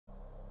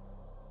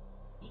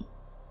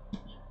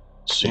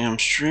see I'm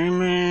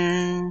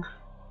streaming.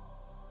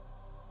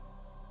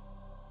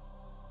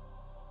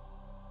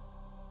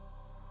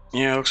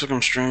 Yeah, looks like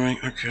I'm streaming.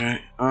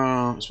 Okay.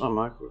 Is my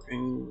mic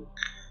working?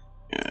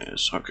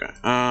 Yes. Okay.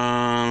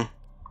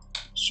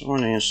 So I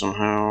need some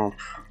help.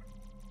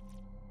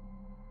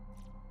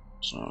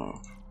 So.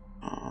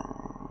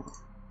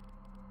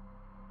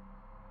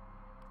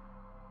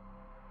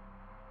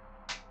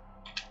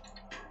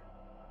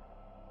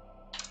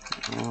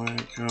 I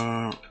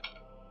got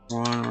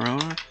one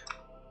relic.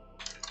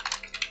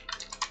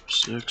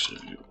 6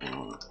 if you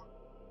want.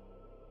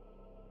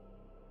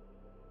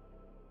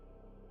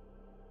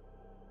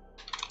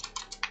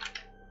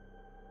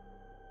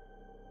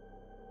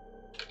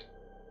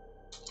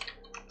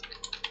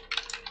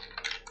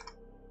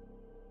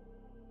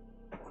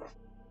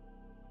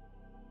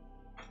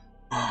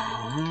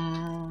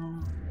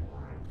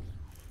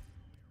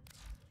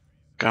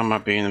 God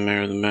might be in the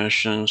middle of the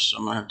mission, so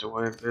I might have to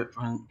wait a bit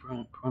for him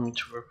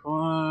to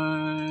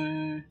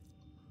reply.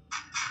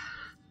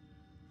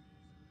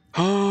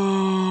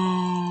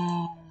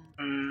 Oh,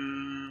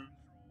 man.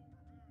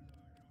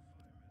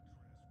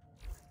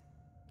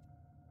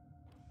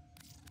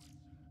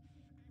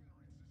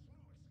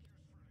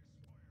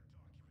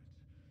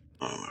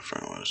 Oh, my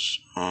friend was.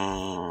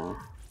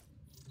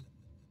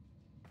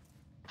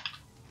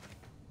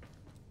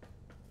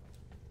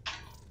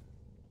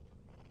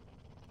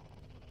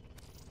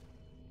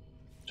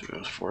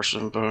 Force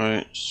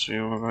invite. See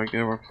if I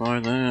get a reply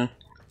then.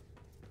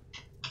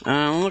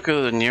 Look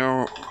at the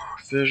Neo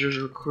Fissures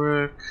real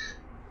quick.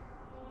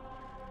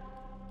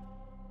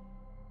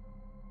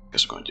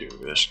 Guess I'm gonna do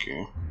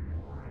rescue.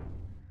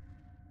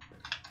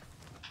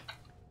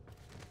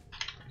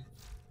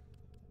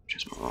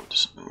 Just move on to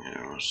something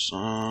else.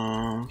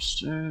 Let's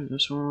do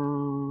this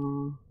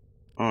one.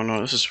 Oh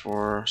no, this is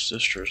for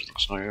sisters.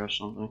 Looks like or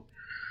something.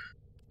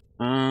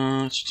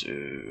 Let's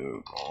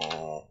do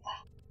gold.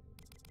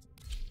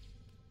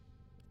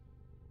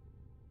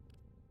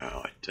 I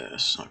like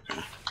this.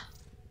 Okay.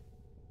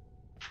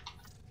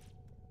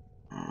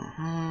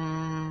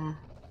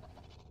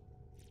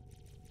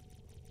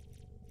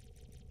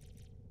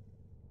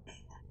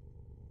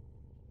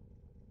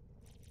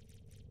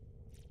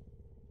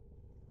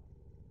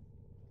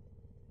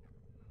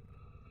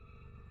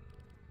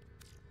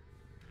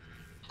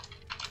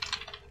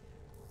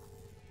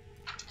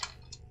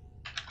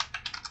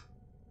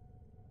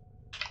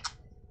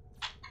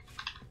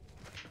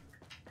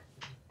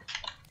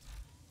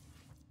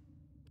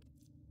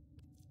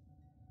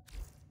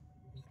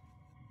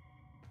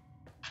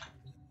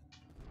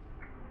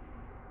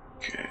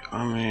 Okay,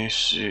 let me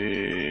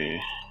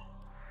see.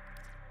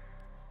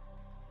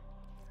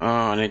 Oh,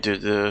 I need to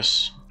do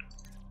this.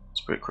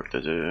 It's pretty quick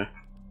to do.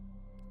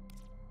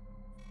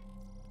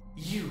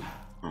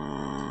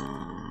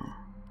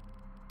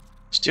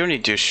 Still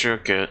need to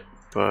shook it,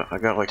 but I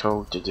got like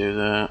told to do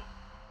that.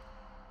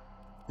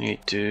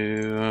 Need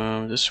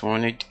to this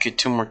one. Need to get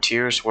 2 more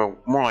tiers. Well,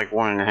 more like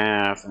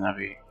 1.5, and I'll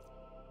be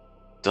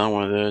done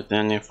with it.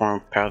 Then they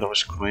form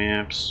those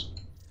clamps.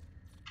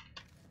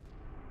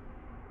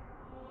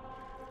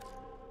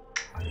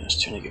 I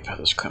still need to get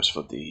those clamps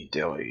for the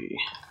daily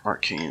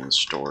arcane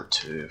store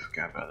too.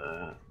 Forgot about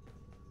that.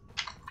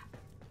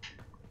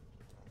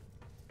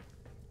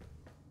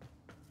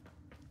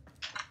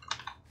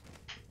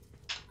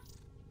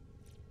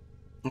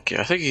 Okay,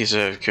 I think he's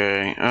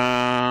okay.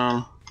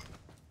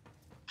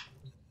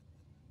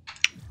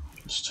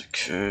 Just in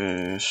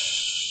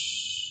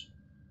case.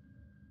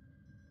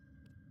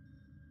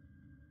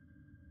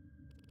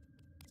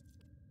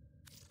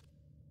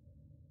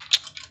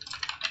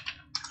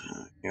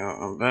 Yeah,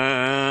 I'm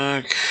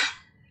back.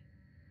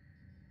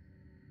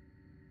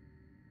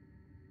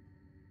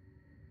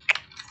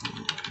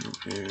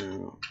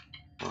 You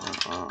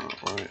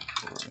wait.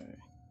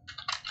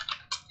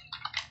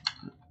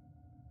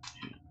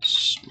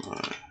 It's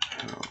my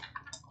help.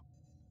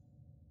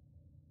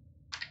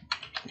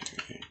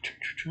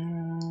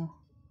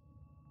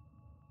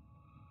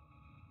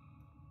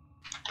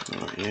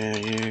 Yeah,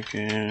 you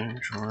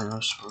can join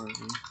us for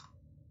the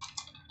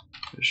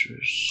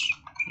Fissures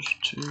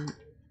just to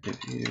if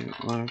you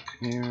like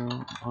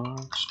new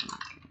logs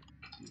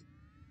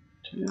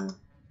too.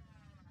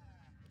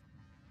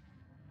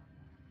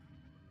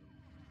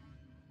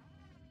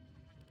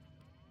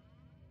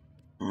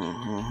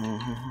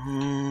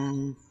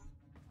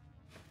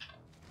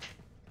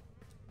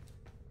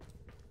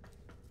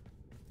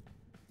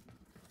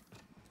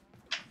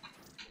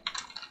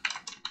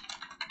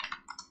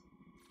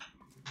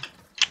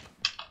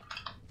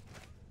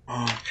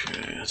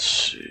 Okay, let's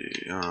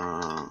see.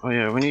 Oh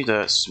yeah, we need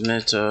that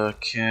Smith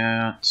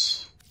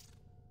cat.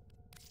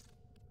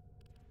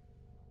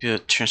 Get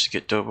a chance to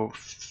get double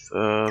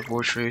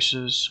void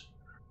traces.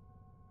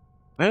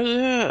 Where's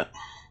that?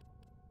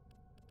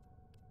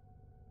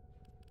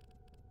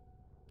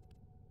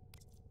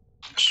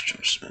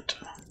 Smith.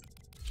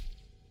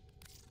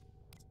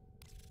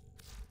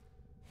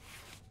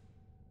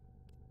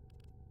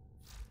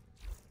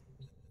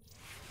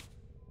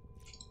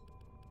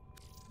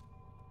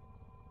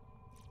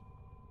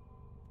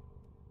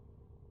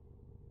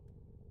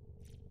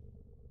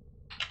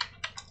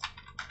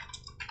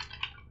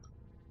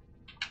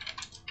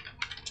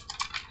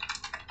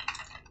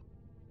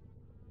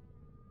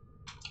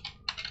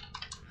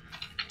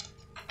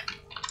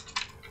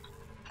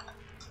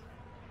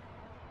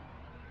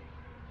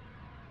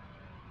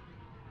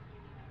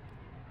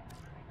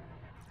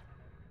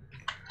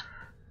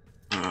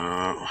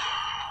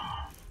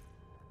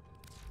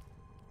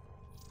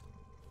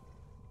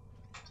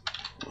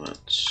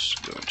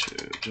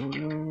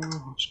 dodo.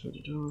 Let's go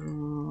to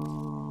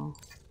dodo.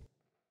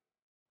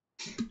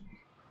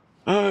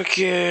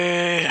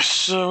 Okay,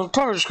 so I'm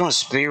probably just gonna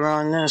speed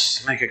run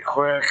this, make it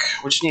quick.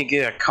 We just need to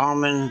get a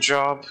common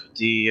job.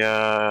 The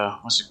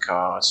what's it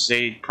called?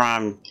 Sade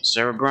Prime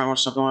Cerebrum or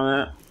something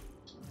like that.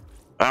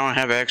 I don't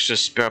have extra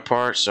spare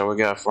parts, so we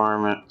gotta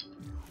farm it.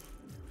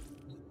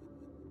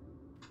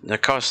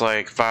 That costs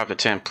like 5 to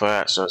 10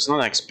 plat, so it's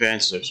not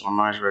expensive, so I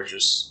might as well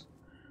just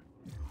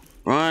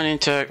run and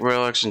tech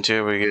relics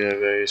until we get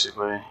it,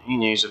 basically. He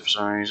needs it for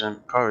some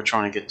reason. Probably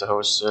trying to get the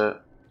host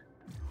set.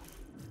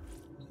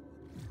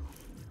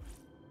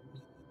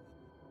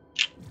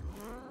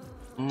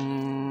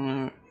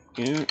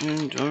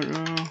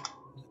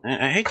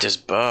 I hate this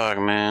bug,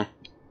 man.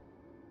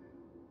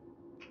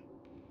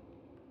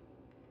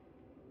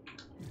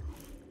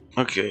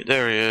 Okay,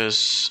 there he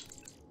is.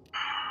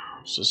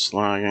 It's just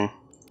lagging.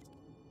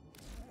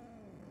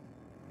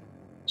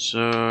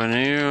 So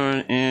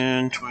new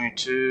in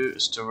 22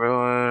 is the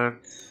relic.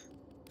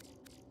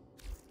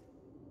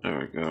 There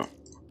we go.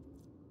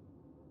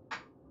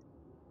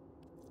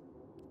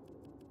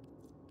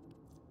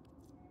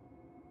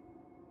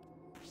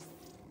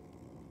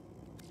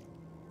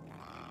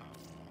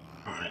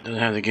 Alright, doesn't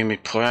have to give me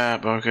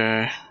plat, but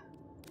okay.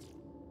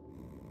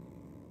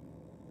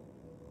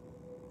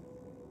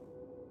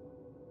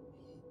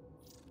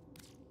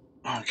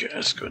 Okay,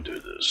 let's go do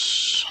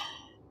this.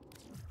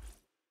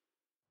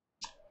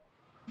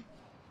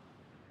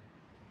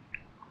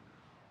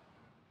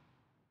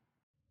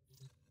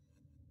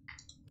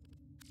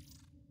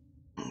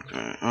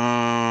 Okay,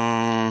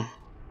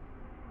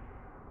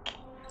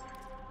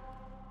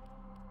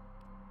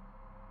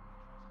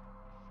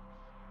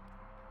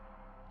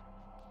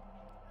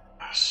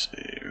 let's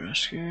see,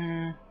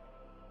 rescue.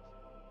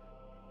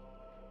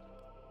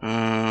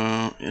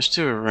 Let's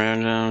do a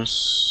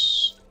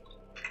randoms.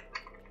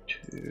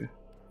 2.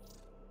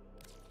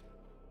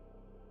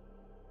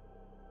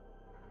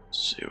 Let's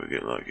see if we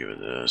get lucky with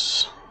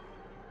this.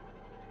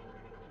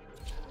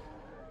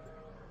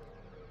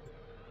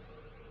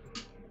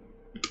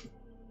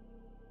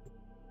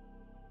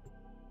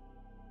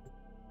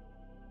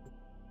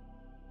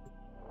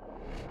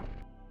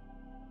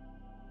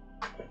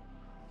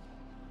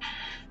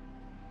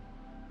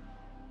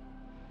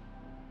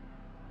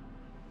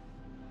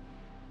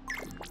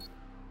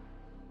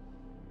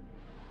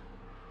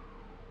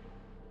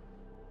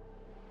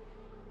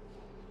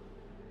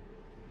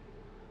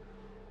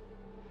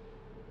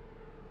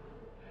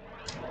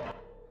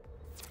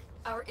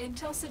 Our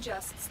intel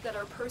suggests that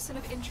our person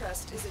of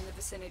interest is in the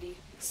vicinity.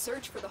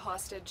 Search for the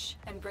hostage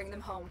and bring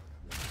them home.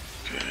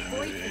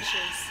 Void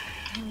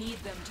Fissures. You need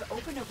them to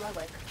open a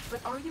relic,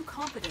 but are you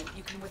confident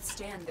you can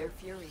withstand their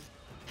fury?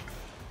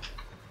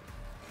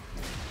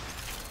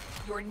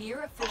 You're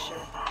near a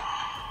fissure.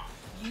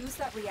 Use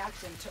that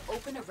reactant to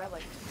open a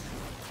relic.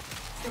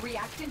 The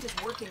reactant is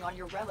working on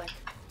your relic.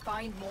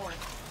 Find more.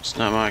 It's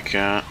not my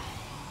cat.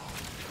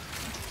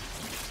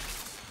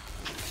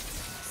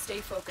 Stay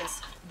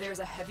focused. There's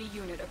a heavy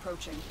unit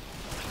approaching.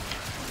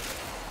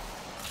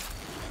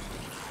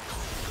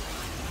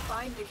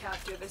 Find the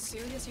captive as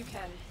soon as you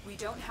can. We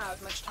don't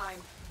have much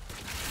time.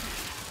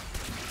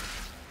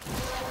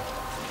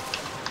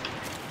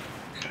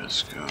 Okay,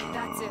 let's go.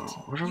 That's it.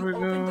 Where do You we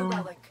opened the go?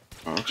 relic.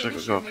 Oh, looks like we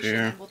Finish go your up mission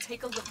here. and we'll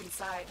take a look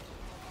inside.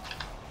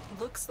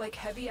 Looks like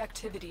heavy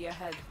activity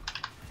ahead.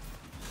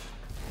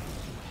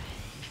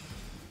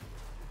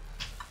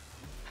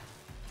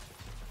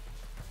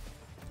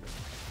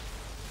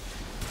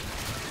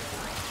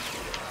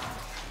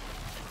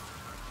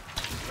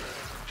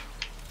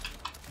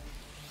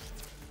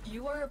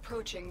 You are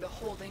approaching the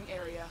holding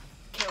area.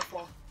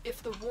 Careful.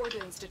 If the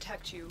wardens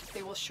detect you,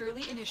 they will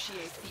surely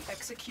initiate the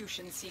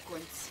execution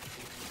sequence.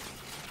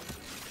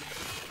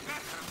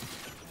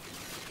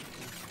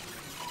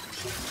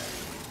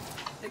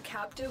 The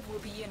captive will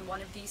be in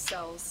one of these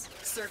cells.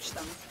 Search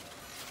them.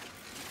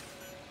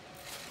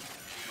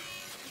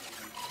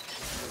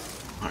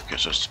 Okay,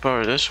 so it's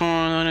probably this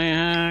one, any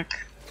heck.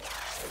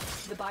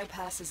 The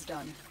bypass is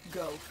done.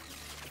 Go.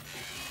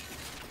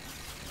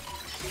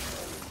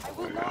 I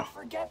will not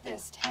forget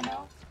this,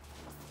 Tenno.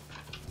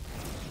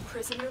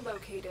 Prisoner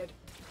located.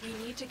 We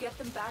need to get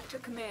them back to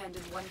command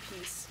in one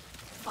piece.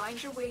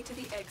 Find your way to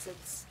the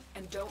exits,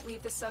 and don't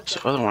leave the What's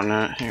subject. the other one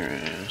at? Here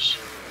it is.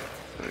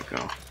 There we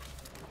go.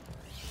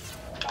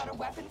 Got a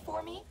weapon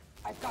for me?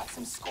 I've got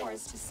some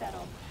scores to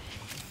settle.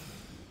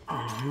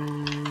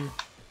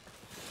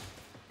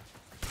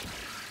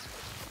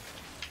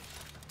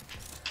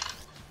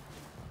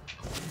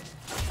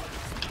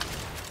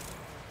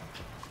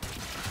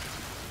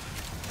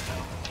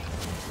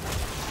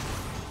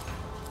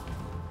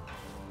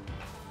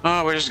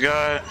 Oh, we just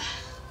got.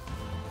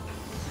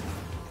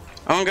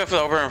 I'm gonna go for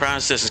the over and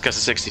Francis because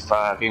of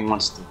 65. He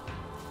wants the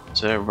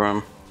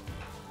Cerebrum.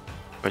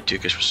 But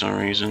Dukish for some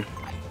reason.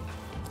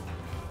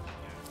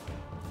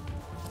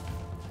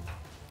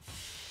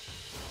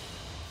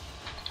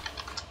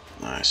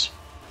 Nice.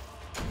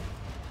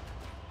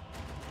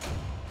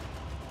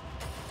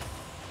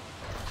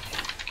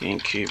 Can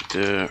keep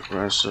the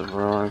rest of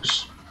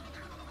relics.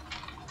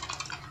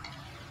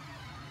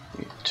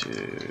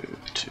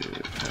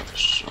 to have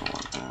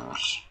someone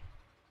else.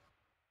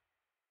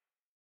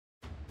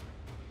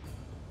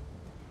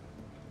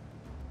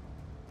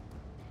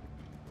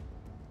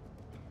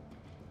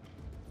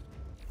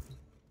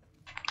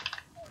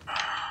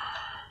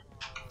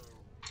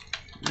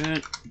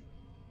 Good.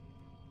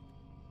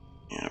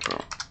 Yeah, bro.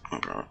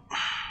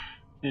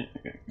 Yeah,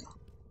 okay.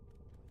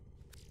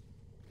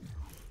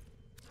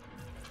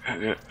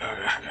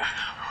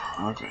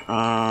 Okay.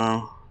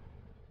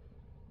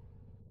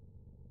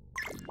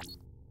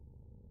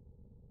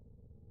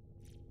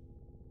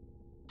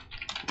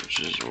 Which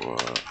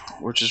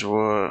is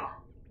what?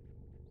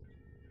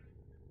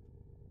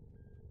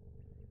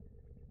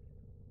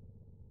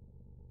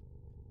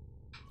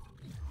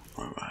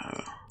 What do I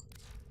have?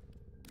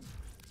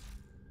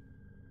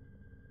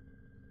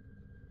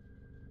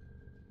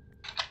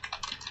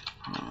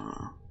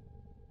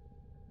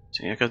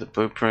 See, I got the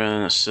blueprint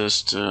and the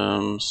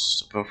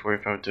systems, about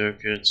 45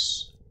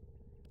 ducats.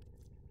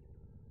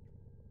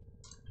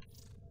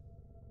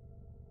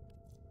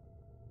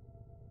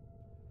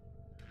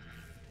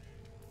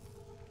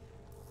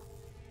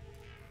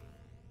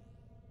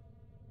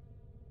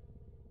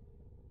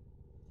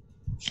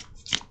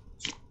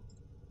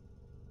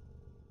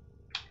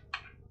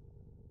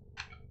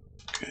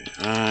 Okay,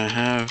 I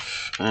have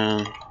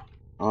an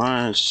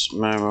alliance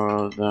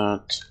memo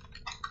that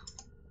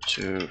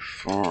to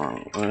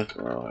farm with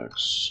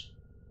relics.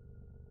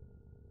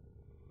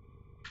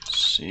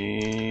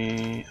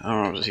 See, I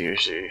don't know if it's here,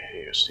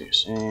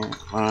 see,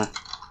 my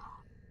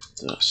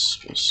the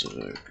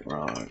specific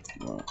relic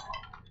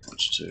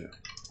wants to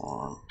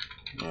farm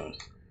with.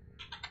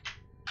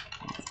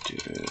 I'll do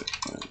it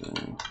by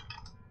then.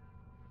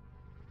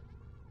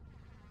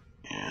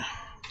 Yeah,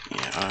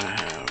 I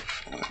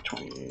have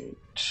 28.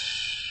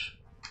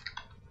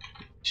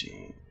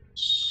 18.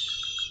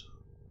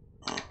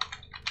 Oh.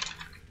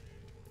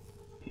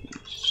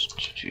 Needs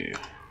to do.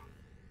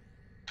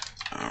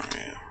 Oh,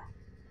 yeah.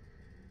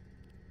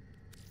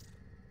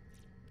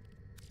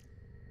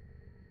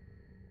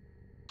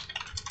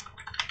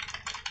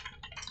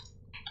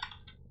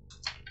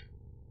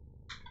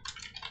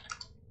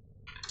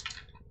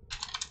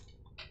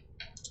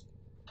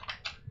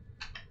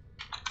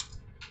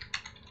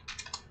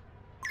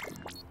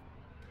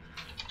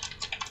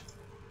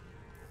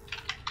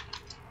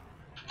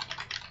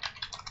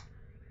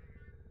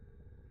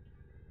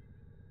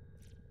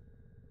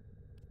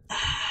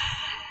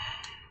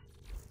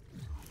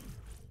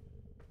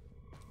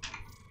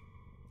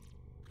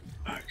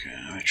 Okay,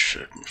 let me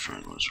check my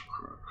friend was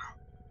correct.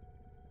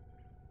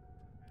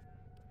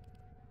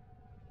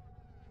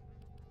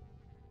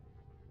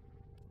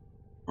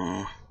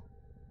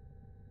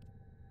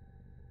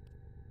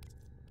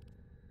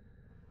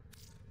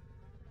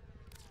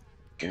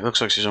 Okay,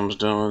 looks like she's almost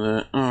done with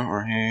it. Oh,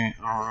 or he, I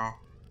don't know.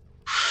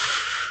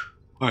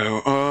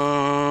 Well,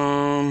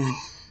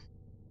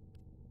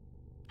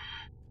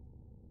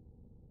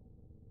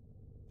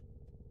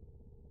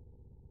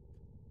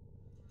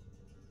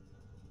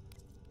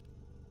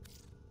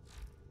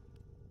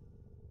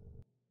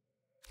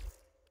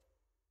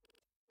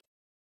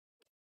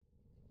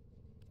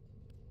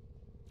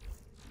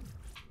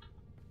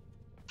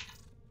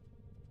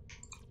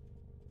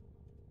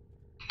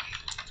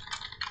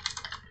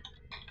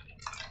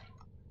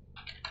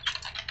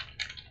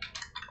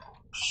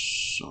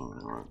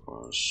 something like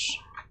was.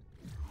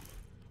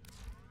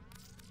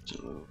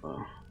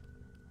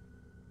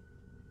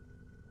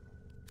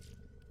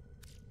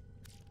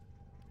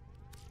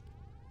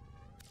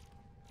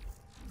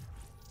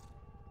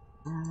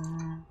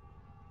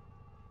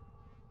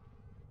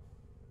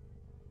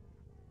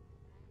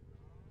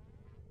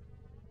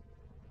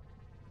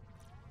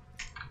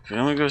 Okay,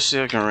 let me go see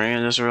if I can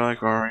raid this really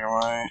quick.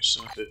 Right,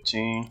 so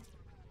 15.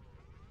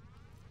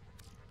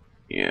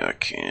 Yeah, I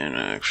can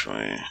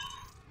actually.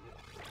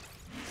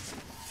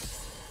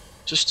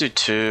 Just do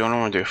 2. I don't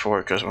want to do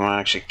 4 because we're not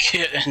actually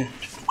getting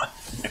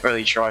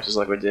early choices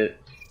like we did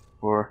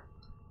before.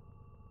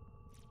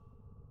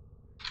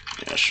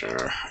 Yeah,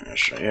 sure.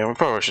 Yeah, we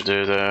probably should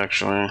do that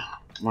actually.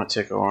 Might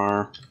take a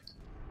while.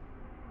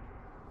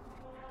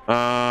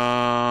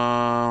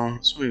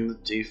 Let's move the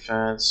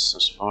defense,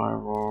 the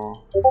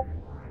spiral.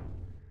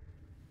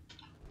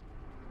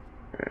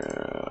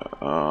 Yeah,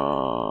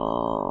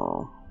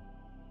 oh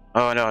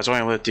no, it's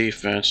only lit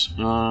defense.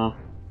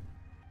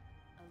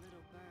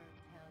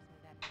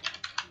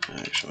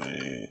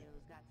 Actually,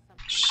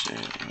 see,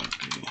 it would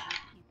be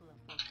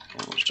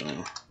almost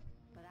done.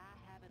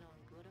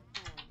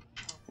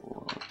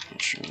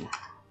 Issue.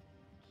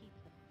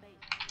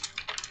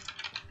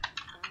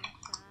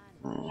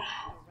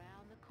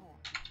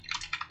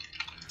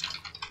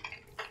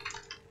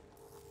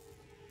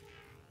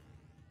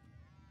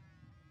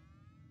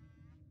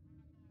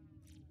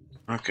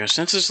 Okay,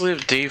 since it's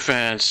live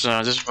defense,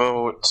 this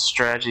vote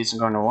strategy isn't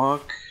going to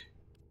work.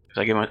 Cause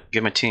I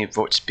give my team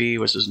vote speed,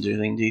 which doesn't do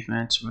anything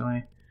defense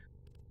really.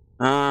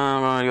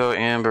 I'm gonna go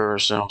Amber or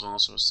something.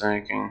 That's what I was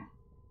thinking.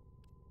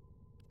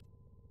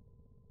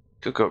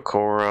 Could go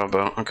Korra,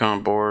 but I'm kind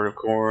of bored of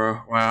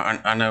Korra. Well,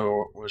 I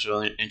never was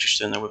really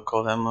interested in the whip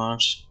call that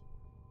much.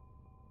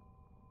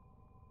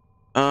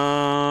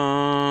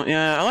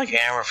 Yeah, I like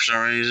Amber for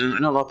some reason. I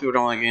know a lot of people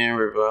don't like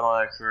Amber, but I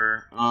like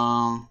her.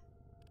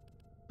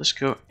 Let's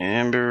go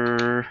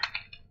Amber.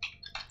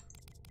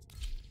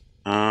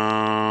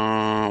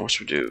 What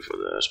should we do for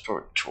this?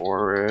 Probably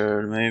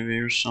Torrid, maybe,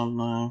 or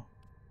something.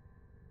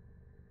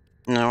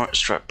 No, let's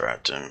try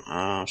Bratton.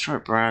 Try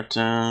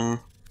Bratton.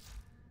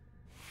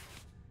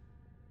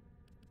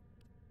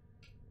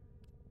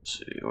 Let's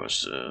see,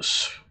 what's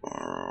this?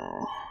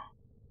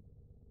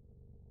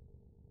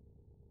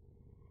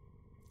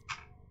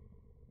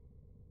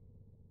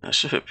 That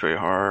should hit pretty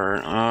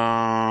hard.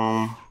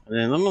 And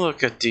then let me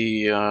look at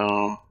the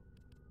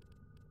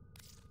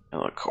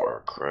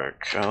Elokar quick.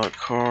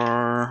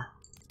 Elokar.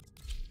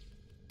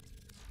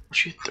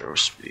 What's your throw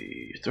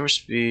speed? Throw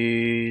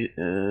speed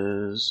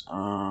is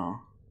I'm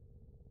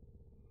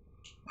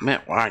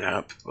at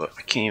lineup, but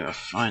I can't even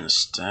find the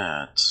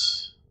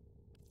stats.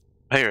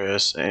 Here it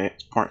is.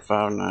 It's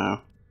 0.5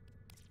 now.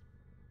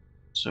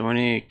 So we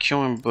need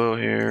killing blow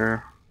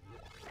here.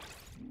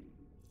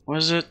 What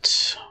is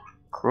it?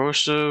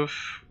 Corrosive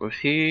with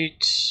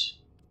heat.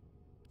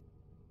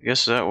 I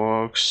guess that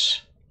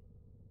works.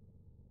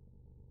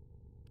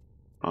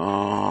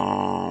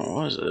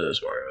 What is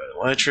this?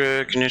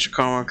 Electric, initial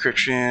combo, crit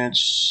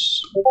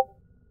chance.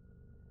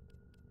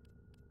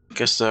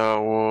 Guess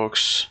that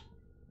works.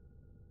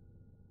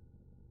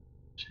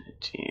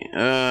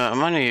 I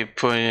might need to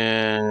put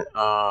in,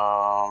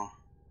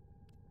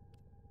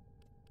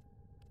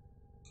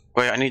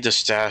 wait, I need the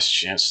stash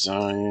chance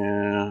though,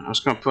 yeah. I was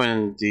gonna put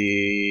in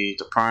the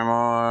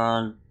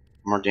primal,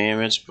 more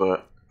damage,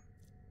 but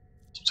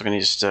I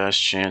need a stash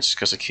chance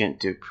because I can't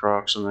do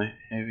procs on the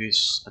heavy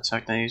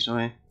attack that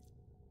easily.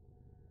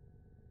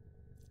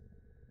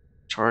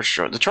 Charge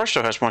throw. The charge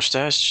throw has more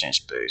stash chance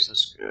base.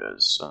 That's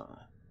good. So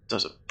it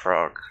does a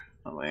proc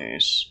at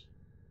least.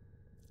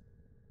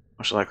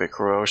 Most likely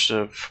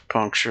corrosive,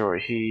 puncture, or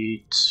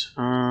heat.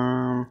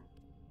 Yeah,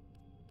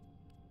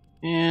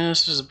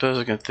 this is the best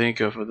I can think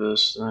of for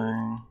this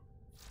thing.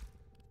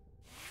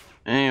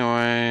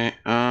 Anyway,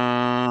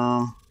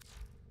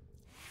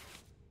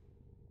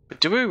 but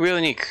do we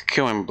really need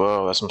killing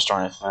blow? That's what I'm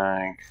starting to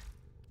think.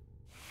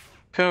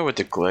 Go with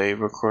the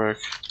glaive real quick.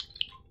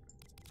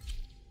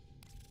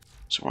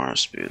 So I want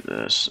to speed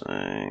this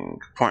thing.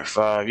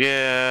 0.5.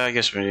 Yeah, I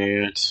guess we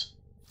need it.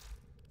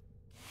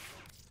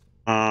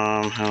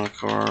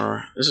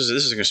 Helicor. This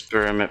is an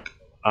experiment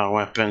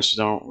weapon, so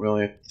don't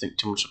really think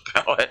too much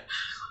about it.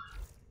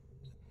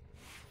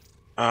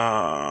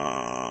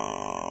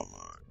 Oh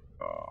my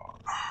god.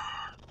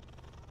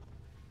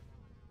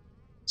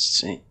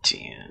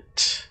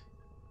 Sentient.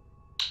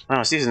 Oh,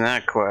 it's using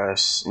that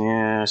quest.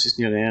 Yeah, it's just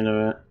near the end of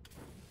it.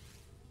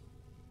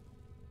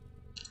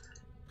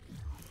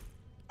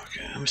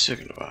 Okay, I'm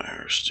sick of the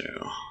virus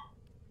too.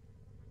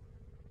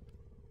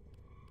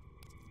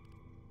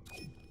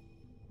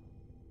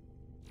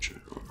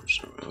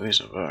 So release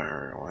a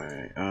virus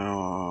away.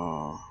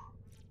 Oh.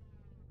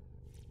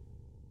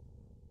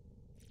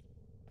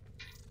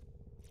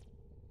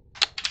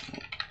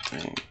 I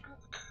think.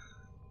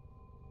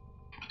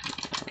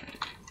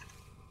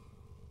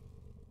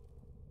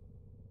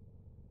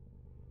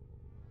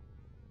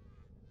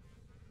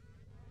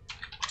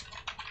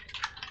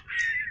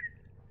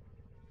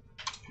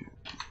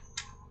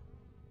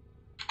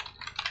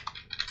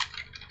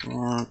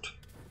 What?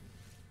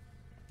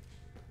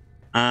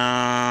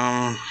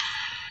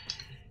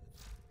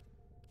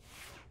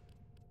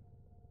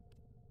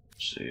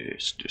 Let's see,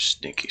 let's do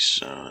Sneaky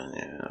Sun,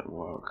 yeah, that'll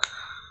work.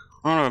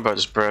 I don't know about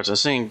this breath. I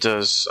think it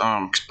does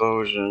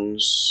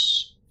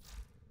explosions.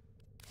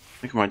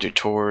 I think I might do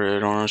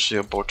Torrid, honestly,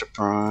 a Bolter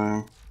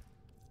Prime.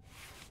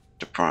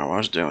 The Prime, I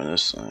was doing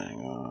this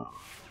thing.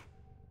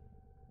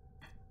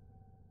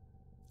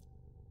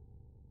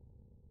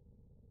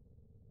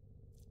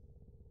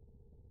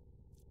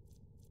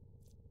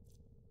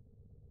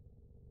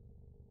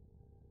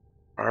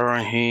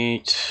 Iron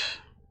Heat.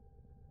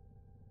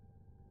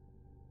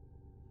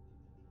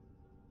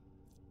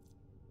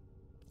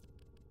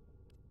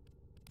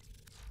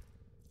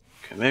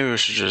 Okay, maybe we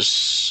should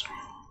just.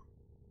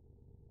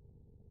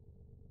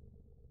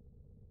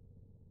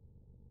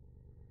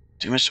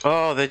 Do much.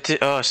 Oh, they did.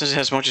 Oh, since it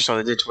has multi saw,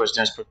 they did towards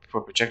dance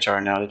for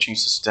projectile now. They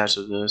changed the stats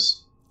of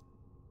this.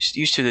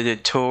 Used to they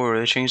did Tor.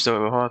 They changed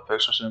the hot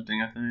packs or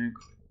something, I think.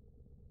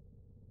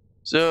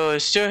 So it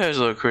still has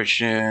low crit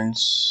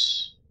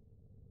chance,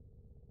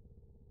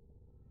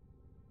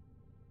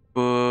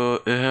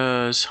 but it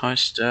has high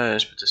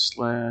stats. But the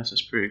slash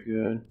is pretty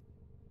good.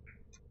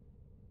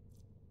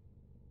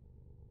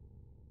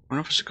 I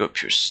wonder if it's go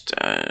pure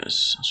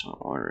stats. That's what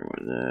I'm wondering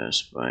with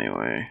this. But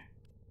anyway.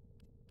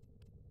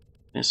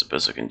 That's the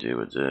best I can do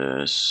with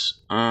this.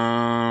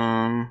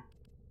 Yeah,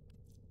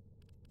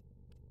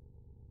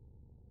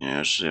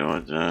 let's see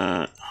what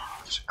that.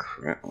 There's a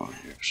crit one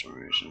here for some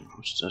reason.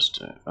 What's this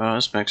do?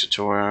 This makes it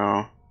to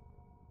where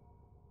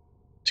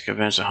to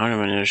advance 100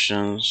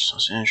 munitions.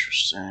 That's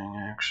interesting,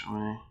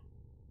 actually.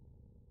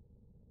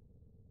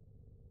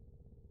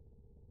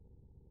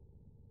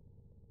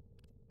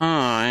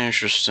 Oh,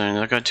 interesting.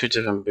 I got two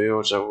different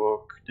builds that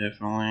work,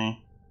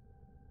 definitely.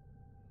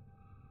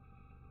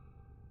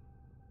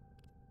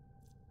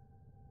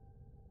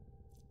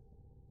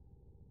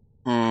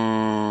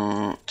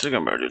 I think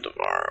I'm better do the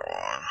fire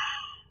one.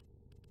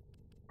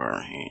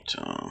 Fire heat,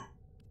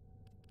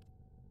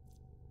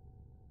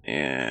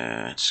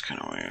 yeah, it's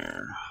kinda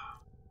weird.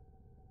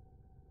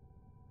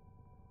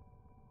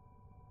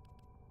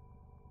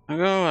 I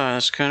go,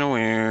 that's kinda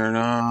weird,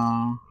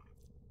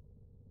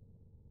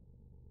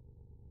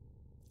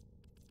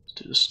 let's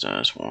do the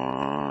status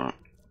one.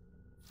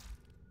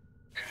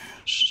 Okay,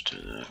 let's just do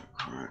that.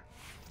 Alright.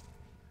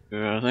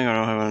 Yeah, I think I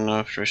don't have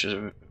enough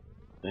traces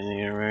they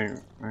need a right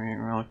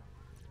relic.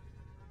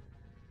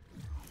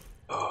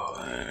 Oh,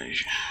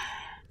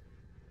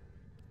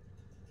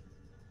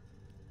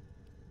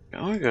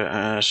 I'm gonna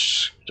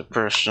ask the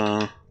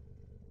person.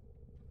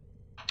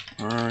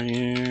 Are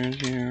you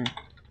here?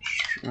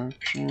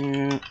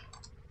 Construction.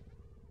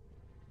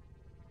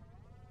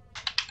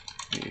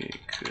 We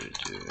could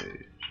do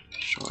a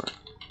short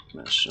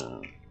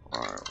mission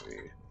while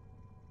we.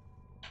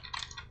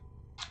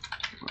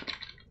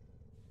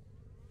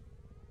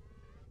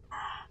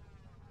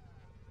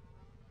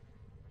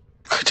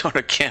 Don't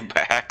a camp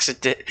by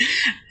accident.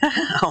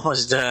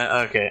 Almost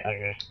done. Okay,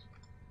 okay.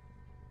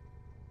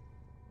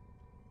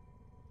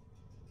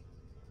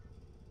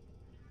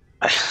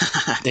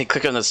 I didn't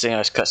click on the thing. I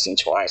was cussing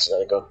twice. So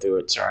I gotta go through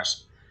it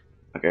first.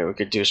 Okay, we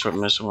could do a short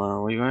mission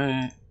while we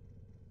wait.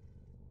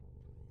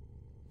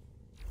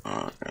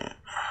 Okay.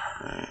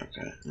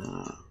 Okay.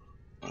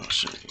 I'll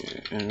send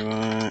you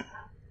invite.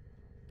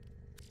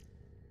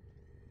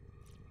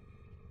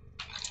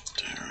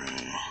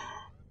 There.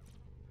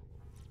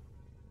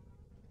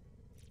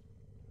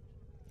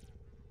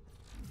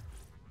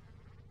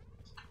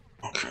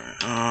 Okay.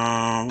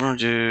 I'm gonna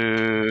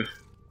do.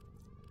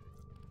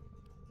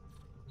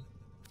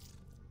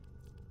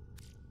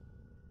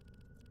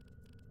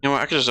 You know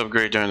what? I could just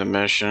upgrade during the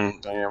mission.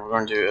 But yeah, we're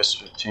gonna do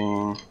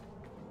S15.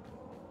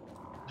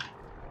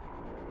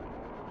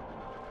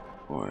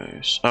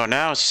 Boys. Oh,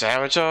 now it's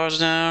sabotage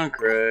now.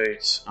 Great.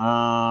 This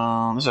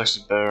is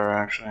actually better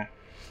actually.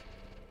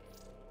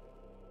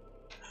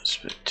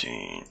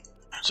 S15.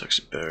 That's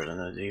actually better than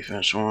the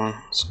defense one.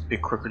 It's a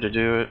bit quicker to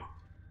do it.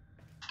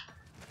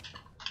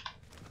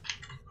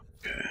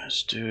 Okay,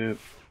 let's do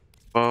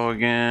bow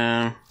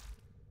again.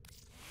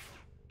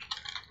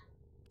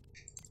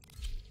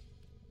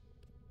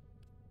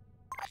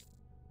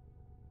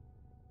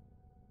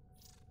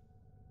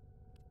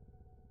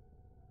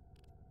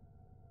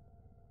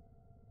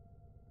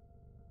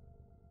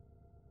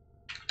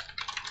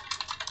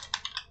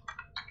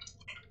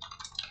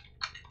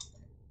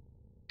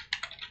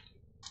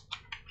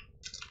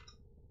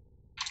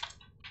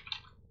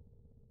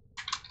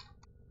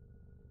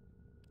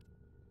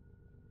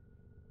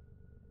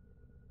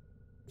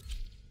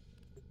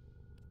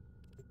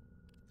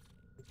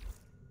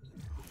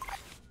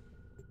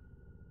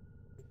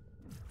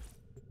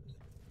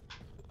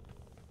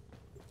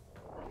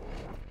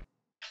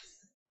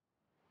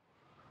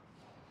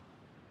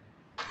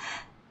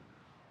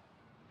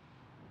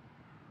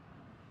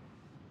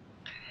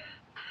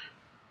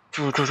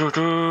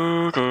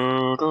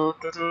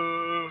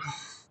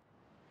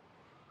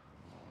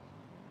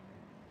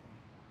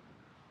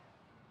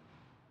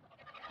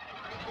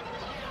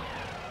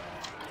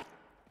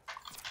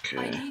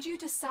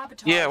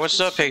 Yeah, what's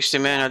up, Hasty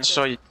Man? I just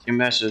saw your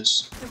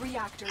message. The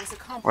reactor is a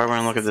Why won't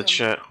I look at the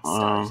chat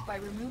by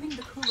removing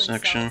the coolant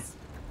section? cells.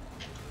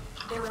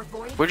 There are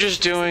void We're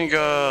just doing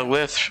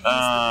with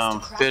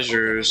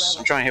Fissures.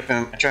 I'm trying to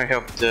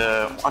help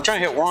him. I'm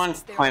trying to hit one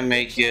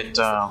playmate get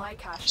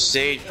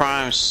Sage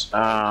Prime's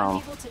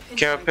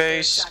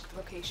carapace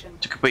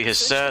to complete his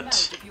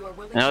set.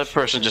 Another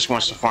person just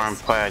wants to farm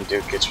Plaid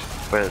ducats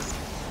with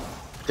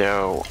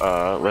their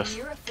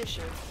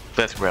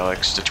Lith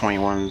relics, the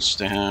 21s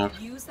they have.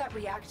 Use that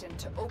reactant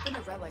to open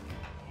a relic.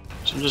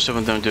 So I'm just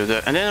having them do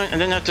that, and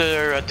then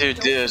after I do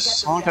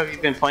this, how long have you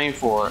been playing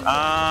for?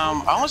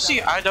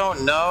 Honestly, I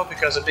don't know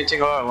because I've been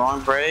taking a lot of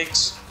long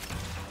breaks.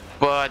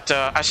 But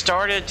I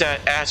started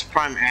at As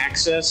Prime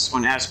Access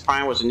when As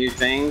Prime was a new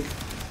thing.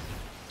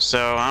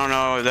 So I don't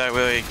know if that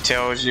really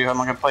tells you how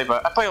long I play,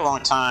 but I play a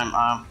long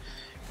time.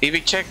 If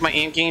you check my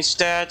in-game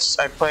stats,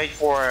 I played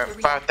for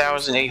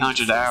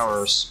 5,800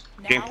 hours,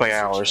 gameplay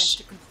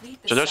hours.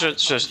 So those are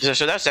so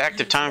that's the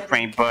active time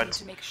frame,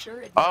 but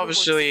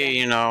obviously,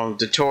 you know,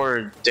 the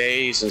tour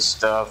days and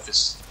stuff,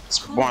 it's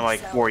more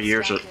like 4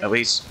 years, or at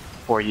least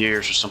 4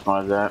 years or something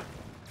like that.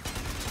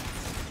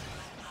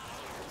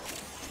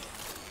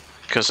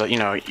 Because you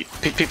know,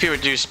 people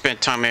do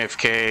spend time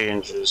AFK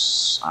and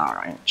just,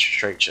 alright,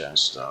 straight chat and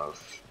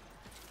stuff.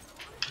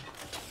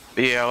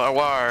 But yeah, a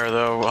wire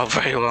though, a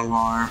very long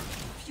wire.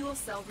 Fuel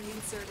cell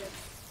reinserted.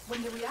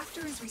 When the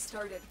reactor is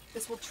restarted,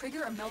 this will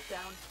trigger a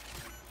meltdown.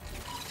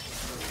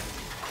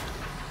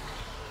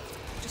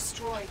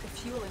 Destroy the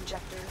fuel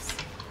injectors.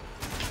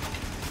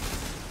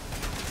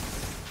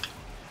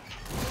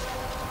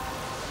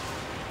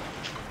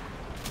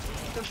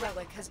 The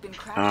relic has been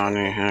cracked. I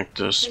need to hack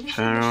this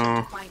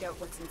panel. Find out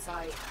what's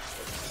inside.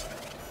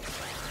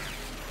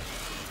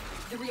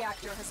 The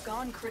reactor has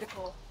gone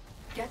critical.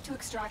 Get to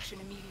extraction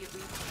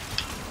immediately.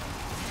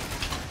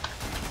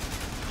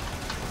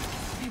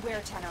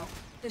 Beware, Tenno.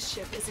 This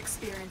ship is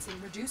experiencing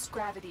reduced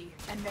gravity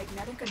and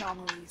magnetic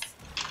anomalies.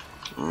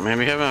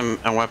 Maybe having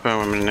a weapon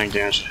with magnetic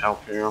damage should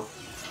help you.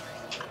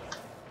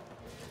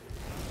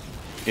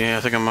 Yeah,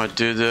 I think I might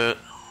do that.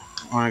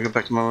 I want to go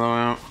back to my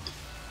loadout.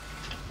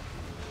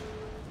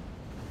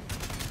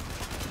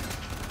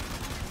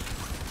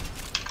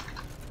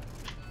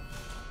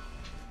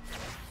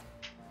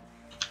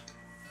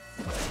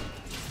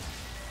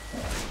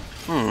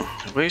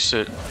 At least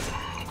it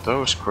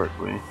goes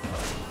quickly.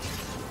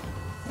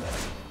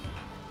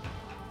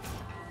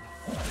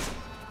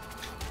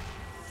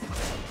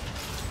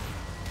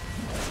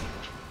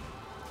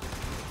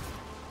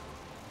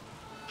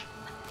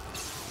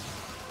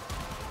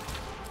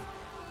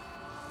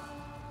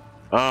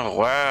 Oh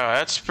wow,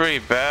 that's pretty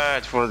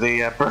bad for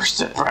the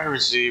burst of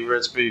privacy.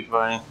 That's pretty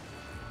funny.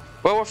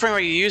 What Warframe are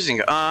you using?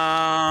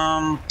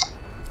 I'm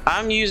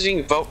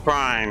using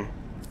Warframe.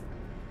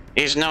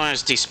 He's known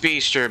as the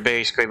Speedster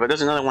basically, but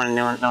there's another one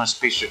known as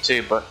Speedster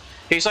too. But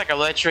he's like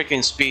electric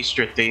and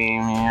Speedster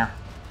theme. Yeah,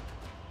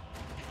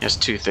 he has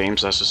two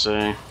themes, that's to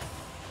say.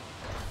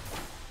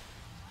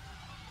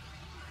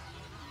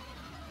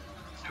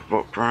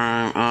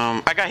 Warframe.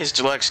 I got his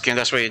deluxe skin.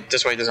 That's why he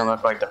doesn't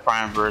look like the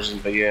Prime version.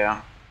 But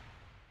yeah.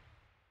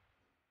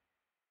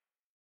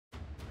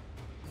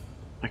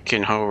 I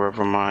can hover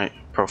over my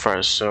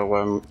profile, so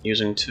I'm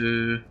using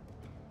two.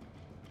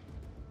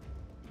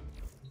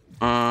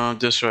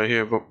 This right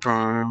here, book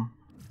prime,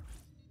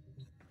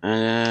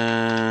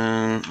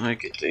 and then I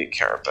get the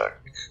Carabac,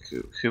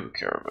 Cubic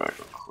Carabac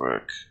real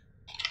quick.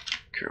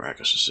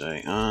 Carabac, I should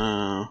say.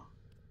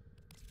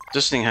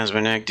 This thing has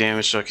magnetic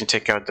damage, so I can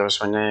take out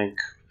those magnetic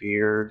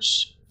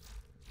beards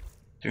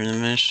during the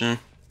mission.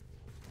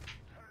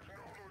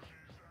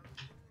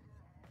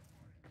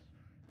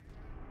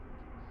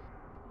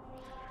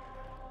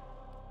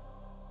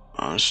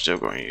 I'm still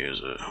going to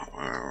use it.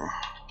 Whatever.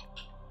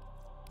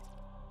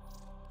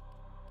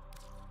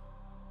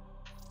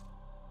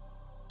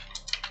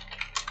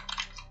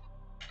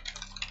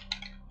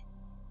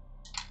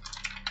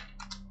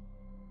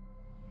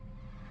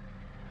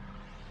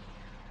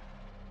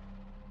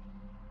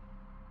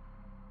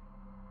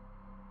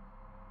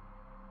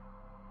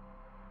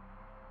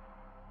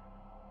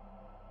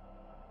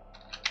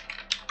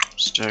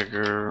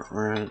 Stagger,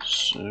 red,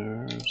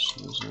 serves,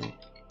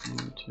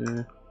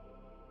 two.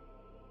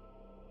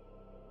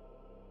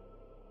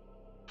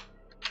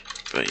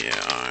 But yeah,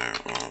 I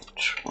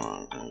won't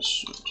want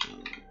this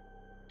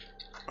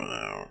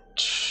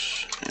without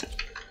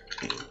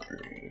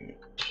ingredient.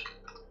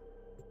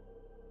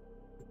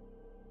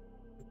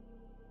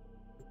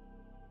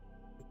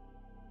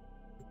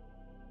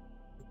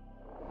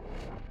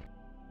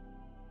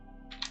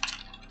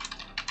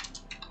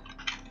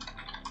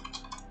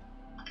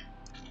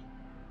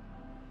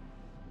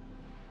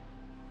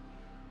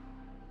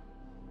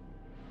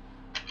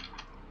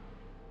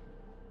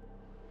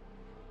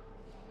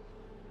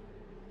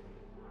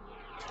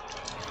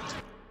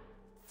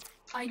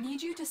 I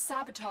need you to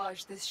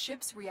sabotage this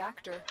ship's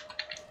reactor.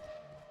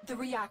 The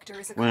reactor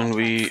is a When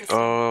we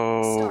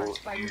Start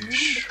by removing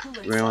the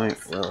coolant really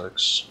cells.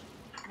 relics.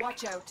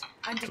 Watch out!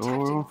 I'm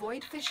detecting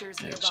void fissures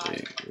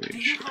nearby. Do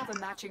you have a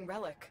matching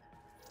relic?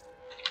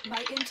 My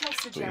intel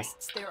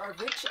suggests there are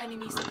rich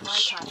enemy supply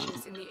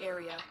caches in the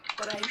area,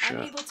 but I am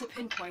unable to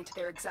pinpoint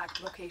their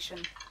exact location.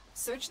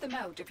 Search them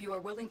out if you are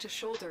willing to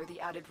shoulder the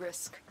added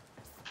risk.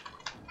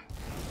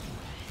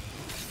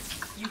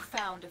 You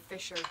found a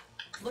fissure.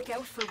 Look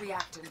out for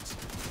reactant.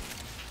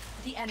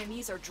 The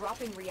enemies are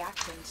dropping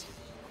reactant.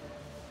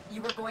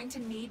 You are going to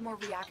need more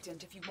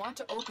reactant if you want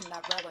to open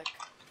that relic.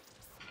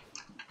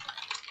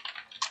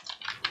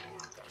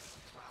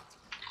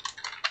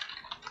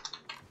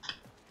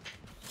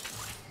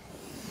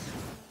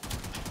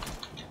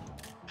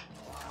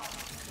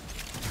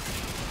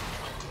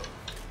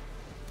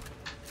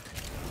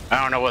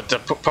 I don't know what the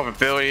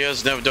probability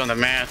is. Never done the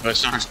math, but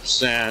it's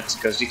 100%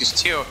 because you can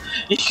still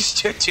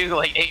do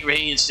like 8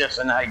 radiant steps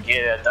and not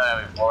get it. I've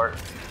done it before.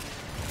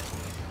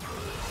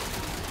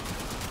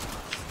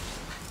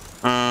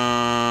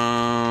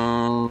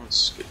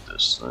 Let's get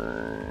this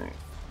thing.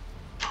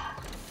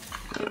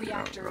 The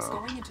reactor is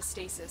going into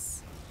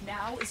stasis.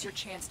 Now is your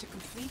chance to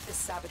complete this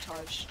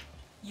sabotage.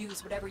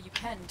 Use whatever you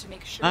can to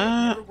make sure it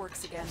never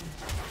works again.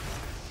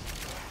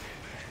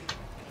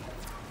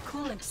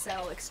 Coolant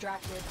cell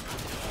extracted.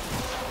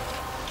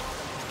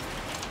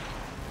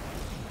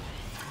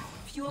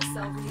 Fuel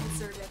cell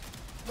reinserted.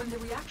 When the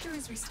reactor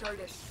is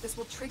restarted, this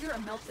will trigger a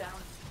meltdown.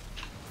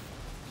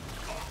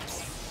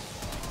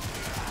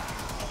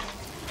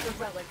 The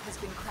relic has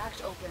been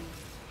cracked open.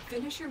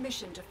 Finish your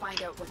mission to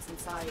find out what's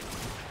inside.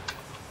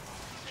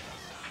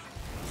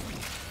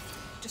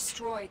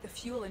 Destroy the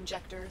fuel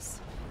injectors.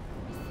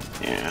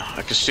 Yeah,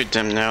 I can shoot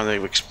them now.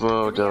 They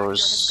explode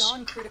those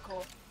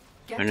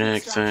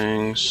magnetic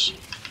things.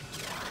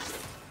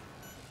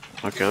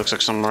 Okay, looks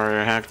like someone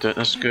already hacked it.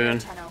 That's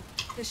good.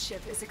 This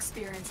ship is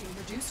experiencing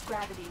reduced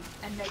gravity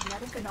and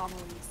magnetic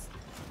anomalies.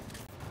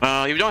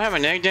 If you don't have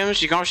magnetic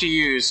damage, you can also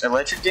use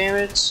electric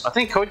damage. I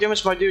think code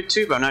damage might do it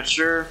too, but I'm not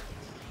sure.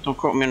 Don't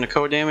quote me on the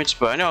code damage,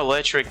 but I know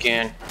electric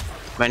and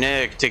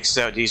magnetic takes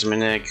out these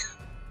magnetic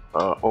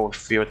old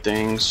field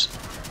things.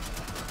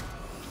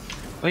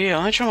 Oh yeah,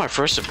 let me try my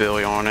first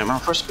ability on it. My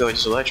first ability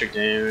is electric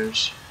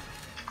damage.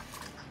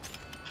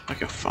 I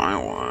can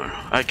find one.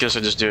 I guess I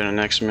just do it in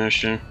the next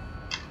mission.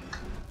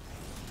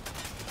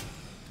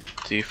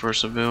 The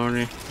first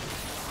ability.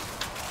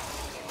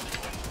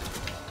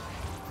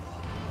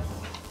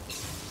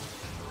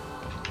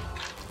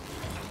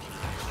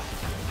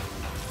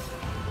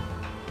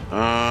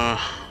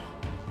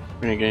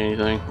 We didn't get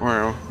anything.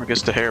 Well, I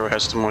guess the hero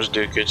has the most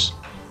ducats.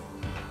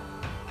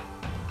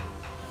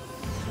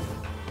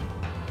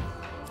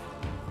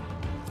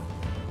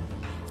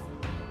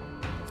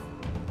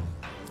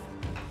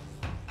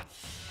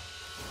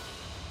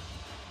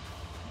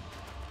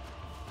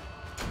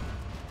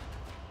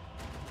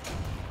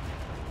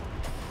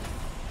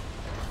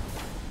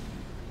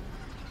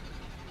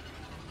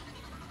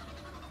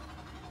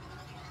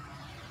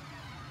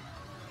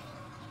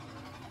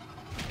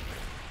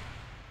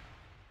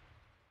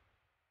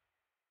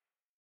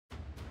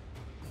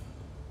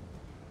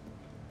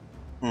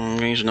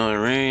 Needs another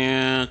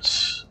radiant.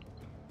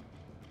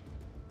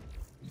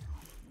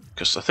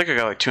 Cause I think I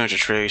got like 200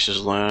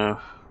 traces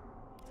left.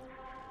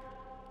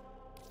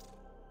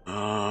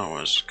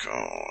 What's it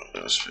called?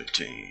 That's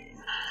 15.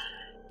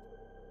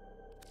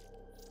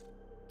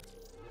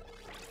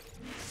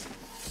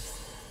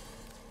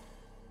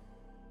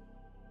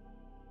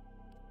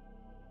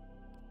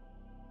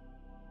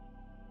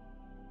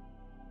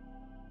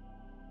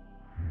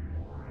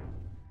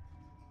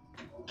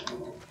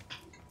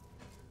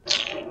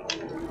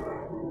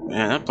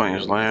 Man, that plane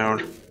is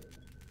loud.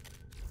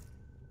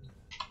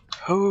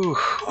 Ooh,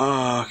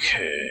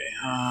 okay.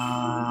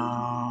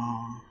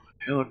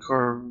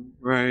 Helicar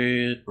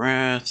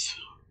Wrath.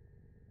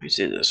 Is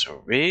it this?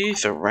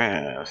 Wraith or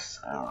Wrath?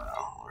 I don't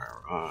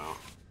know.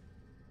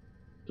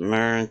 The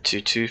Marin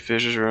T2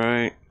 Fissures,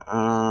 right?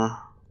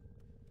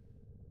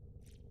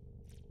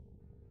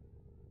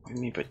 What do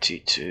you mean by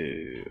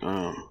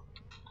T2?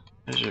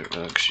 Desert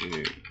Rugs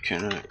you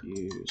cannot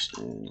use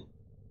in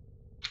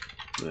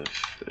the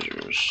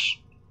Fissures.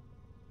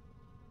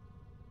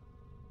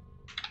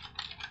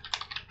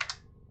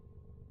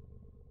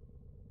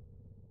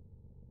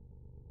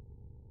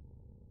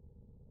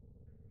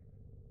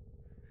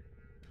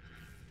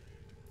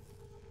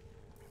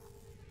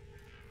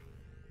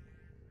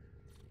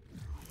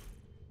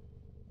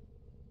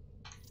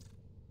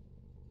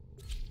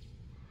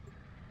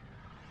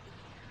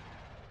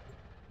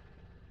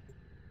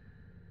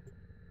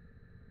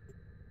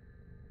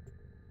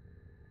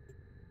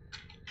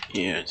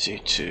 Yeah,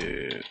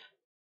 T2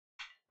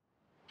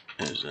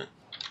 isn't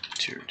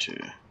tier 2.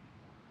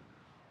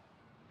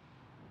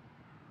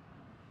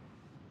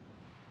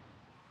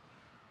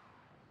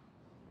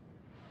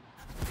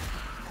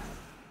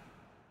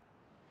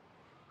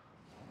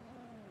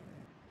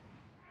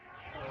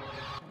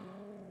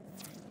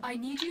 I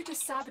need you to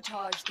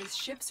sabotage this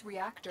ship's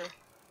reactor.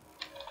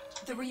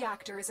 The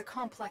reactor is a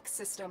complex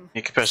system.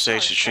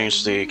 Incapacitates to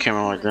change the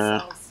camera like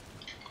that.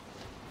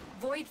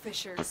 Void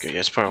fissures. Okay,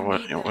 that's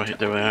probably what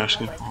they were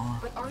asking for.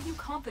 But are you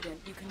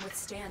confident you can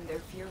withstand their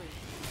fury?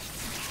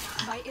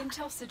 My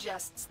intel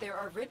suggests there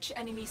are rich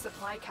enemy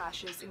supply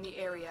caches in the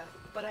area,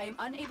 but I am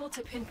unable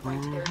to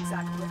pinpoint their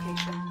exact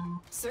location.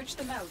 Search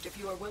them out if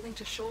you are willing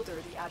to shoulder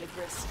the added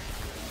risk.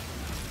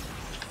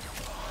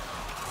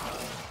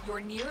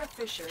 You're near a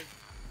fissure.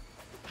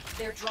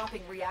 They're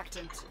dropping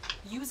reactant.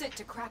 Use it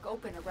to crack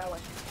open a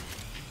relic.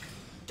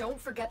 Don't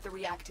forget the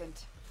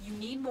reactant. You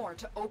need more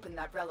to open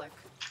that relic.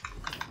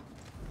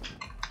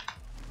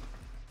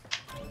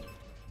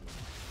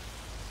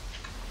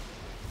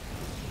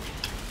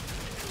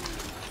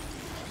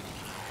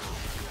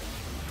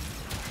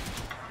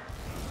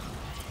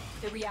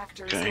 The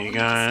reactor is Okay, you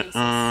got it.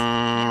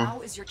 Now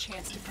is your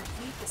chance to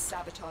complete this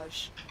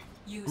sabotage.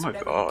 Use Oh my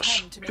whatever gosh.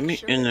 you can to Get make me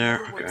sure in that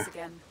there. it works Okay.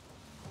 again.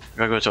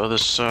 Gotta go to the other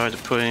side to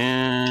put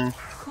in.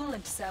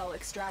 Coolant cell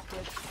extracted.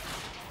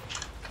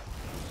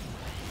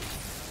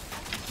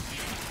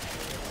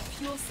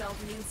 Fuel cell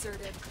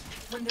reinserted.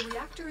 When the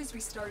reactor is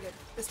restarted,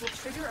 this will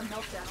trigger a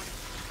meltdown.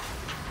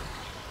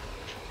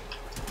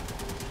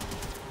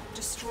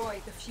 Destroy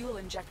the fuel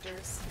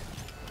injectors.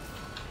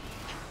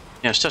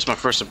 Yeah, let's test my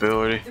first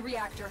ability. The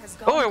reactor has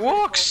gone Oh, it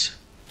critical. works!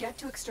 Get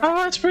to extraction.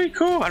 Oh, that's pretty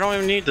cool. I don't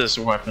even need this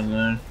weapon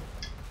then.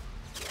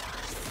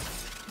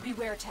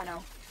 Beware,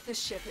 Tenno. This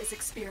ship is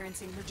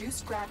experiencing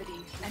reduced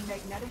gravity and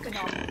magnetic Okay,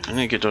 anomalies. I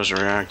need to get those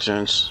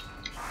reactants.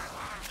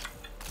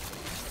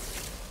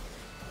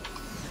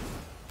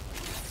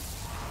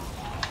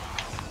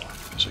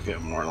 So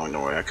get more along the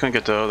way. I couldn't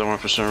get the other one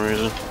for some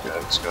reason.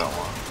 Yeah, it's got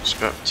one. It's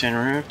got 10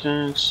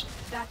 reactants.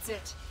 That's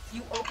it.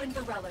 You opened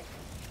the relic.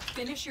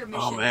 Finish your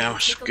mission. Oh man,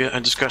 and take a look I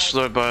just got inside.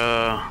 slowed by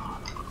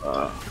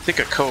I think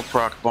a cold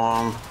proc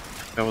bomb. I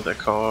forgot what they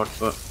called,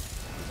 but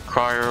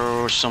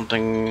cryo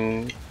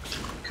something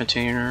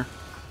container.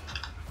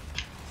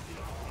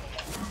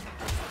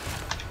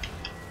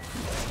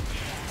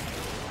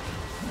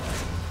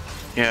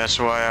 Yeah, that's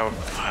why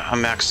I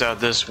maxed out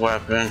this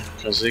weapon,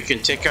 because it can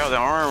take out the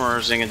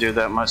armors and can do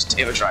that much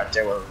damage right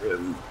there.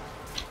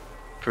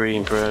 Pretty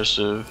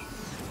impressive.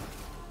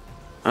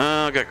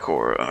 I got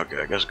Cora.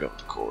 Okay, I guess go with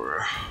the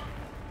Cora.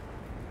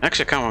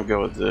 Actually, I kind of want to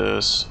go with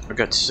this. I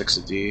got 6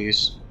 of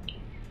these.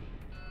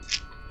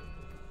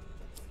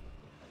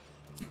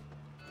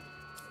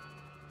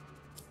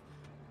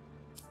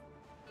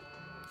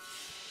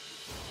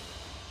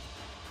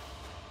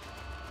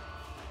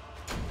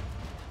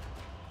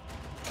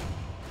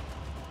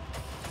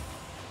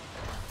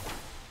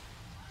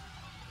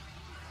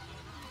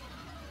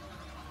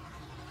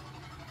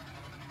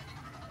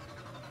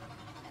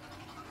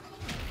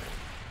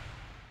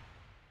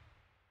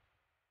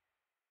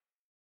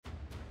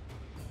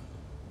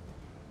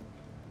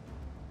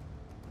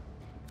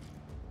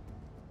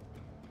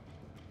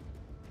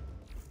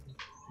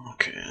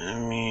 Okay,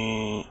 let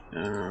me.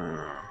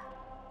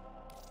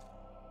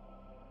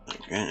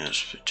 Again, it's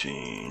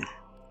 15.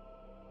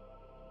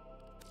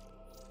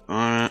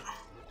 On it.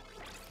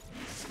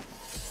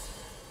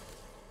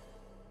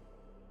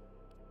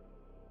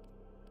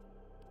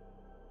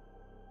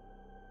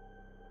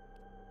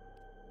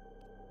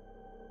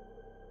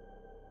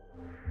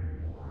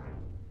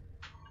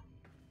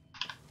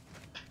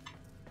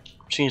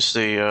 Change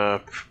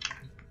the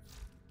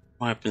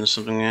weapon to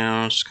something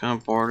else. Kind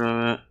of bored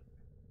of it.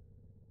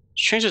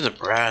 Let's change it to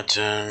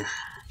Bratton.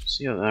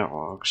 See how that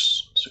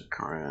works. It's a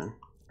Karen.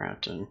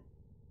 Bratton.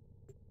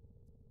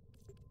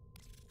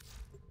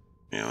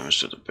 Yeah, let's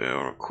do the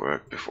build real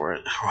quick before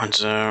it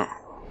runs out.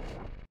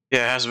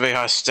 Yeah, it has very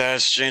high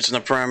stats, change in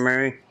the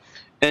primary.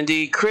 And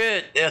the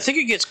crit, I think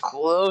it gets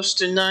close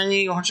to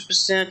 90,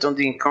 100% on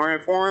the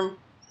incarnate form.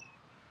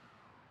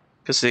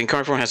 Because the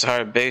incarnate form has a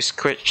higher base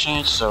crit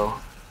chance, so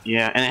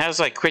yeah. And it has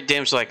like crit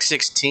damage like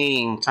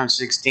 16 times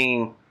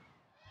 16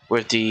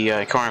 with the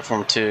incarnate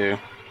form too.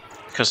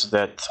 Because of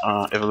that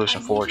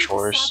evolution 4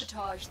 choice.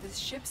 Sabotage this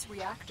ship's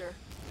reactor.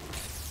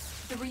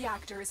 The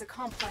reactor is a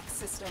complex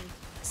system.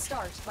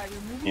 Start by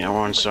removing. Yeah,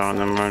 one's on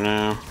them right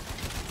now.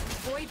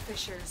 Void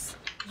fissures.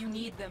 You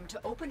need them to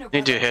open a.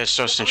 Need to head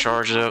starts and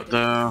charge it up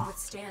though.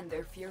 Withstand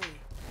their fury.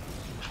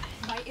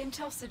 My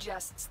intel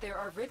suggests there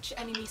are rich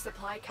enemy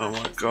supply Oh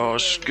caches. my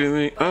gosh, give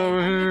me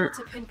over here.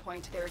 To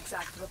pinpoint their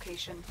exact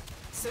location.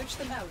 Search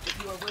them out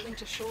if you are willing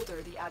to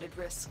shoulder the added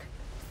risk.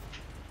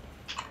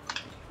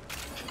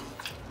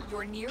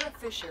 You're near a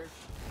fissure.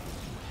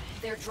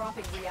 They're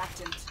dropping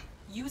reactant.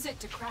 Use it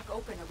to crack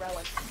open a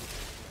relic.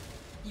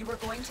 You are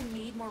going to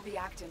need more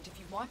reactant if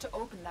you want to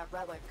open that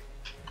relic.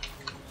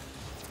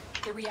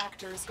 The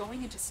reactor is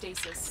going into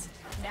stasis.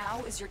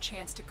 Now is your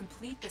chance to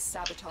complete this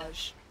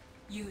sabotage.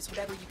 Use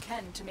whatever you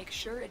can to make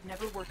sure it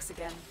never works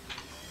again.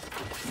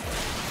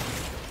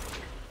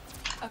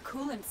 A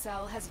coolant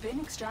cell has been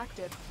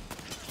extracted.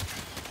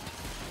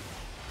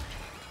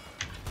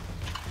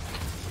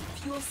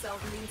 Fuel cell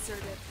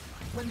reinserted.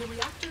 When the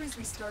reactor is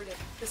restarted,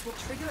 this will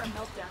trigger a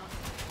meltdown.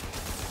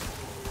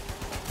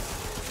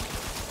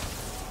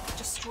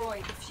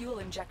 Destroy the fuel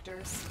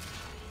injectors.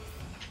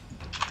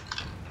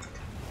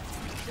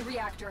 The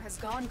reactor has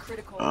gone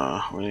critical.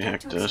 We need to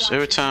hack this.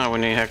 Every time we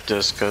need to hack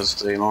this because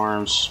the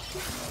alarms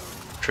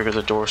trigger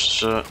the doors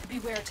shut.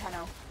 Beware,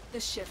 Tenno.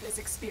 This ship is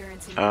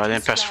experiencing. I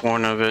didn't pass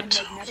one of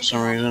it for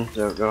some reason.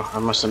 There we go. I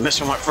must have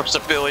missed my first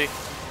ability.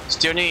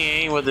 Still need to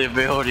aim with the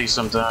ability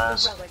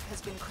sometimes. The relic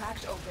has been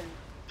cracked open.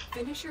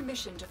 Finish your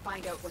mission to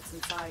find out what's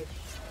inside.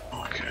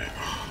 Okay.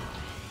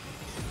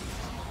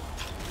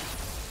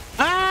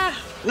 Ah!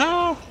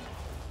 No!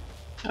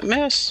 I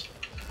missed.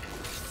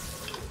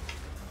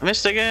 I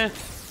missed again.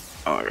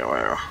 Oh, okay,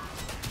 wow.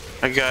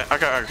 I got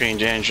arcane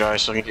damage, so I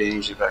can get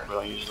easy back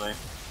really easily.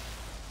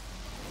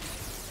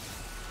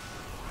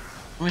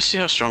 Let me see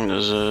how strong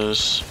this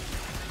is.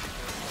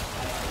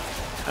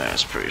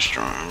 That's pretty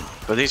strong.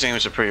 But these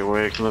aims are pretty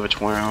weak. Level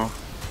 12.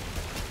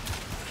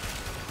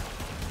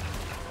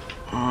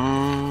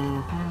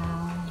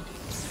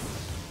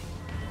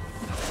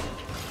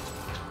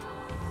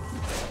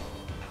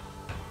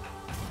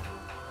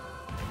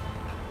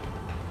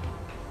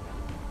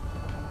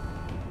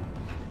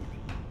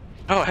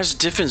 Oh, it has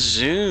different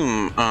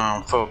zoom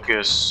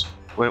focus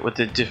with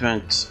the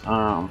different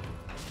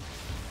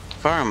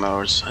fire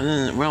modes. I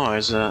didn't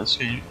realize that.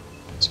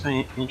 It's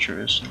kind of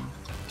interesting.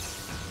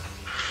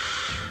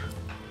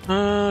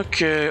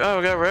 Okay. Oh,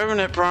 we got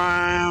Revenant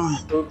Prime.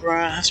 Blue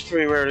Prime. That's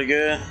pretty rare to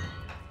get.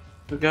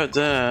 We got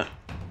that.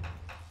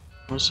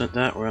 Wasn't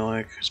that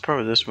relic? It's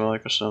probably this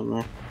relic or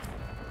something.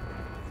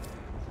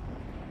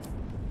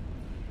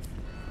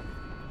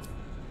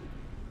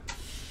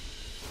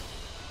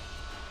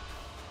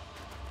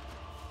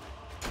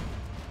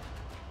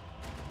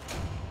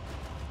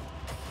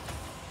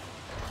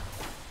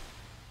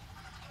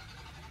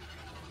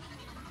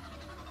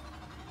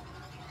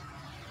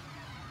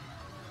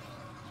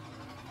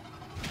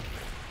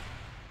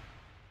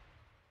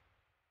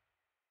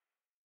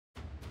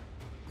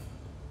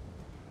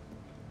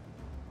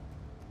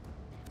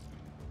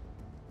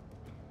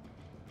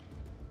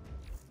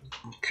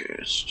 Okay,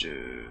 let's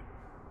do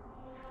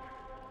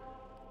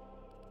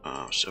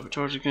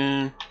sabotage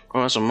again.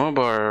 Oh, that's a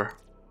mobile.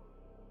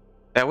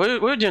 Yeah,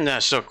 we're doing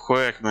that so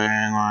quick,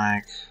 man.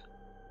 Like,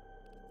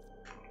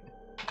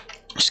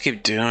 just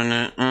keep doing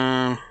it.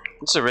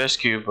 It's a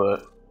rescue,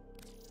 but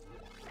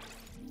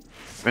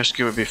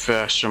rescue would be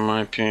faster, in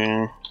my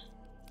opinion.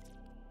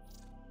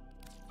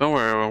 Don't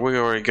worry, we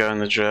already got in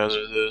the jazz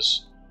of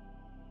this.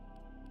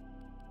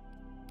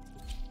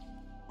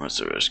 What's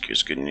the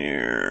rescue's good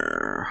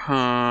near?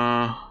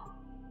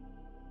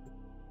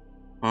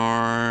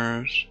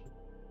 Mars.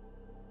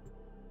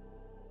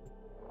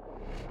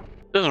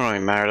 Doesn't really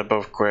matter, they're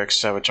both quick,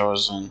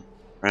 sabotage and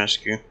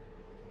rescue.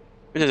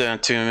 We did that in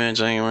 2 minutes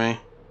anyway.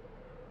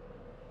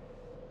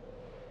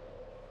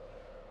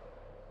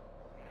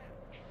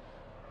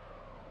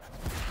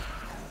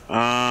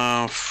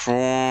 I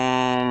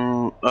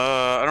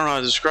don't know how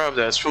to describe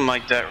that. It's from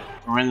like that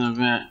random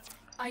event.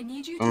 I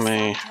need you From to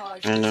a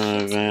sabotage random the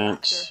ship's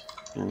event.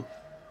 reactor.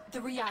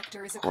 The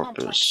reactor is a Corpus.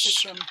 complex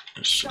system.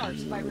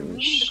 Start by removing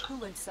the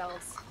coolant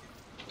cells.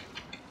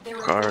 There are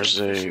Requires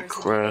void a fissures in the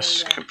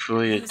quest area.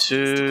 completed Use these to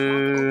to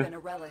crack open a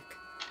relic.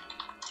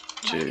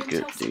 My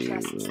get intel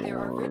suggests there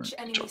are the rich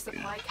enemy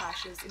supply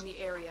caches in the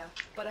area,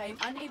 but I am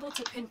unable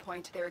to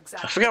pinpoint their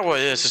exact I forgot what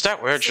it is. Is that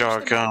Search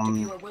airdrop? them out if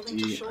you are willing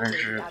to The shoulder the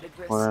airdrop added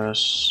risk.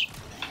 quest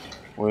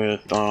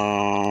with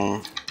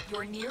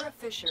You're near a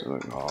fissure.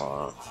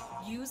 oh,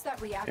 Use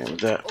that reactor yeah, with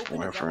to that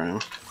open a Warframe.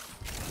 relic.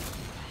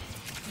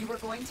 You are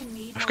going to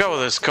need I forgot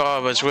what it's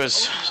called, but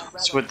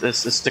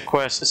it's the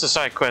quest. It's a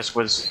side quest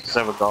with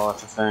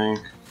Zevagoth,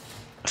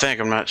 I think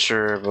I'm not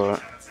sure,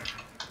 but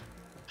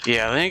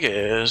yeah, I think it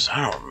is.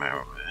 I don't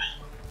remember.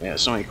 Yeah,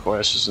 so many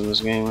quests in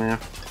this game, man.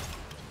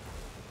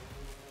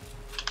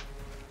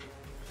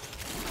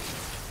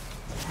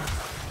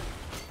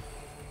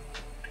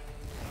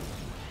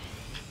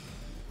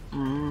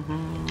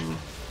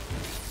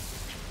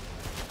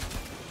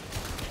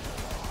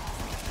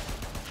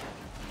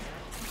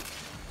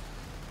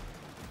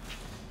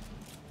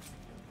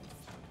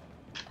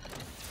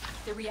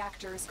 The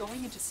reactor is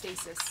going into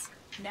stasis.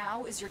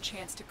 Now is your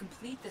chance to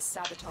complete this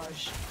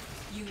sabotage.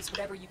 Use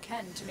whatever you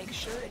can to make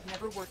sure it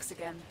never works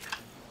again.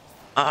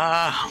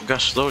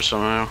 Got slow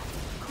somehow.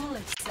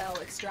 Coolant cell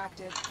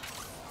extracted.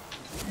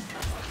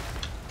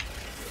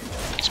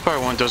 It's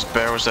probably one of those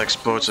barrels that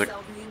explodes like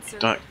Cell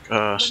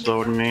reinserted.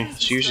 slowed me.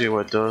 It's usually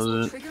what does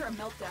it. Trigger a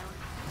meltdown.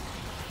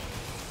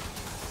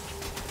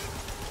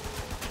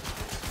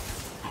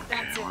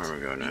 That's it. Where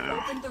we go You now?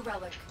 opened the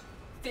relic.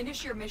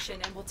 Finish your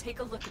mission and we'll take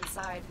a look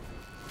inside.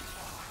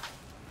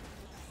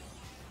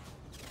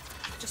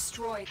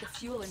 Destroy the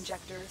fuel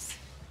injectors.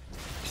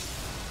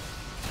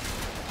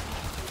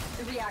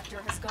 The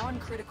reactor has gone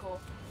critical.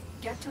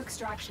 Get to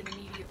extraction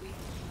immediately.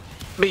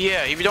 But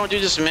yeah, if you don't do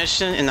this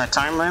mission in that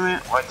time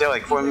limit, right there,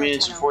 like 4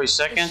 minutes and 40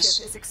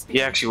 seconds,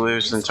 you actually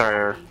lose the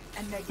entire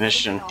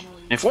mission.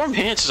 And 4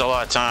 minutes is a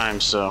lot of time,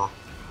 so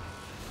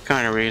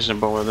kind of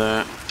reasonable with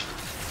that.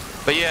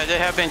 But yeah, there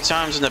have been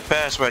times in the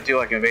past where I do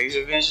like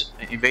evasive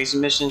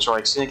missions or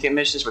like syndicate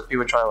missions where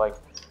people try to like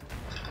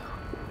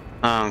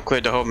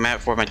clear the whole map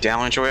for my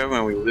downrange or whatever,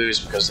 and we lose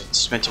because they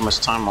spent too much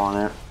time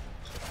on it.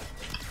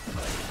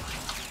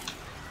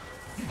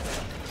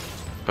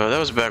 But that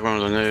was back when I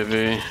was a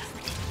newbie.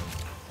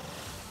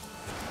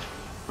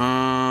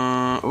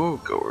 Ooh,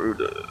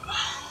 Garuda.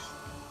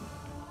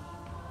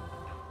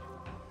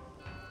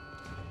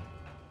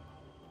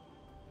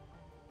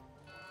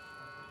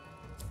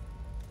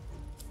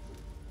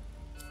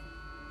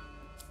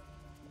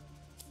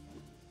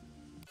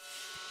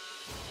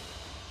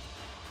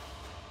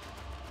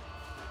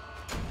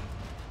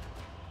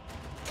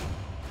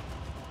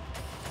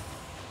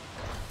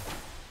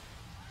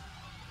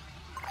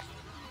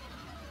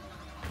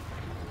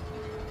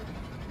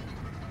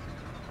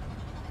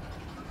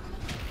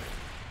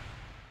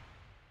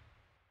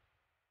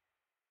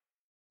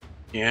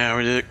 Yeah,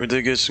 we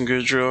did get some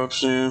good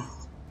drops, yeah.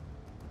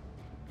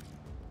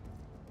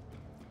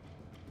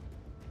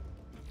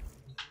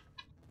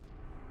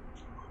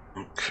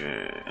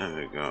 Okay, there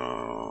we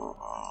go.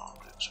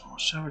 Some more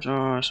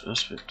sabotage,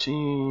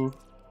 S15.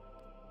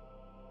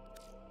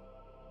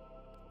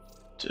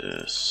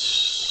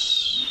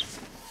 This.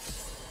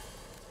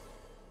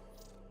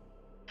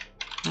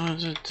 What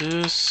is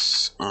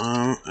this?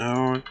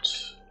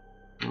 Out.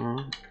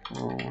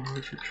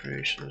 100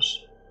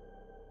 traces.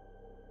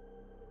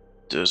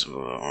 This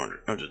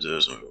 100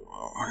 this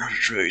 100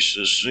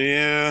 traces.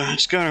 Yeah,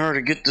 it's kind of hard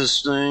to get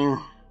this thing.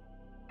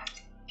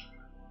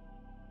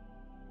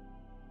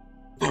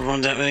 I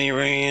run that many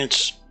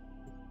rants.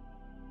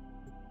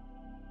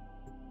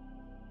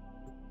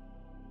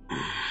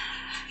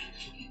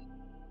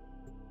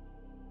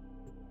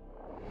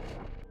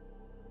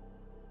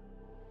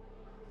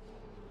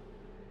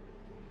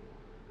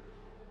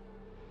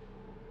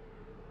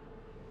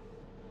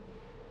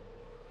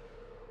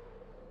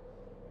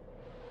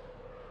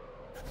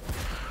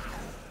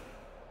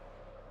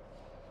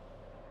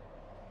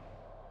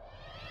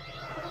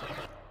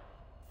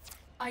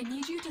 I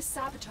need you to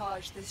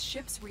sabotage this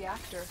ship's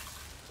reactor.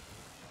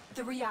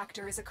 The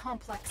reactor is a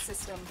complex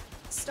system.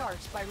 Start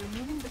by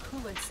removing the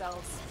coolant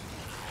cells.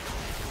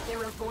 There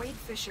are void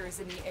fissures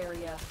in the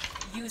area.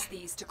 Use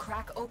these to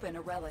crack open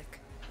a relic.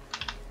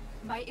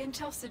 My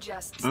intel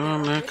suggests there are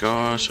rich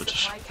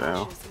supply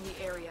caches in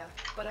the area,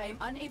 but I am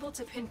unable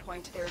to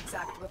pinpoint their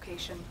exact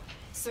location.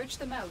 Search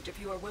them out if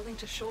you are willing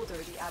to shoulder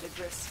the added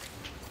risk.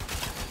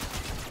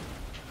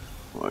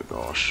 Oh my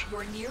gosh.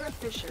 You're near a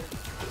fissure.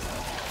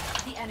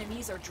 The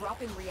enemies are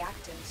dropping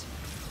reactant.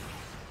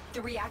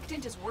 The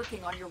reactant is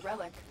working on your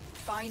relic.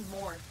 Find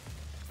more.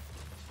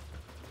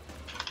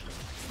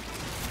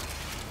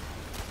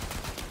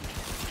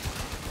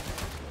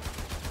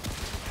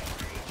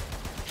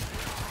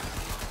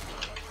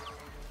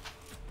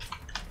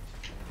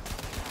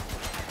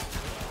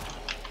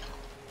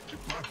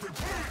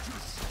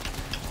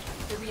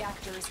 The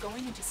reactor is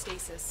going into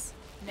stasis.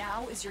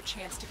 Now is your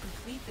chance to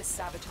complete this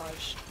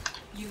sabotage.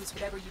 Use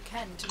whatever you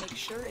can to make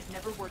sure it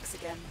never works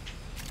again.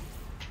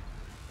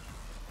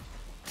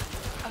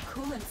 A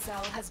coolant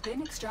cell has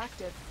been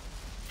extracted.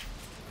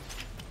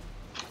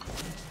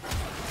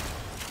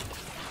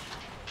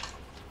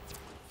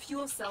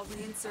 Fuel cell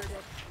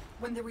reinserted.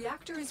 When the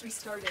reactor is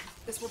restarted,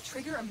 this will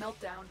trigger a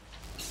meltdown.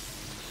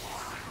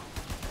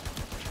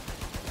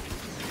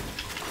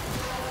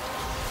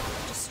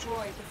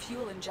 Destroy the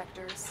fuel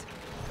injectors.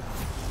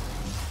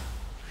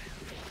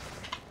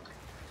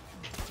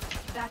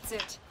 That's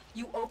it.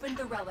 You opened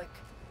the relic.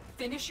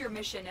 Finish your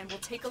mission and we'll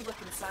take a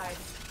look inside.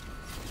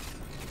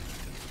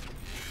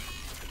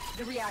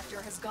 The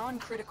reactor has gone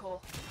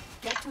critical.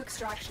 Get to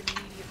extraction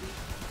immediately.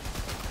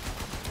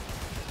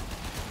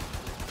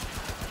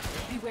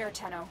 Beware,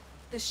 Tenno.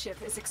 This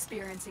ship is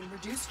experiencing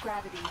reduced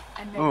gravity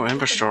and... Oh,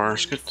 Ember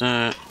Stars. Get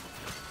that.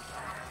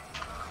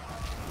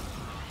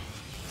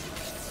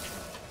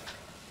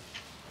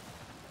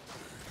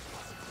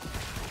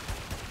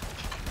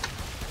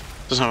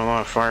 Doesn't have a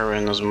lot of fire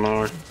in this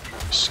mode.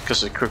 Just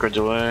because of quicker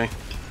delay.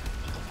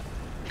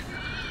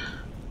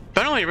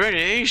 Apparently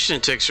radiation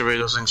takes away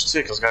those things too,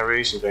 because it's got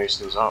radiation based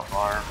those out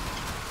fire.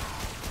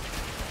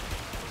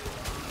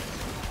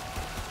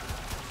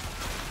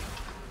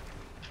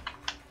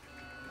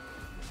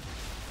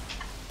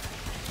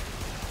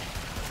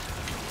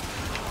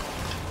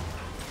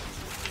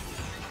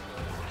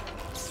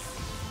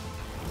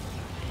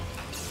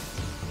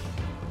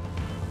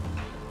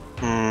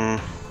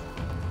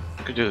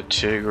 I could do the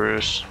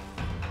Tigris.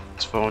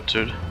 It's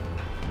vaulted.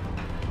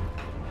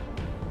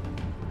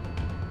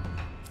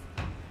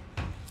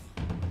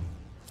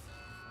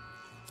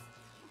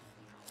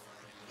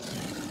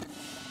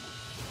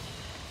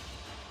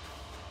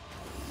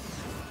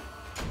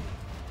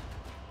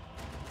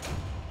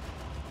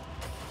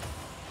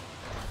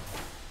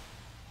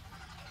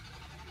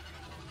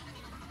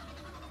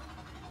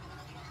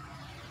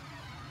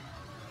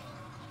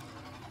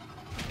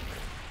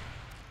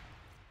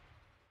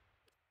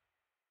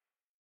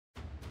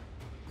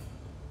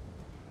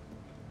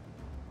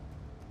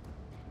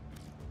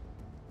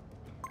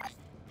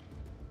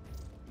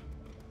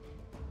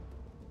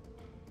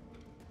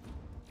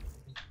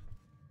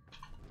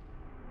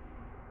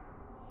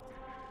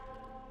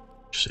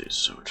 See,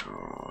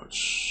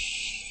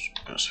 sabotage.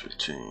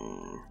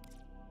 S15.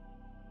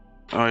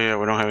 Oh yeah,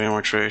 we don't have any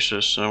more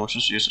traces, so we'll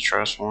just use the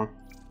trash one.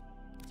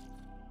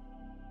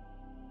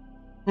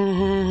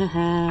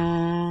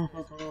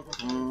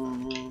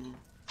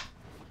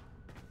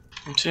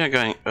 See, I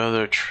got any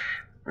other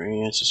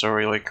gradients. It's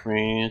already like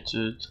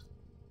gradiented.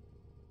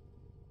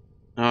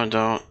 No, I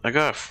don't. I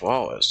got a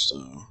flawless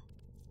though.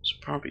 So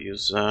probably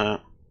use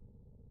that.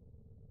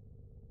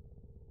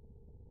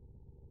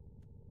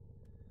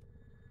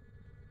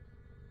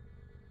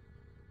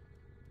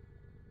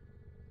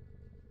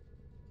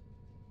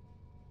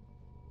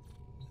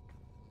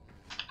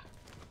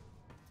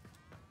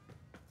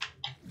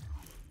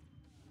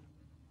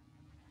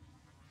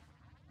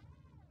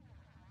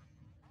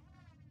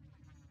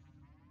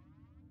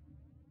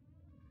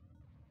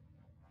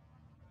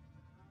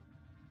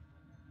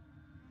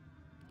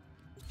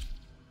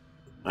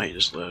 I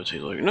just left.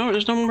 He's like, no,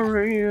 there's no more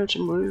radiance.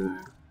 I'm leaving.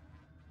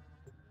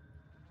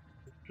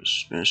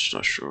 Just finished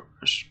a short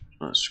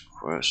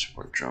quest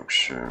for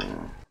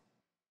junction.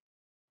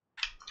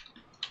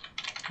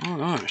 Oh,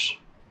 nice.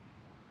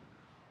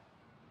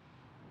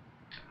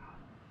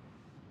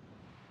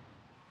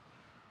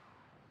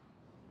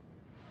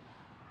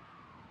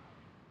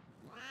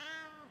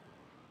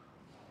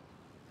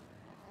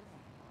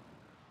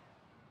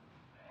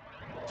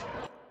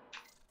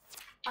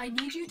 I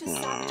need you to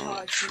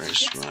sabotage the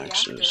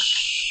reactor.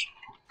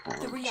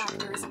 The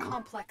reactor is a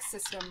complex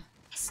system.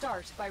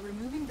 Start by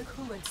removing the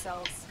coolant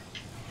cells.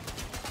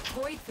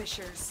 Void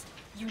fissures.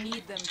 You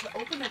need them to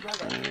open a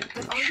relic,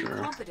 but are you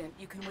confident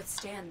you can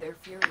withstand their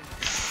fury?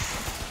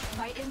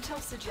 My intel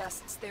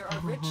suggests there are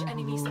rich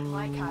enemy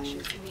supply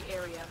caches in the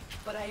area,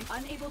 but I am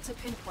unable to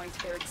pinpoint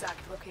their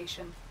exact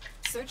location.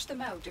 Search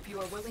them out if you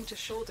are willing to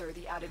shoulder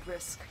the added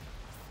risk.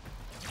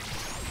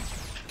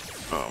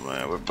 Oh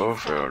man, we're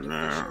both out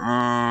there.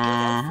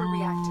 For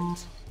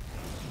reactant.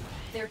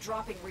 They're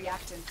dropping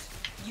reactant.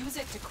 Use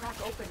it to crack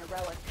open a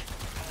relic.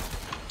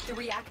 The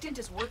reactant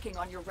is working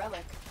on your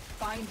relic.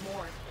 Find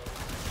more.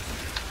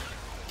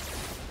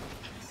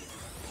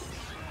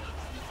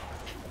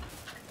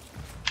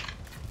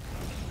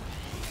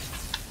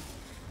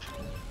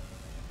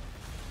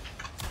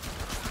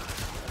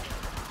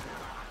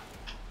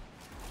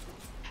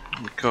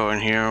 Go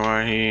in here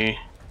while he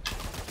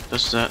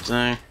does that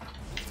thing.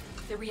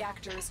 The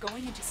reactor is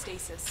going into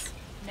stasis.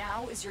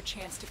 Now is your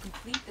chance to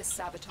complete this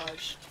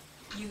sabotage.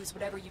 Use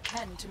whatever you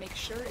can to make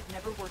sure it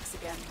never works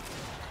again.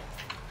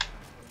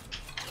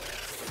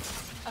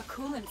 A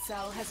coolant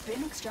cell has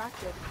been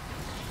extracted.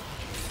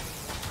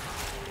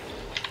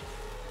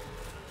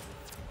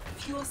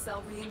 Fuel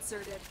cell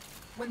reinserted.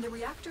 When the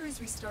reactor is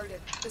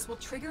restarted, this will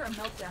trigger a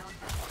meltdown.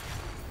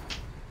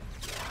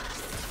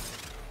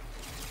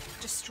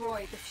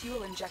 Destroy the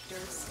fuel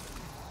injectors.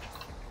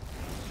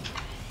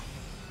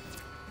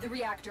 The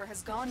reactor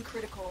has gone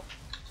critical.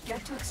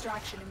 Get to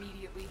extraction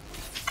immediately.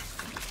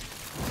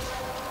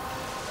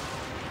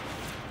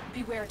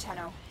 Beware,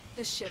 Tenno.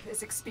 This ship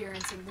is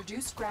experiencing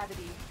reduced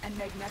gravity and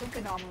magnetic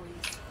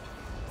anomalies.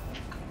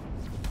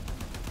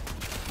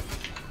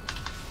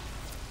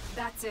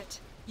 That's it.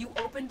 You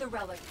opened the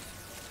relic.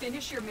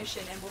 Finish your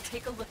mission and we'll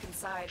take a look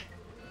inside.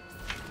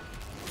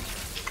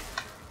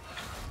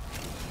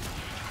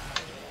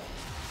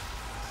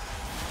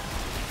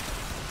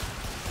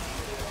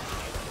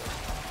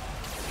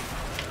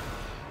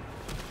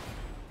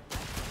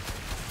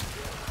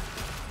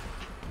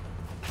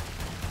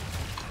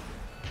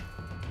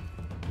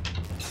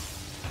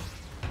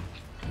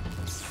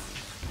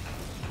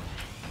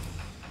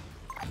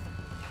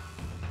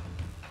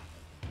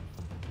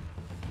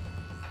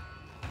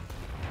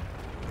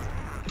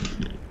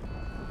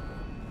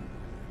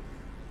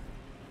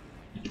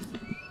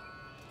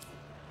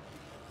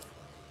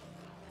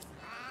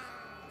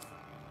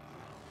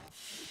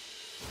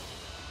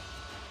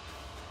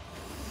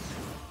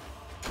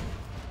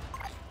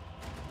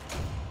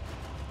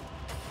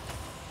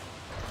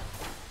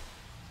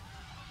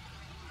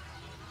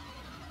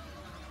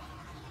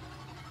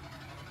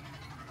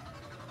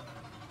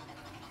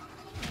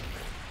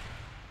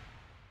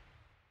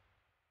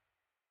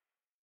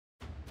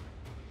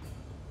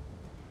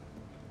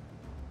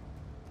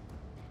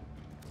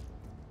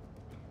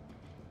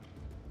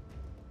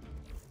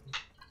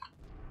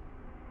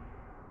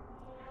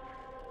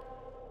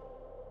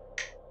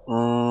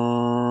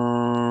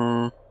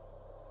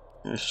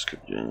 Let's just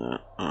keep doing that.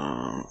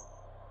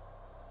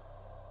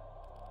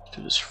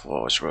 Do this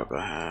flawless rubber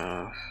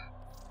half.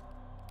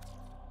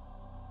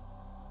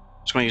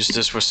 Just gonna use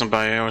this for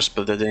somebody else,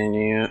 but they didn't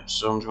need it,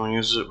 so I'm gonna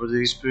use it with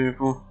these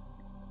people.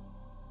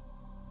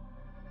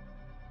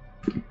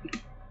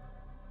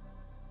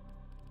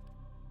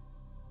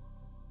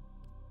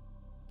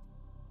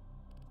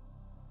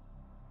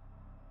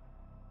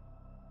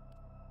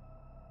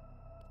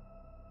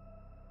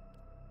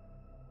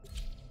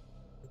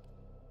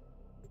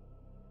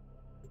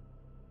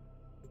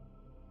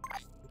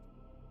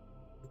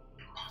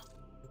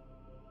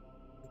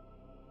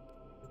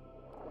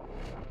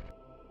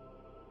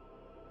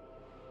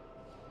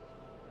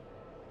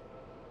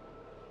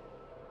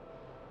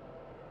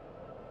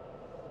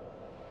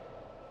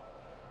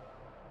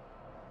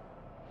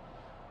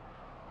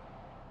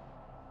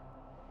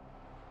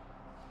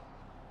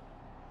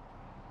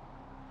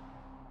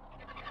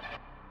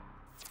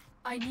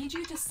 I need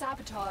you to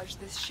sabotage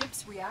this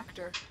ship's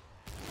reactor.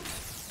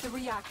 The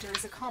reactor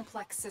is a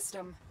complex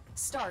system.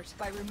 Start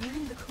by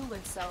removing the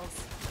coolant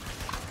cells.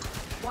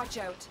 Watch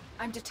out.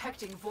 I'm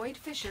detecting void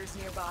fissures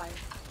nearby.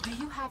 Do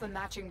you have a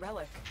matching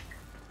relic?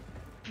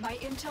 My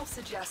intel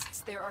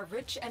suggests there are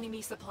rich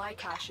enemy supply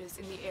caches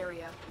in the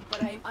area,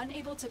 but I am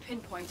unable to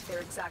pinpoint their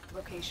exact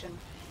location.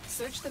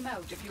 Search them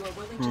out if you are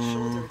willing to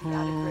shoulder the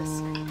added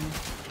risk.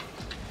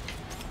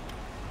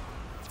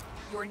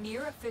 You're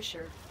near a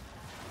fissure.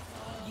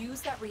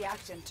 Use that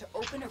reactant to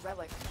open a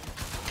relic.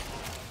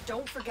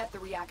 Don't forget the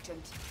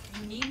reactant.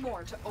 You need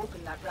more to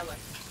open that relic.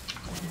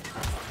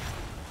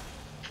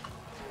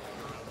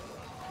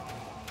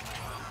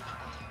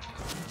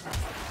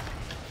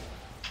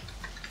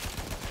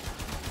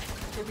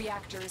 The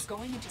reactor is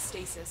going into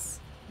stasis.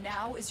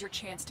 Now is your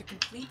chance to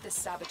complete this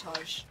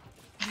sabotage.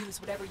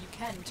 Use whatever you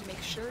can to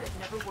make sure it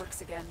never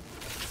works again.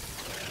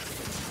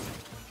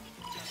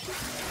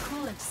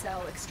 Coolant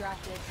cell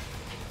extracted.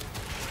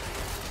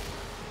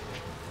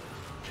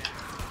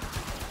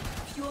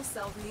 Fuel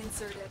cell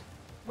reinserted.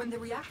 When the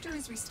reactor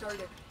is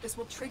restarted, this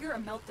will trigger a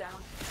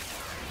meltdown.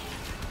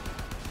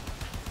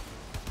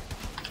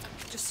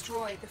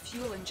 Destroy the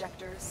fuel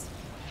injectors.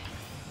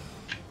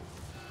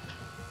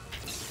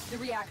 The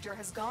reactor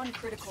has gone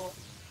critical.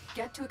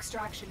 Get to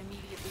extraction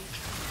immediately.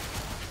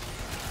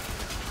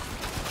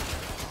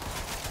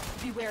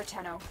 Beware,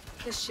 Tenno.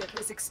 This ship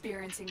is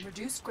experiencing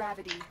reduced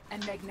gravity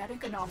and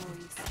magnetic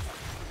anomalies.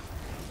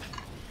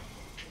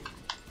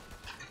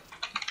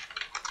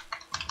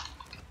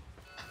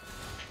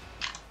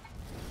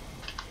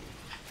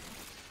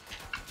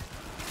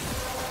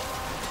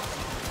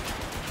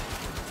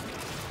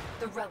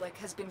 The relic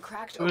has been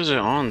cracked open. What is it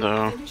on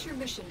though? Finish your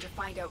mission to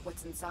find out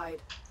what's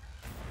inside.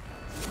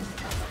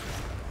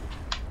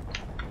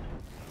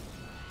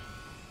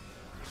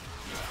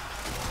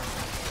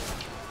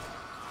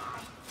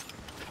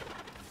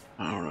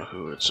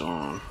 who it's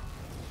on.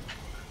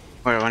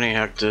 Wait, I need to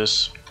hack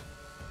this.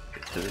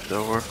 Get to the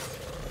door.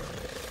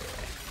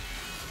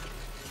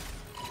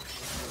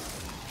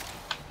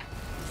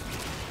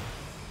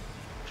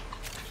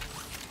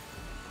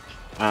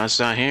 It's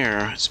not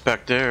here. It's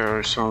back there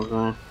or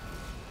something.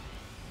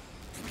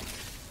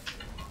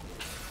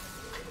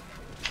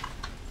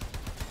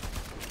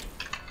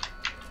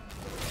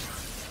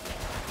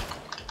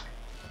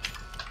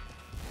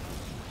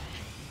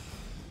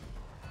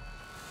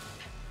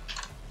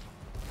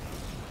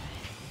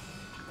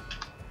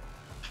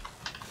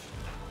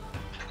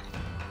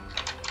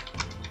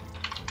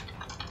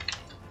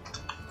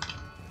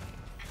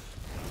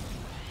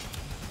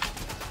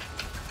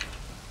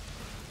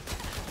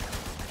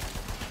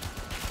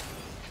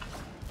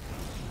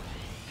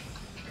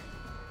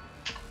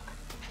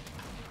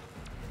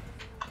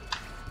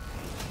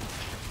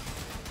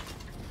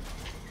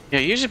 Yeah,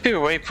 usually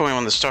people waypoint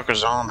when the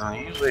stalker's on them.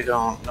 They usually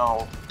don't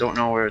know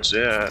where it's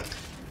at.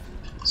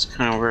 It's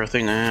kind of a weird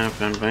thing to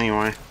happen, but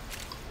anyway.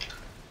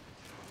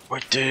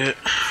 What did it?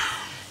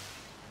 I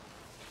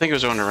think it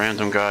was on a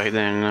random guy, he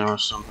didn't know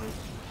something.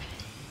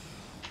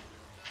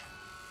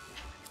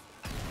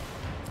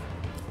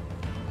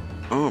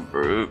 Oh,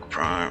 Brute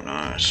Prime,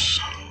 nice.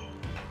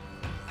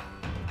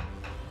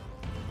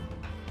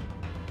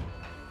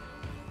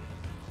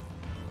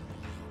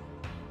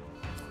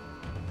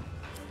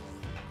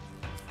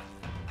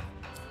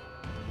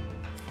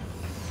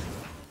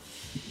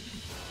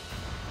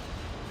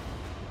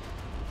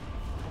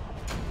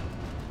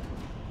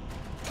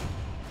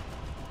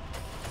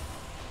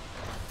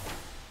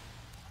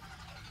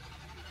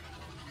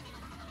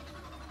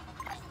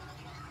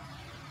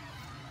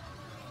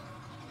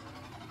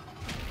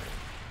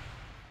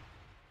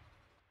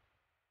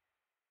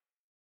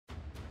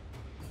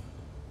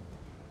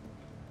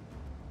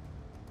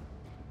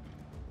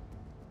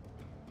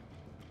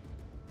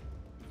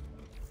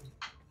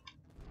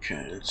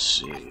 Okay, let's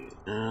see.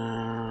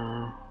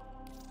 Oh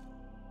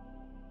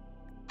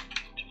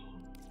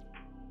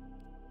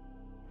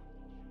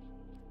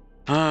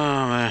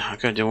man, I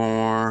gotta do one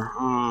more.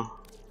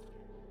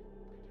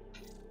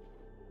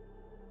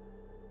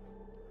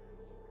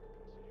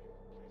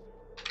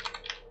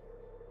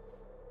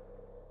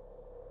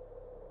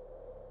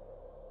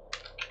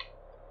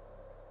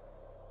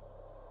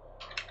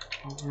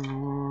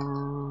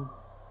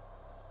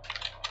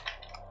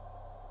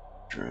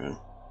 Dread.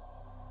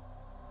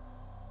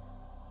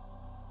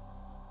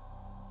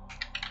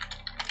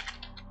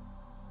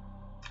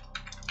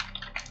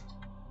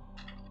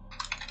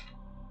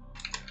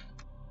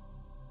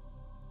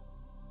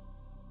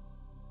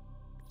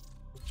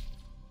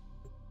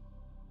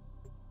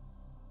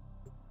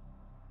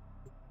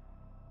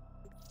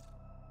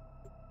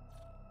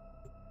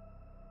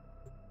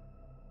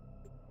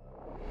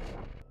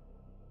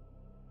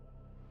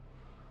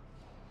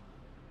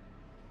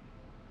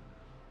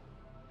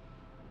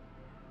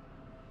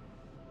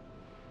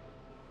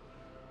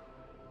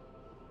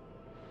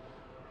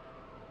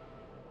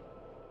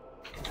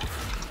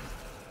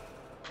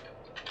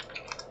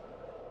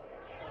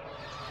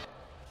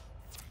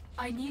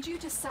 I need you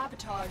to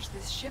sabotage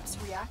this ship's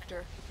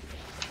reactor.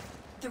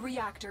 The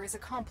reactor is a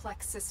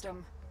complex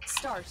system.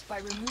 Start by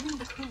removing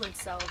the coolant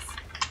cells.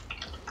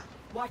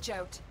 Watch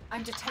out.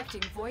 I'm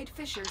detecting void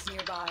fissures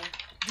nearby.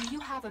 Do you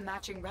have a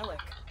matching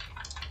relic?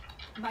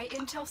 My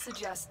intel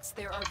suggests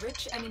there are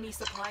rich enemy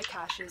supply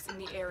caches in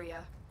the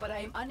area, but I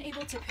am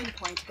unable to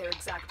pinpoint their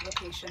exact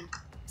location.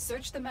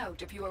 Search them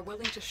out if you are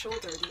willing to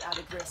shoulder the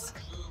added risk.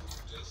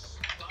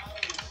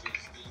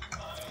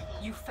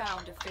 You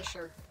found a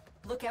fissure.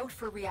 Look out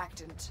for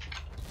reactant.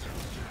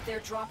 They're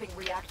dropping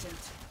reactant.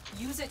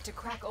 Use it to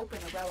crack open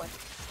a relic.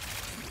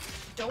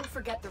 Don't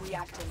forget the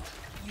reactant.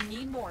 You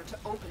need more to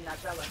open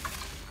that relic.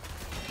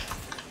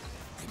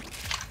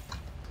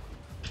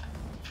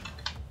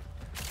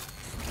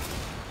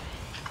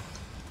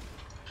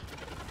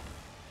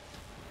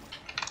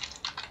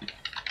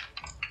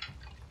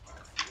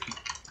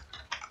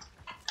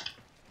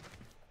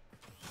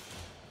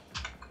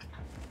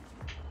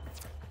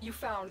 You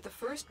found the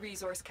first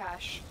resource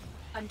cache.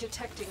 I'm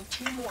detecting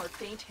 2 more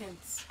faint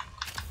hints.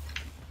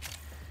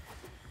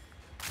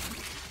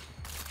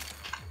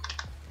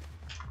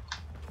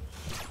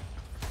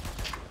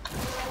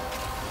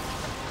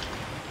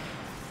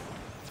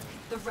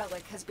 The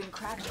relic has been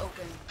cracked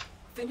open.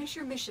 Finish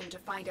your mission to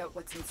find out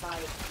what's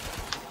inside.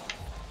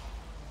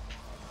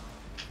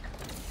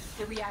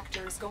 The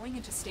reactor is going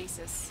into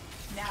stasis.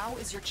 Now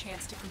is your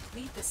chance to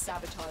complete this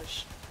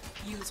sabotage.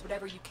 Use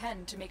whatever you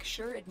can to make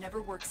sure it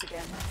never works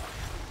again.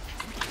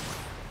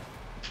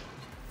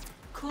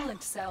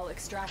 Coolant cell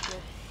extracted.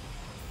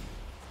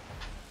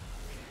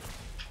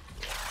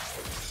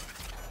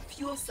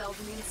 Fuel cell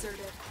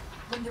reinserted.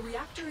 When the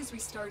reactor is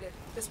restarted,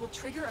 this will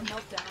trigger a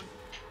meltdown.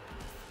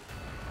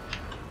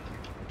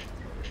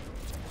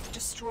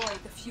 Destroy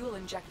the fuel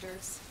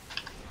injectors.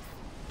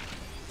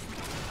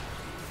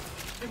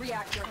 The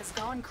reactor has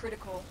gone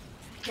critical.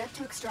 Get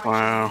to extraction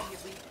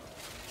immediately.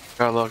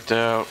 Got locked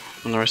out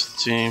from the rest of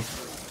the team.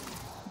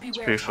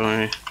 Beware, pretty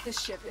funny.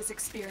 this ship is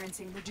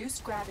experiencing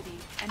reduced gravity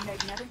and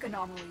magnetic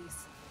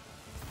anomalies.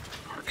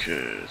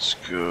 Okay, let's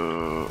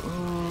go.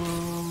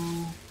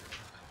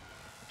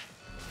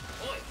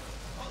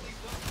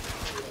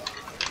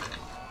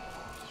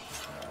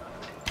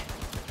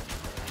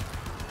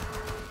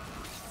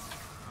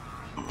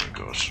 Oh my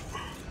gosh.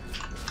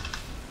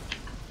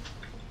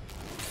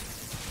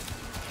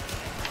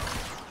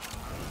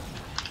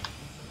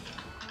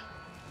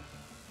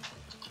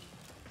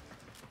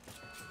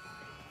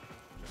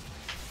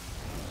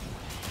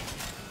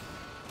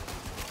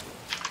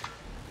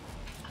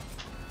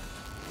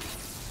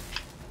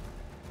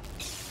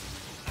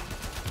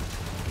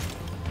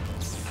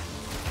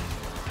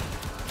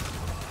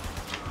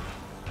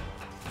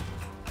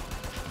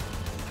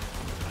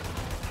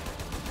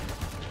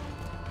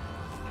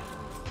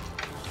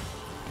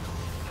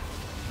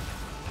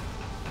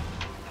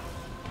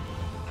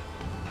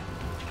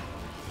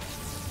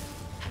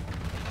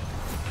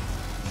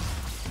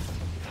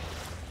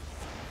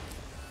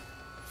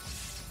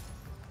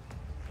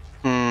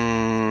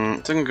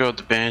 Didn't go with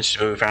the bench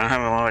move. I don't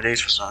have a lot of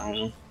these for some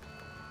reason.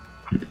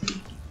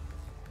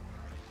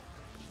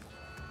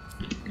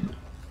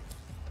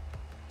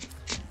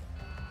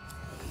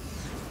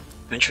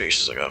 Any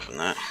traces I got from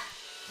that?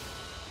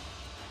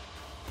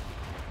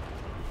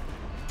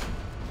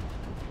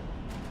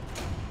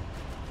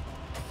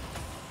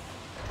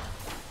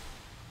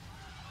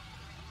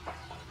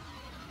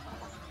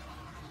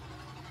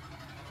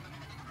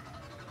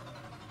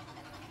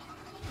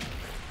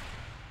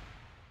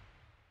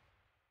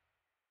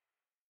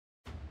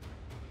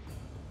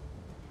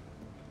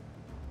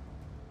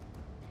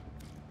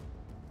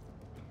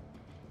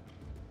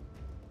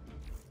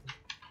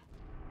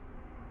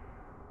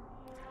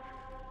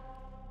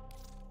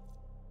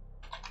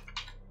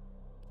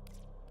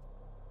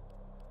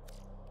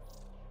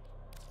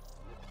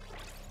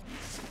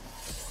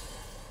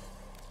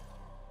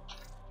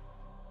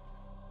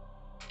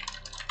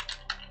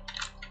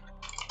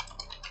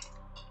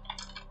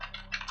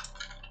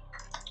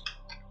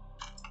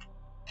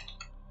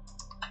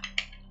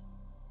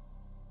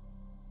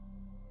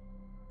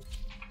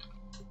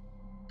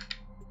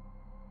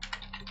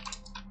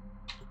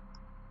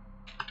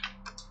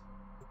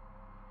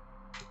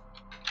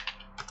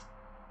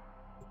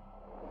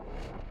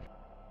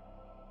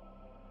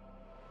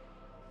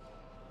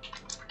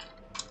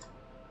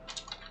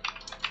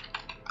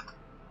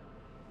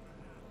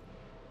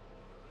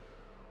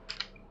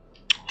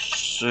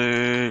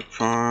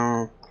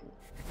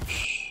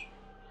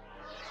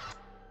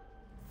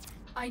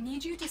 I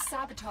need you to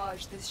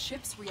sabotage this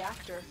ship's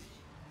reactor.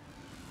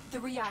 The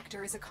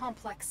reactor is a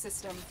complex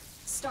system.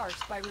 Start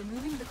by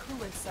removing the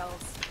coolant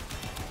cells.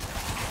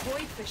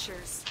 Void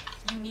fissures.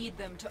 You need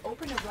them to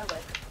open a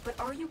relic, but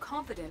are you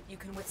confident you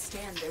can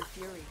withstand their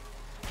fury?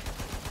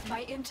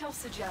 My intel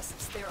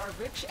suggests there are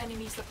rich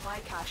enemy supply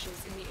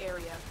caches in the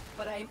area,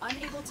 but I am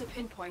unable to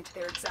pinpoint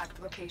their exact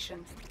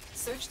location.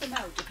 Search them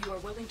out if you are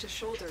willing to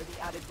shoulder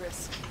the added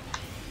risk.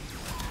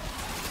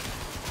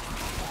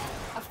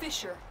 A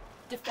fissure.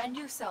 Defend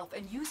yourself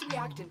and use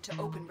reactant to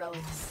open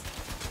relics.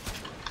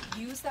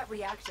 Use that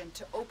reactant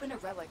to open a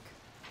relic.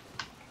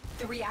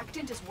 The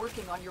reactant is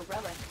working on your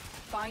relic.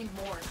 Find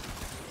more.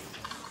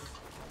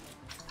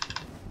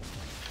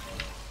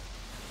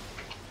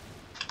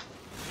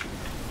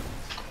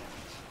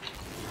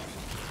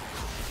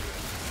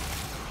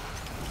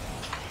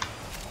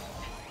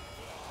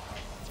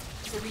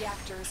 The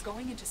reactor is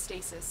going into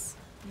stasis.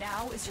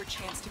 Now is your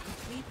chance to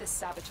complete this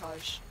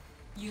sabotage.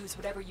 Use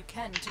whatever you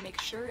can to make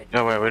sure it...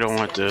 No, wait, we don't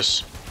want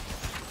this.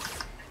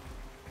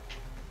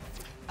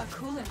 A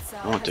coolant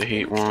cell I want the has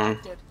heat been one.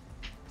 extracted.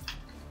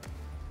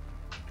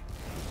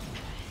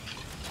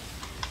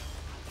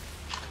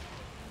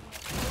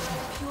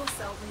 Fuel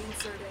cell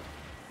reinserted.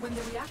 When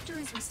the reactor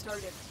is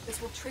restarted, this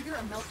will trigger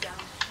a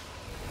meltdown.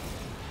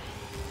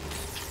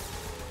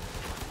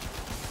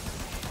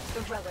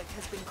 The relic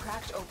has been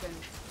cracked open.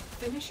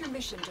 Finish your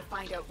mission to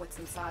find out what's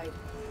inside.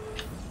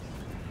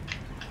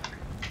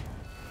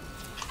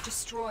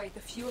 Destroy the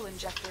fuel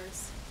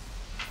injectors.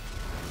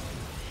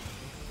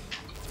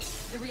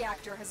 The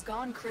reactor has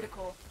gone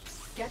critical.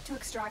 Get to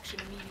extraction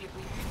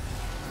immediately.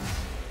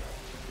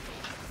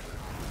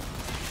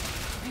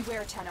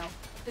 Beware, Tenno.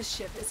 This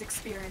ship is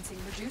experiencing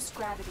reduced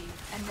gravity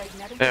and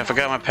magnetic... Yeah, I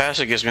forgot my anomalies.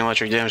 passive gives me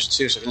electric damage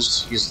too, so I can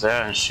just use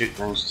that and shoot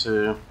things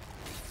too.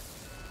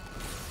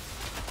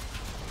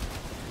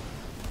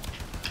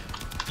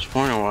 Just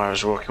wondering why I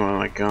was working with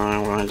my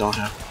gun when I don't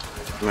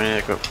have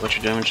magnetic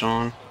electric damage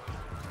on.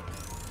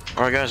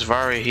 Alright guys,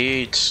 Vari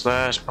heat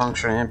 /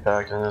 puncture and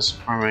impact in this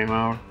primary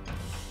mode.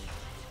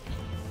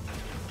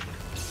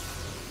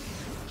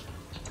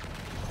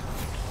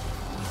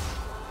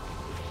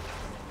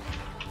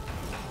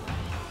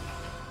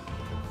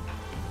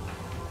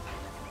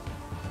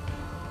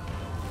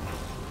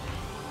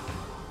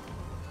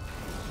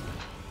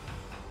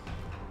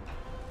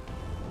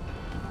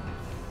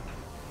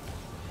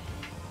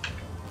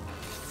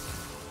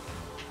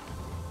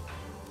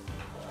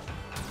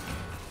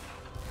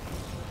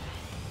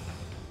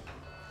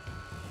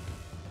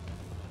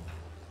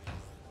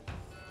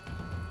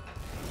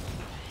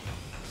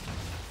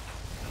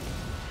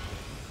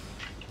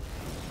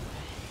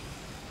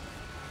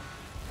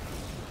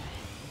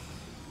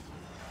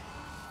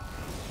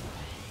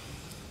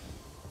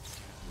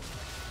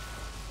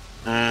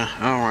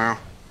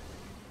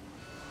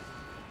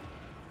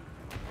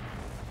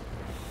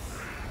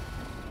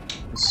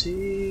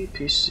 PC,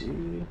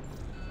 PC.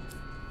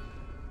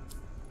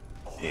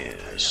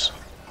 Yes.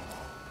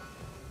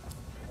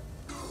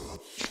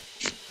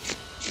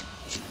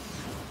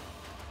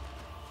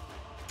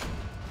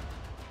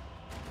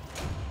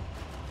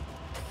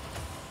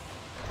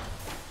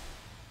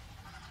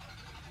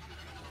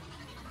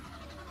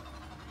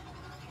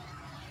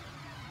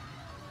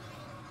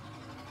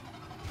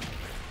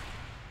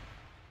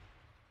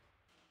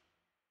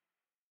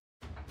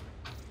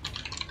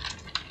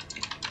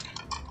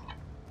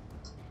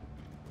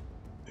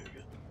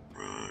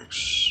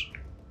 Rocks.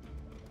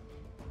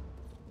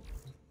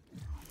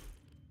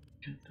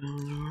 Get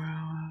down the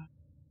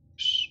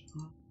rocks.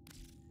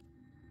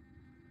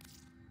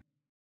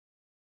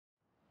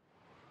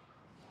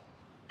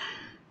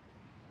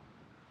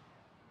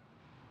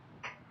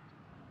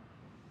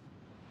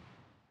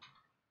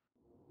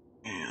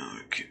 Yeah,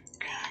 okay.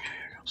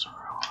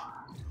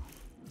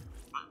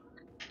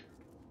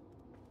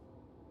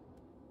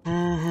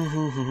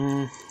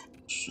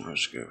 So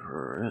let's give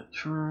her it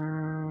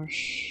first.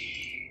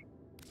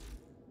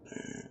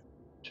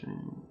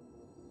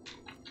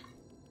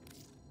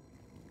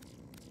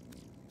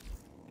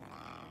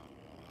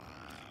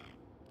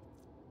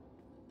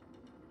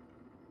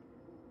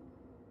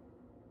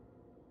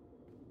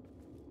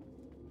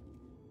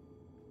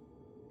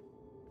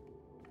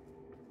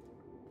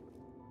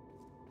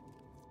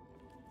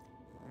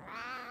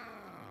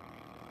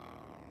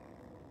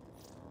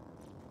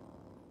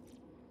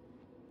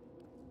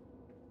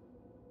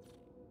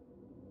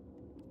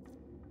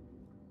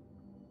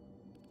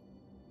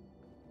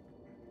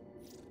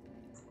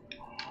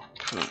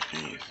 Put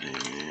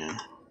anything in.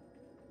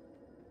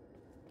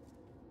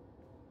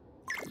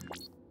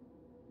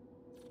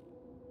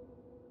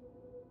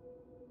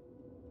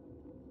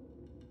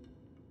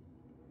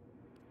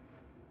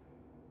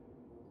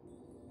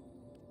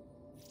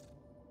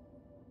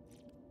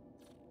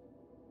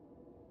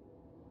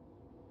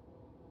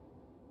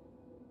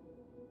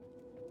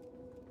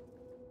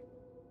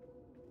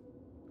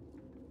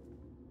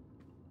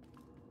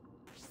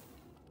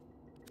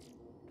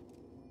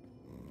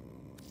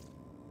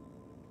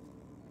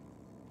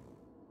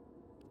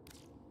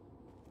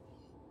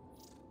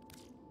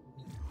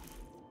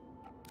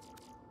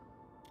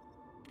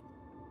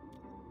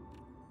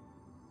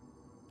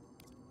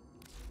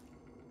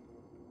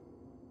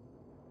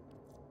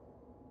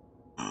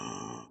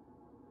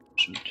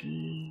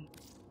 Something.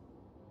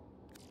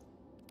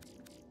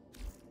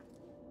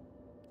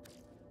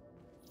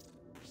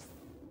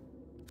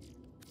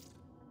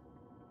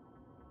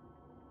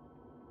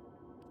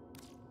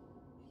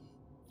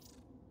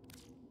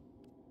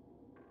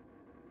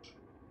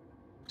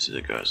 See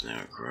the guy's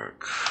name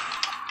correct.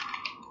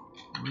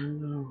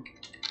 Window.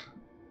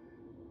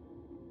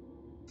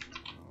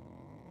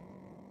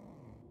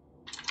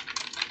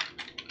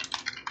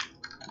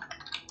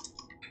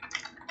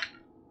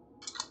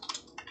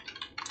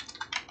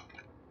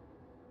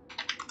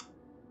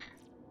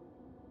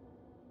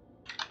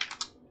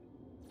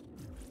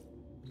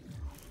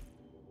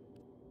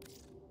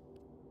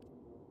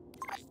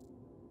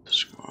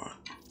 Squad.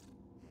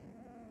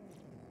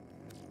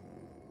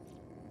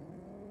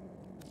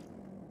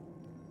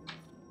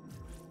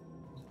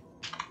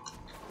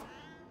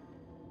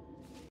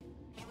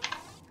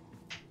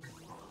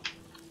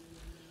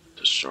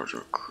 Discharge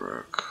or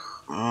crack.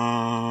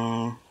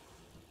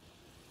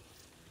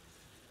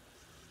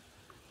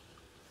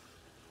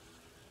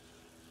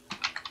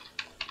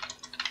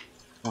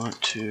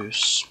 Want to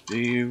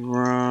speed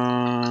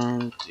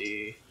run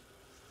the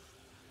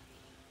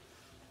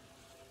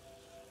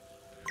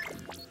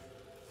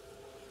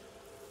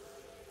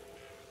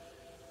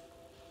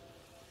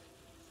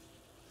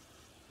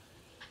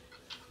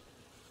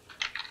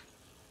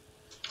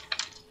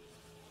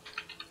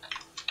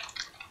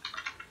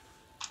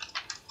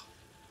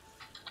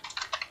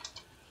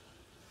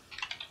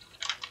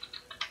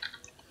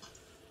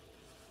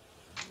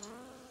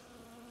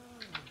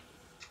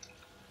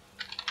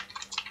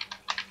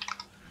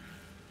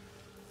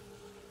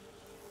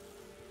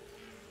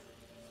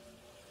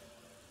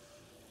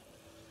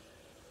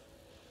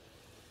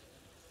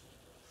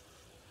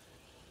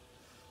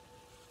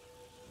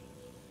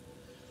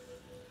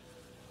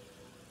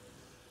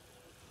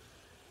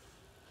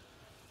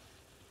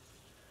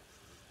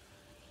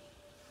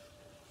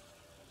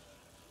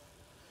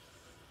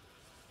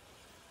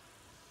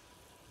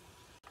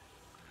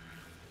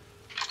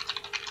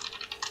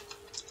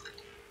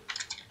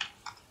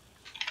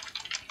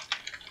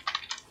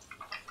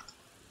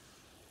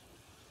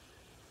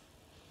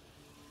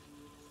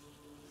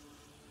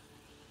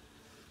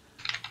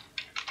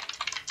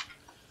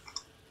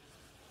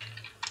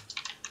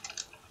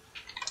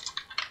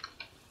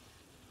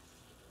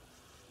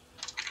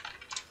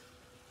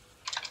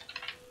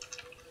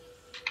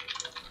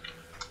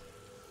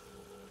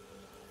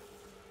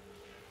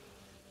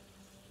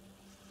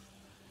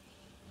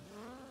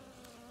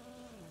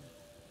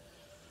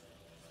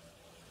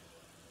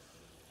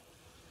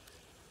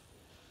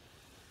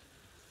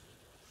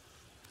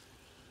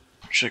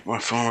check my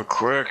phone real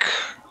quick.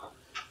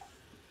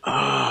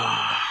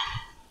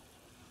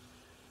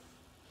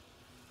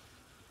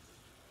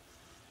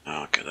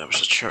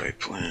 cherry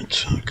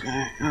plant.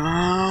 Okay.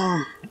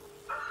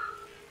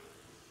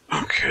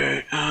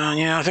 Okay.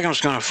 Yeah, I think I'm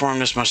just gonna farm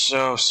this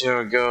myself. See how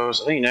it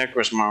goes. I think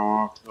Necros might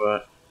walk,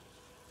 but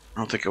I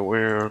don't think it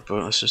will.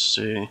 But let's just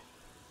see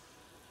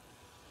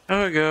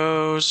how it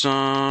goes.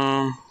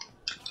 Let's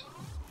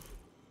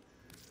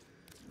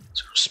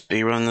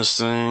speed run this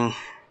thing.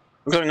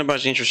 Looks like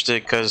nobody's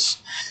interested because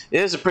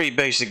it is a pretty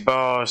basic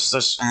boss.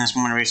 And that's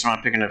one reason why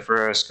I'm picking it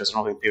first, because I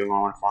don't think people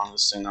want to farm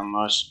this thing that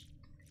much.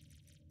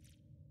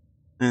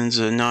 And it's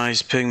a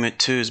nice pigment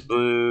too, it's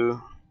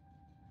blue.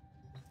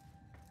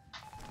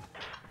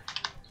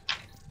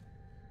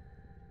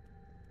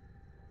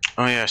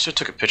 Oh yeah, I should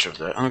have took a picture of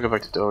that. I'm gonna go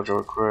back to Dojo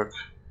real quick.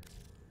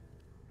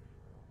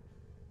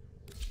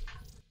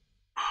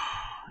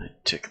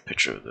 Take a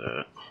picture of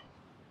that.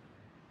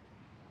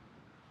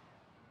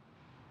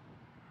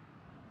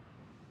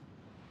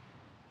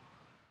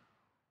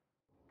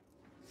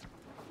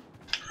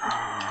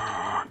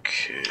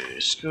 Okay,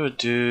 let's go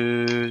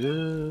do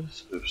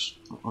this. Oops.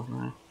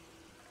 Okay.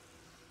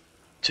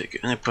 Take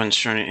it and put in a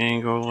certain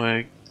angle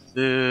like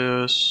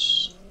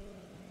this.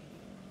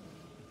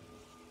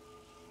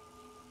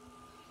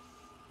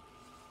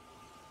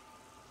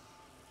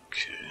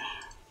 Okay.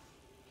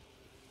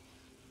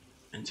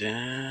 And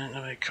then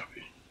let me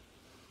copy.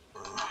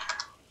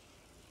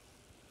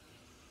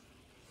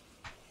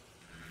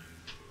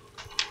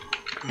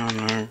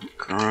 Gonna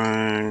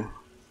grind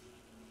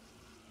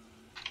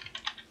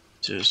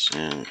this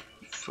in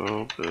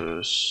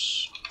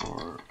focus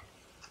or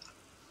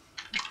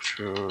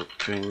show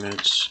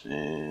pigments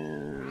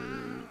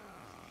and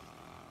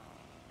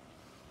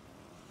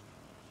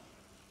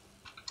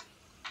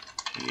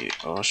he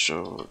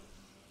also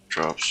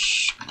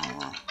drops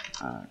more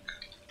back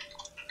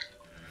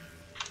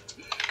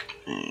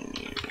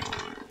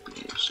anyone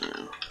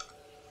using.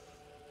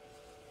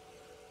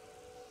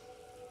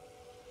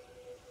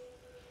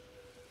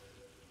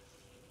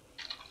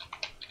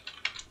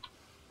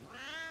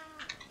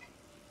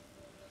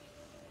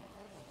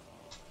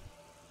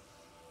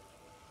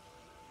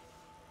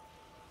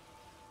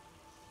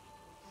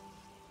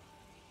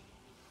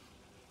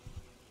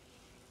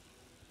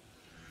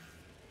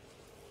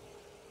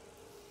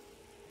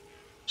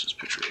 Just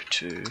picture it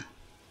too.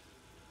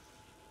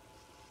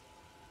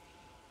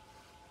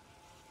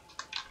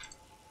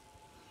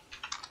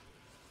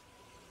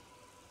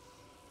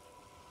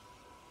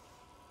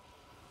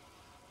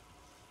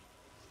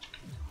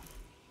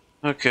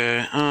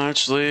 Okay,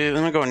 let's leave.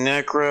 Then I go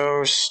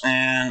Necros,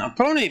 and I'll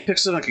probably pick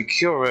something I can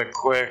kill real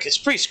quick. It's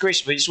pretty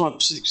squishy, but you just want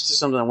to see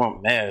something that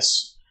won't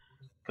miss.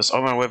 Because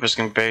all my weapons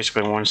can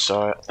basically one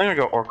side. I think I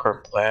go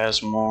Orca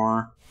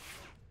Plasma.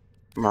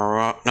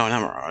 Mirage. No,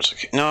 not Mirage.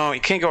 Okay. No,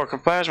 you can't go Orca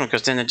Plasma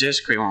because then the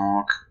Discrete won't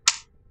walk.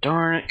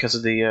 Darn it, because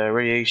of the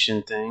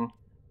radiation thing.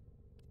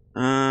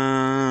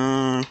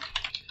 Let's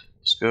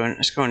go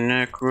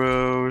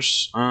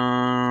Necros.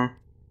 I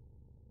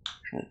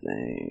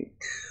think.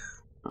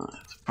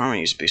 Probably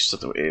needs to be still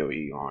the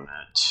AoE on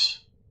it.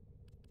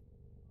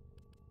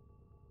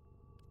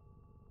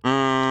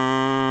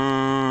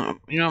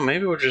 You know,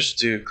 maybe we'll just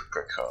do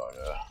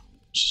Krakata.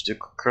 Just do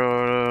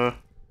Krakata.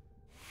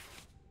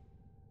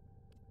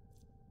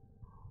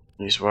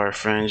 These wire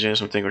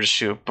fringes, I think we'll just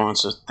shoot a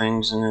bunch of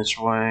things in its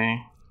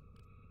way.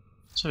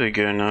 This will be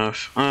good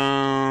enough.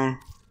 I'm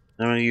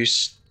gonna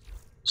use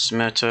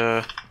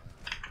Smeta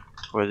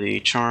for the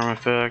charm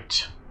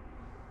effect.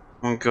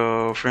 I'm gonna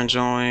go fringe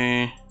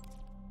only.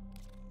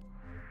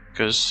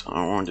 Because I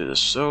don't want to do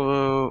this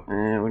solo,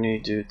 and we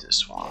need to do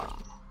this one.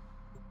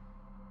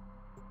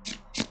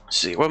 Let's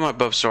see what my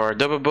buffs are.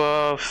 Double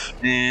buff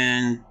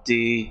and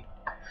the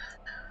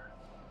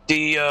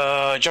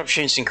drop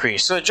chance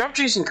increase. So the drop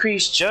chance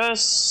increase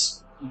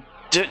just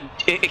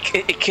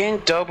it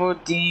can double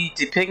the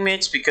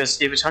pigments, because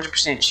if it's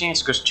 100%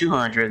 chance it goes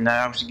 200, and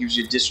that obviously gives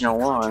you additional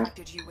 1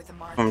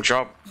 from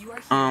drop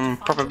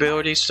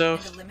probability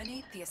stuff.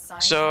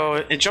 So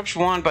it drops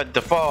 1 by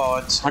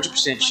default,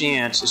 100%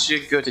 chance. It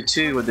should go to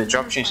 2 with the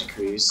drop chance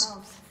increase,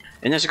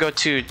 and this will go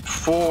to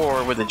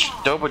 4 with the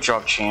double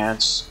drop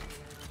chance.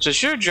 So it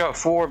should drop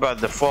 4 by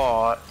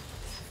default,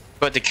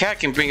 but the cat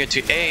can bring it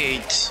to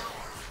 8,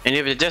 and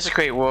if the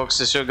desecrate works,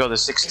 it should go to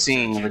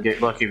 16 if we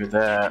get lucky with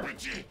that.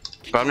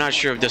 But I'm not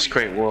sure if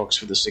desecrate works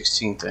for the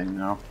 16 thing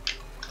though.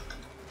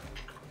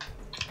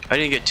 I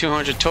didn't get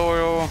 200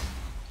 total,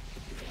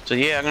 so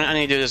yeah, I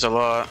need to do this a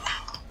lot.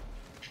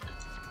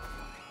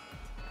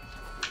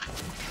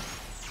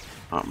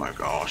 Oh my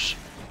gosh.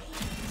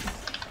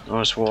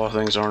 Those wall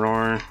things aren't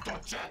on.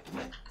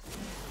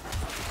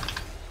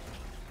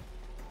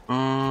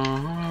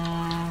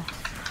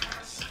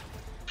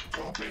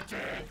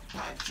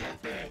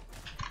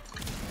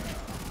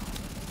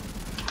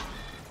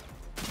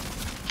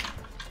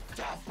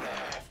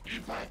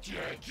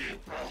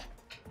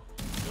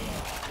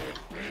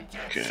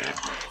 Okay.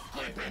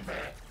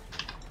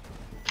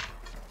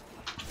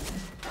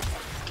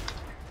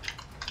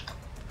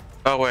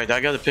 Oh wait, I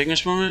got the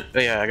pigments moment? Oh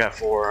yeah, I got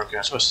 4. Okay, I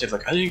was supposed to say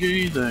like I didn't get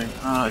anything.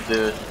 Oh, I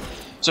did.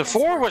 So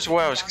 4 was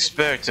what I was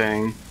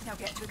expecting, Now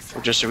get to or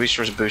extract. just the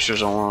resource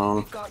boosters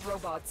alone. We've got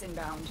robots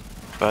inbound.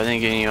 But I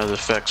didn't get any other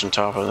effects on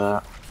top of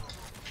that.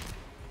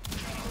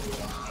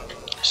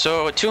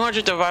 So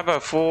 200 divided by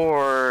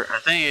 4, I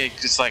think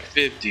it's like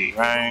 50, They won't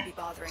right? be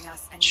bothering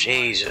us anymore.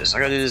 Jesus, I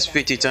gotta do this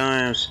 50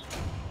 times.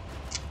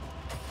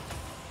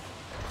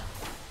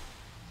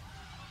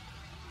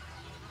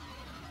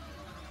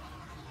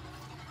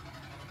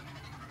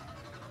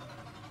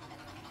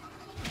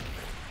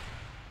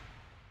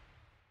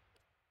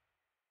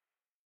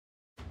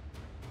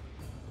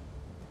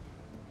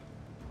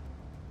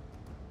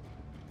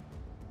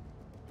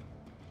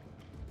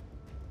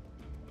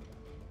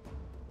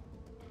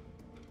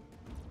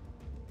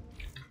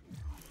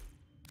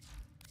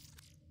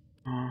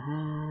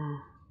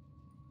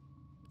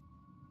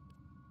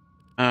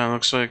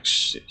 Looks like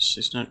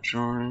she's not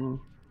joining.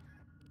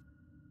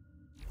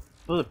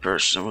 Other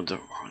person with the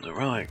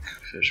relic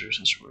fissures.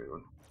 That's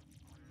weird.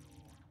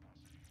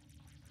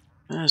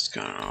 That's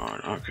kind of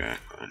odd. Okay.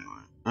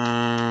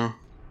 Anyway.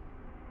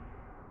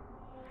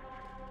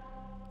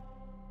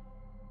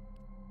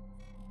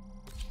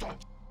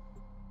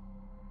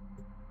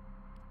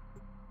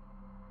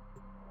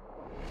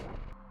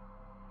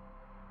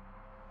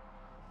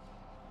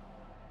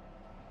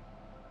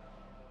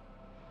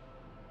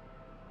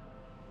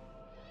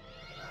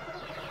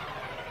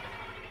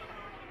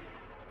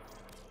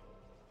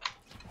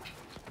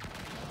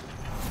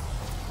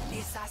 The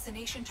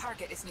assassination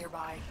target is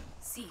nearby.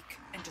 Seek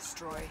and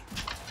destroy.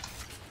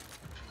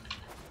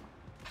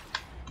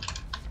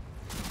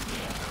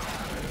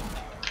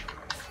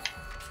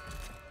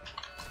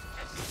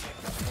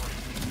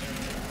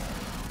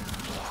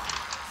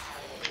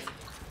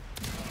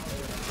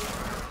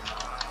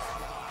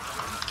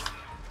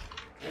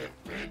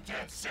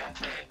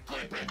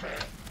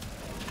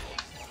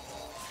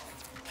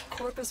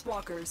 Corpus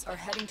walkers are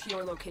heading to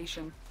your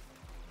location.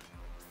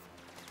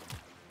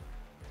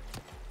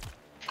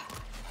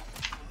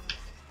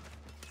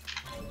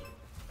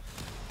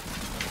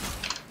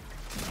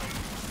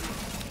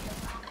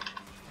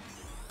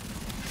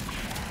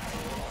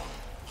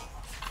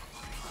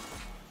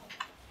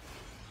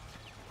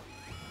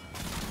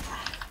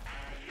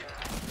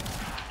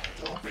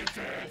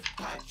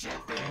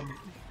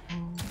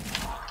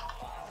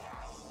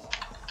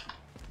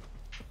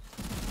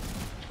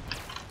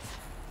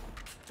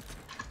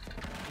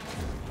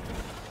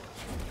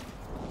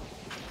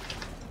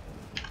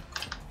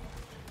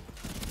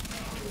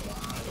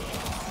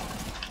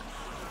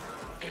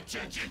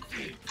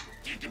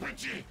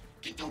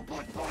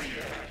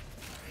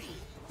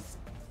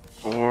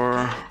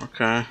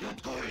 Okay.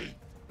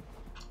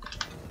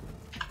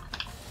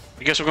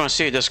 I guess we're gonna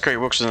see if this crate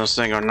works in this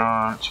thing or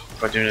not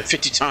by doing it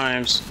 50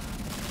 times.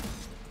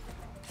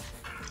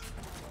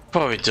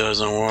 Probably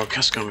doesn't work.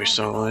 That's gonna be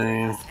so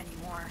lame.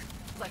 Anymore.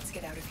 Let's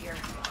get out of here.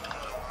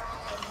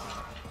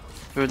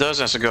 If it does,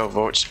 has to go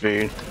vote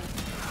speed.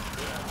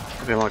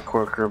 It'll be a lot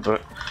quicker,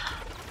 but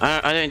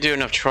I didn't do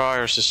enough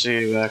trials to see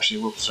if it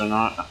actually works or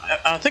not.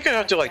 I think I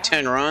have to do like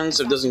 10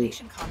 runs. If it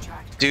doesn't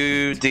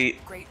do the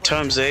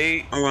times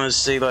 8, I'm gonna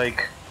see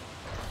like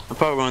I'm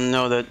probably gonna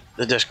know that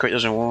the desk crate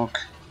doesn't work.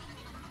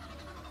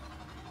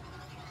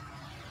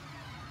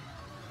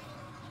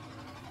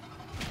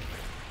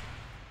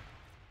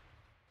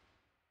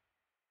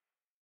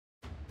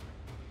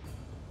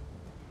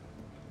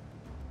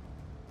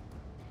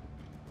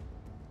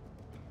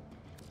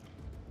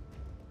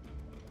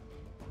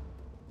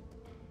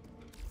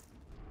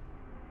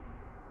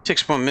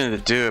 Takes 1 minute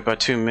to do it,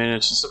 about 2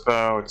 minutes. It's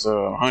about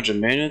 100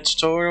 minutes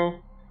total.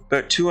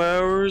 About 2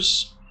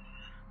 hours.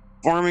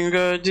 Farming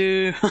gotta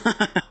do.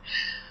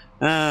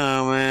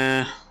 Oh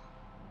man.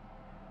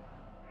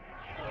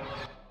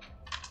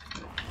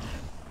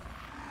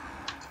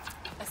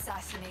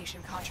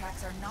 Assassination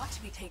contracts are not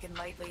to be taken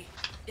lightly.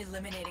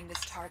 Eliminating this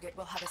target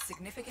will have a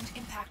significant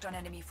impact on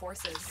enemy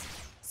forces.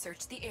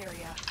 Search the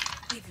area.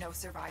 Leave no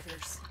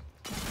survivors.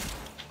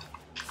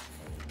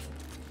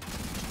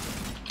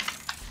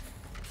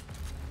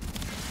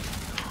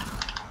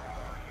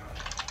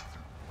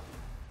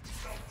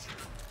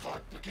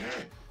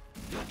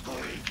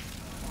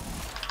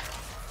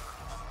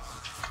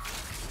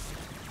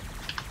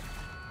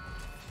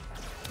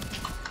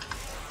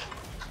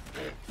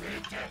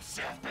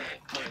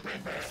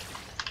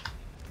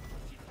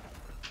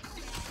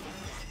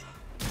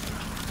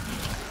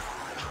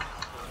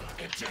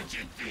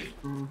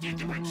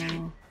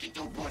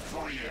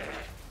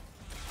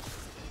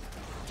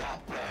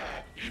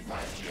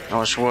 I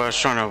was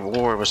trying to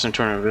avoid, was in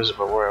turn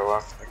invisible where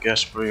I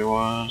guess where he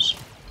was.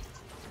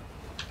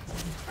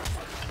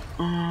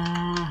 They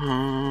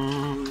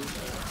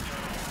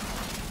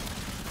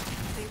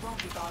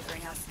won't be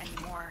bothering us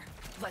anymore.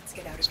 Let's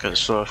get out of It's here. got a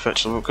slow effect,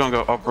 so we're gonna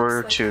go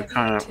upward to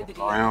kind of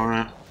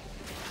around it.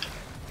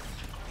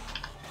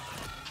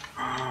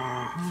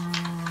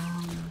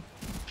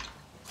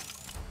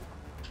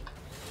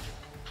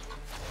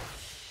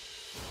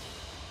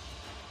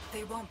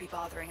 They won't be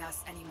bothering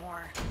us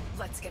anymore.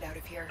 Let's get out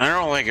of here. I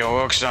don't think it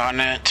works on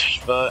it.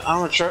 but I'm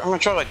gonna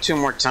try like 2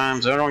 more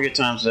times. I don't get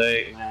times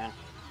 8, man.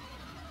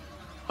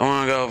 I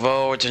wanna go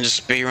vote and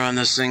just speedrun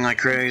this thing like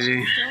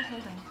crazy. Still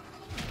holding.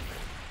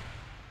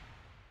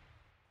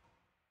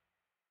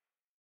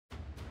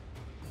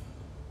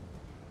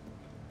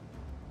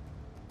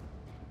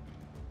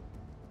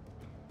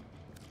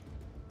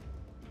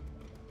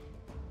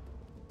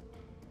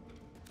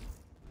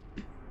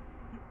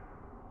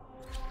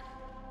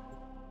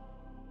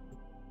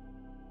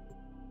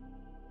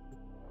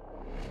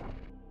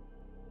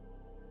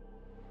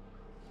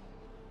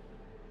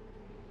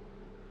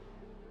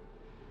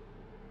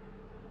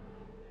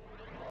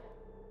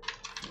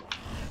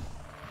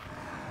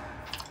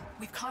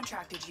 We've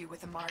contracted you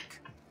with a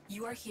mark.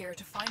 You are here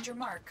to find your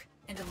mark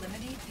and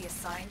eliminate the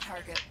assigned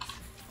target.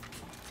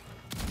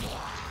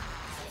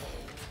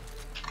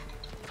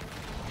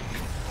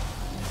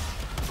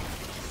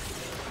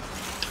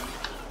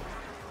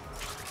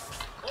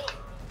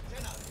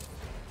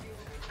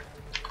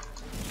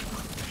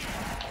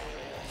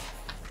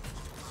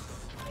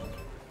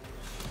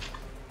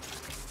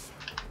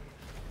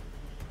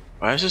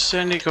 Why is it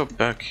saying to go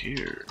back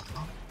here?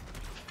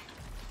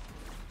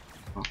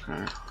 Okay,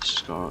 let's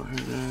just go over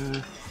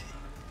here.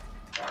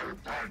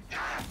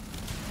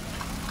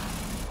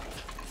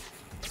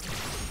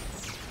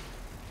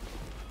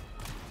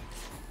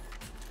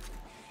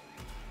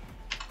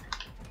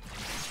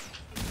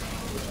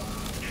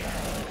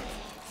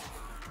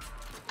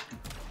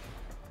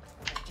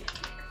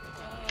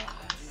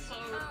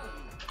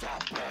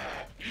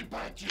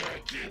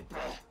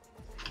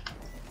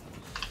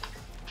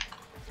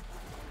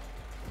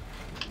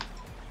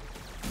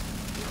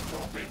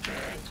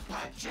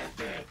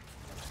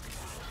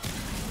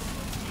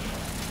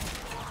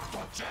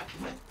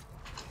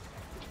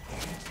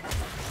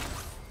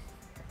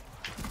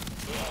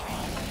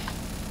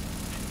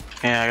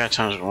 Yeah, I got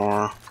times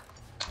more.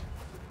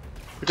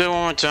 We do it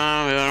one more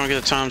time. If I don't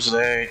get the times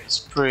 8, it's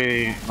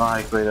pretty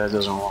likely that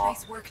doesn't work.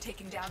 Nice work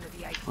taking down the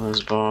VIP.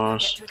 This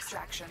boss. Get to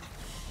extraction.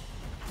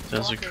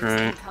 That's a Walkers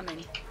crate.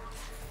 incoming.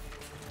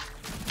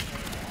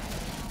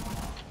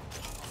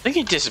 I think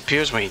he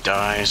disappears when he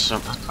dies, so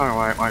that's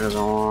probably why it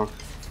doesn't work.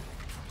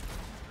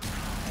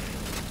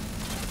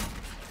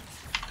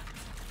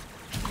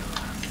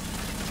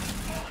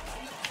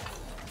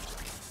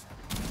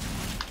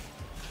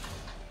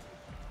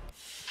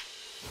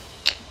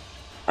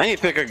 I need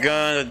to pick a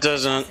gun that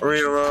doesn't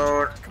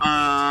reload.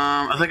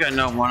 I think I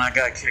know one. I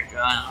got a kick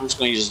gun. I'm just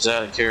gonna use that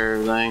to carry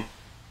everything.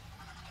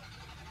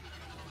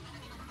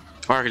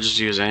 Or I could just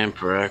use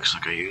Amprex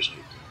like I usually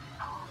do.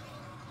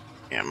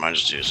 Yeah, I might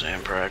just use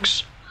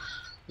Amprex.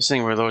 This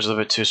thing reloads a little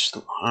bit too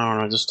slow. I don't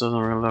know, it just doesn't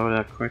reload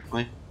that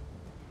quickly.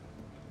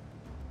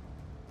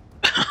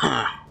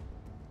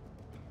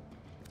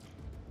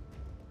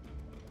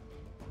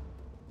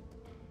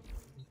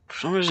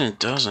 For some reason it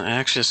doesn't.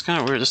 Actually, it's kind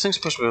of weird. This thing's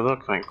supposed to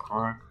look like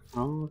quick.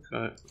 Oh, look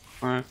at it.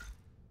 Quick.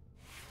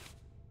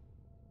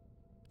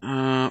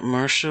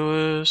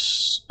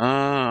 Merciless.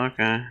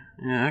 Okay.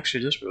 Yeah,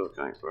 actually, this will look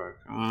kind of quick.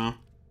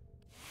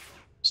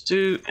 Let's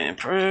do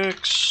Amprex.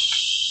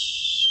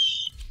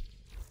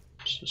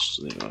 Let's just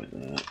leave it like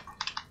that.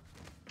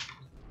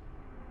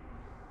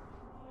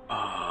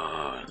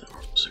 That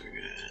works again.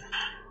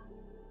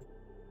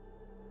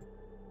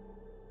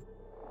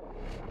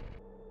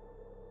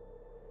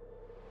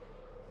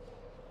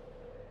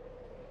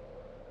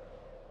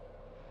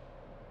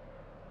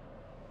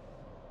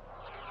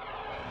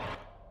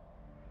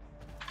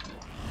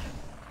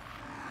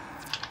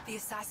 The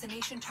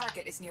assassination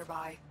target is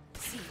nearby.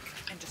 Seek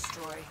and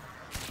destroy.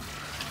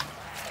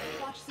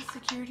 Watch the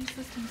security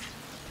systems.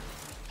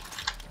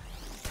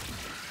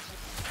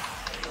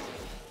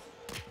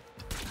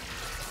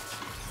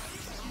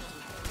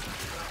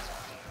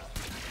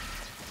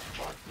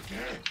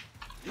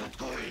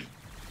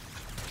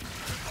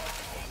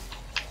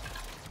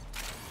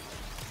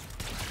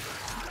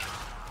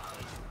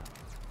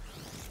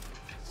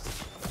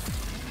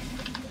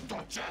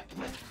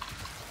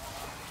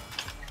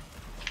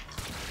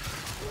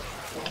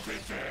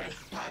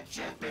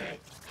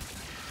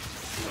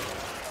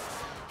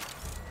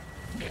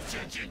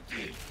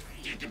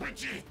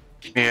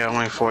 Yeah,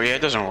 only 4. Yeah,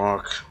 it doesn't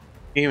work.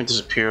 He even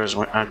disappears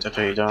after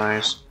he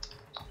dies.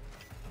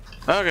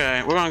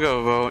 Okay, we're gonna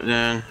go vote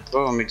then.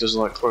 Vote will make this a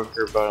lot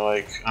quicker by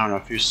like, I don't know,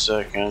 a few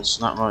seconds.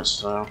 Not much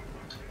so.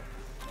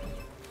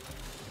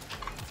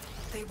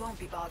 They won't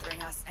be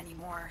bothering us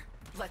anymore.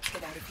 Let's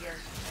get out of here.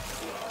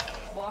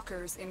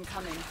 Walkers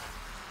incoming.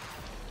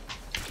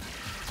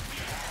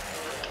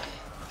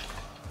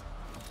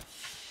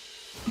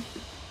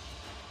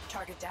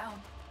 Target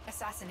down.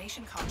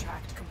 Assassination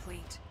contract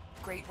complete.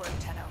 Great work,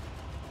 Tenno.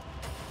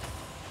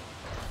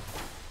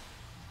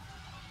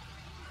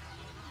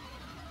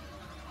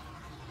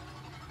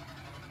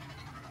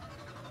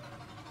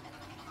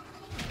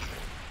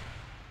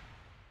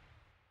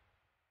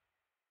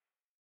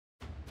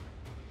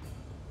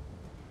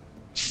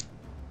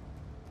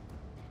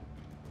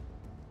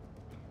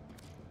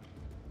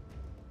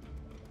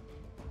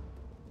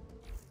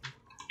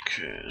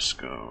 Okay, let's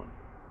go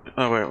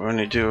Oh wait, we're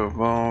gonna do a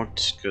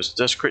vote because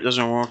this crit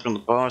doesn't work on the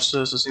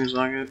bosses. It seems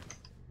like it.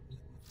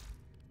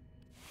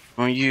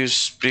 I'm gonna use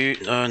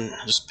speed on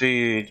the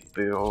speed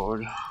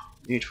build.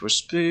 Need for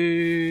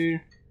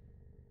speed.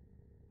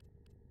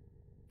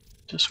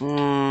 This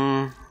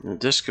one. And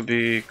this could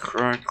be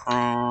chronic.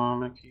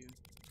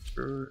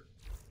 Okay,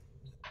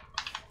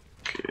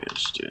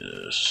 let's do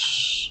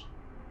this.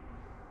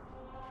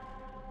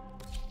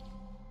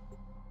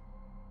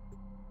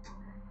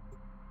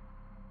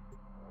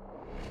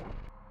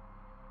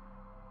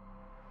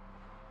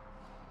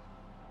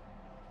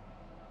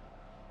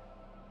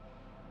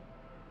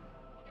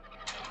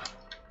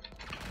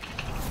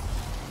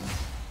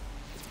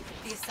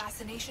 The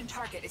assassination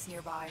target is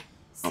nearby.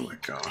 Oh my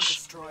gosh.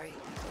 Destroy.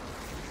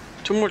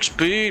 Too much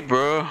speed,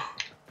 bro.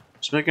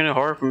 It's making it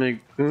hard for me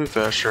to move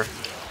faster.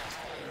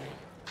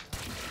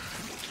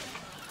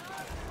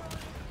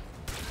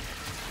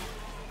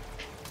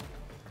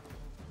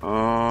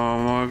 Oh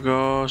my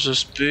gosh, the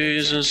speed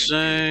is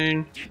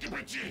insane.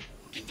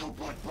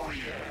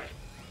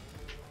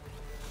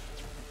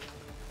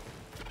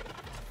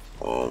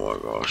 Oh my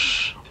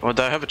gosh. Oh,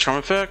 do I have a charm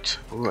effect?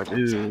 Oh, I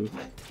do.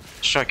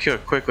 Let's try to kill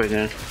it quickly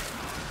then.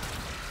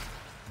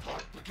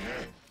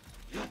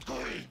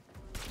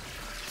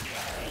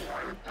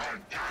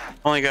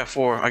 Only got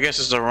 4. I guess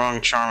it's the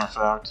wrong charm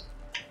effect.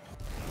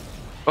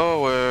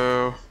 Oh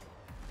well.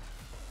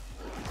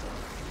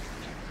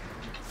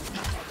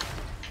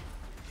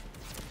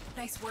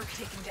 Nice work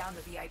taking down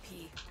the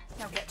VIP.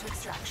 Now get to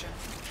extraction.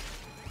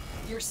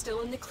 You're still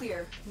in the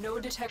clear. No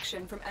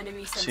detection from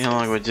enemy sensors. See how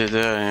long we did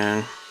that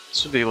in.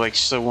 This would be like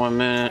still 1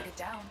 minute. Target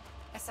down.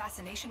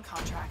 Assassination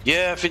contract.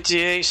 Yeah,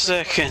 58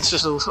 seconds.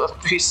 Just a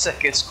few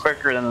seconds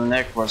quicker than the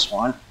necklace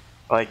one.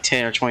 Like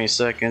 10 or 20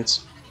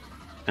 seconds.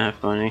 Kinda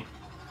funny.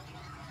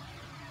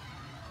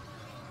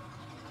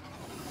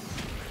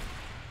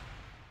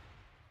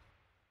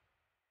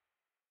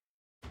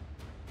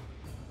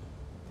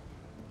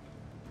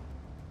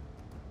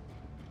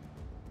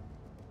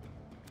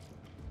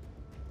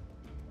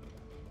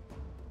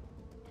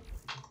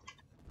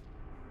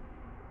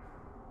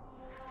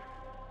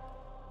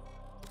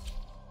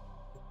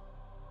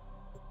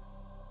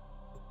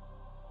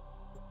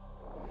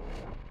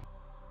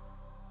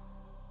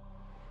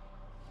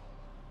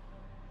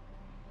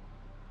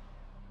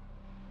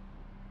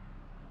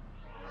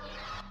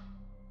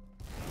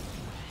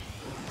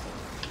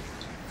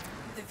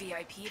 The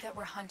VIP that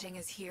we're hunting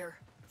is here.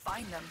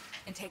 Find them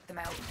and take them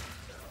out.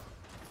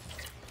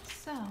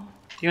 So,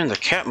 Even the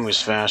cat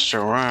moves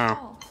faster,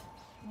 wow.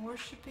 oh,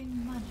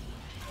 worshipping money.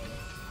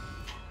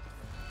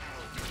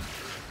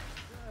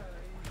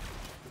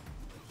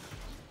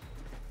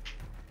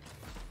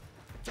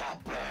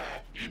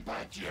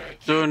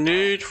 The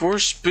need for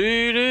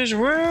speed is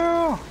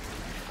real.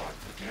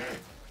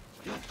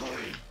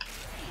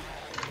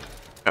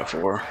 Got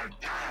 4.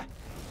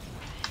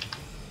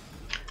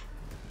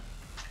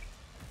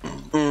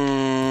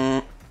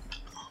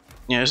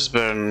 Yeah, this is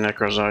better than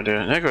Necro's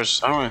idea.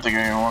 Necro's, I don't even think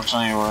it even works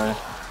anyway.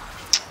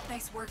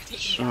 Nice work taking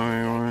So down the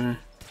anyway.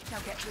 VIP. Now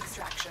get to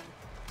extraction.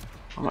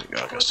 Oh my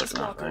god, I got stuck in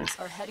that thing. Walkers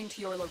are heading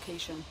to your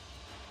location.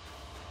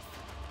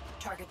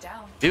 Target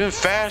down. Even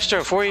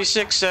faster,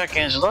 46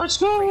 seconds. Let's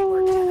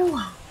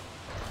go!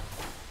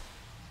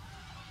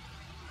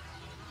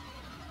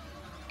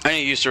 I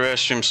need to use the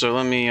restroom, so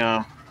let me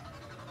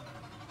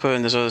put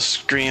in this other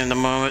screen in a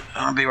moment.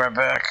 I'll be right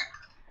back.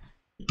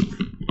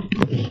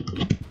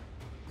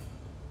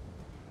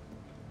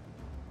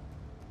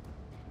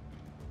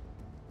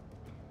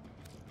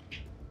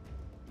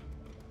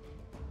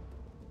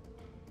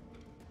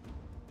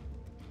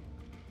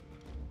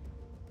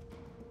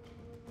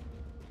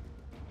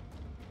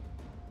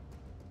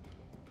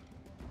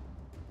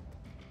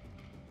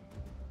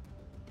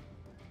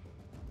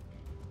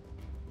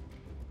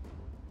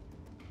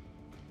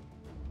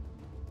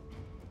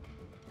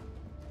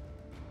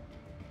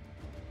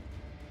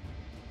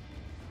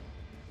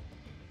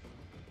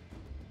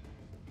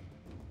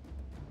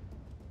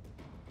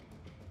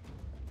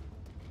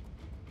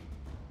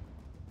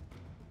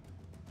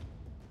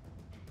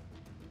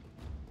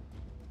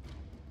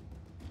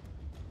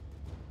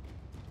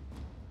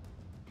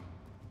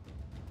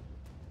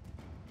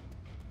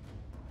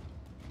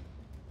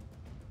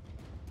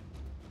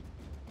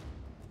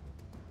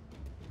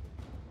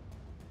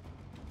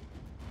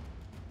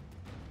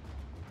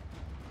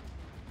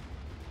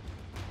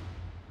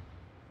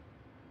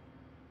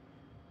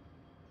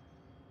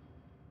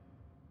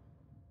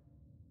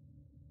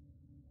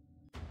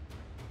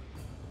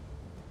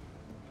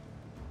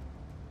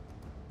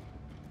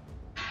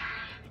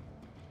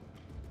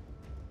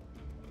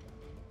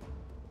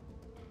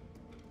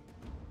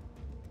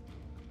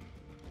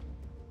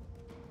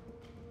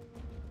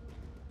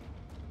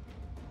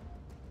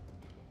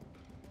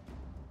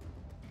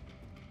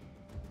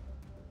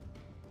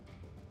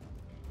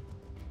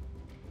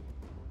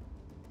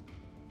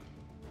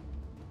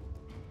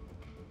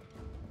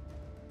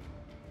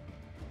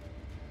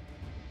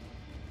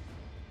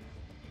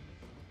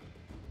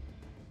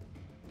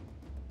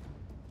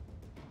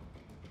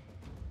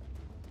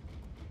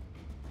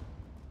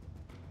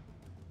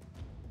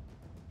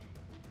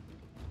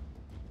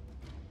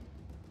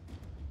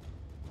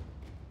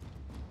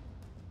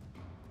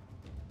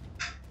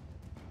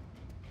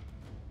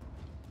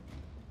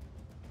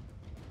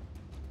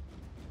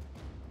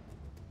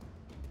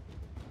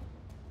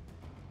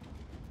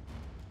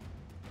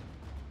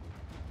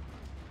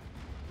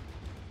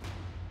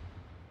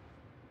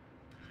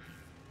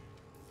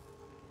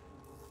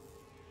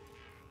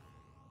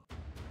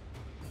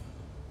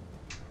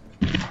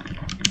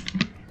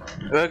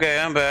 Okay,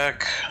 I'm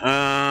back.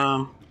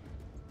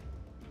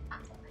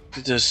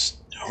 Get this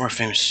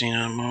Warframe scene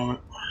in a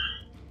moment.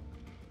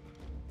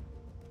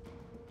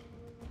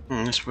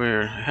 That's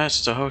weird. It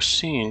has the whole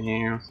scene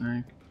here, I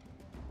think.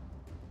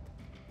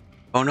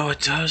 Oh no, it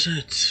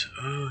doesn't.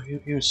 Oh,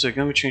 give me a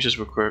second. Let me change this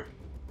real quick.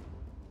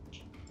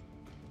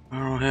 I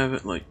don't have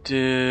it like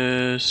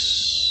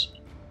this.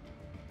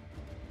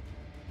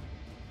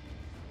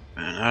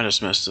 Man, I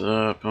just messed it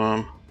up.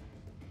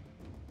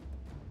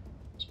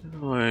 It's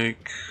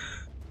like.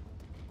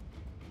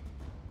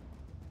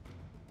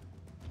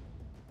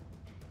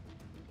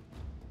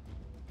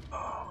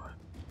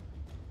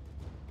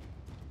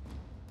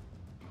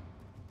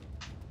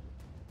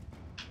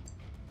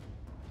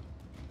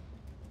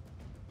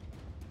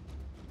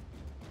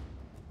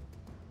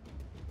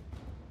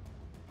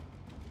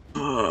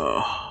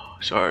 Oh,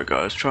 sorry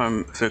guys, try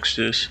and fix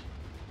this.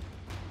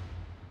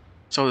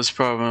 Saw this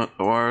problem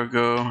a while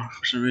ago.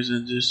 For some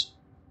reason, it just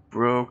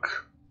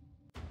broke.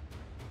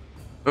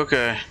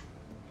 Okay.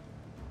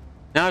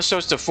 Now it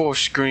starts to full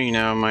screen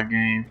now in my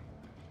game.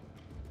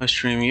 I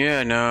stream,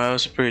 yeah, no, that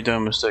was a pretty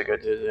dumb mistake I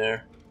did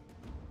there.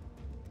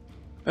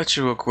 That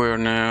should look weird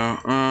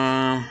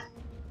now.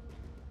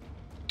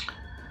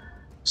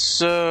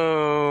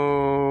 So.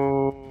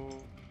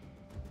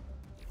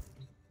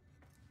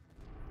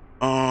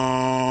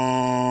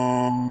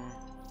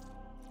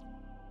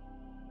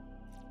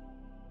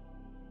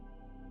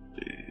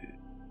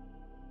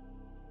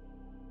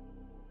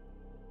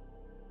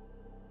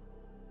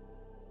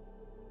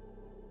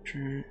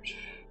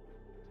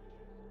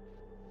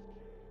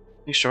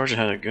 These sergeant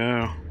had to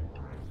go.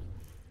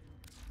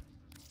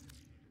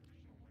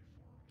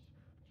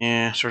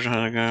 Yeah, sergeant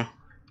had to go.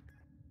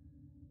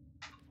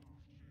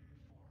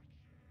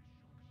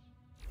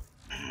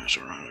 Yeah,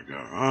 sergeant had to go.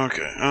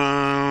 Okay.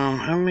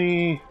 How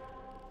many?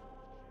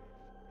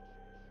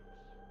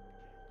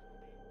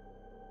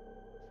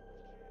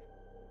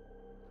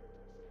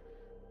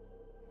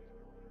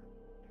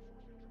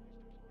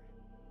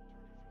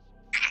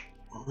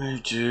 Let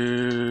me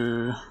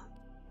do.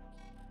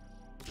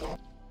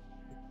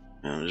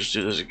 Yeah, let's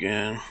do this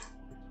again.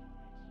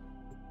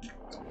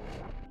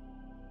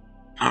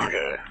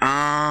 Okay.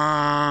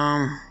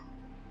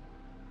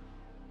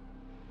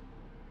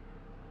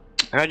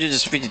 I did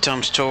this 50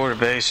 times tour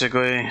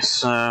basically,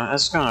 so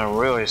that's gonna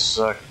really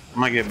suck. I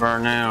might get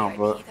burned out,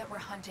 but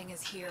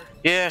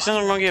yeah, since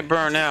I'm gonna get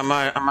burned out,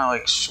 I might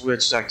like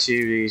switch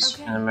activities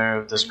in the middle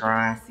of this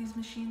grind.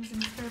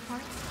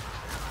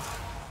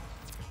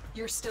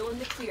 You're still in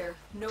the clear.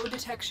 No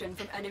detection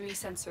from enemy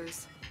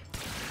sensors.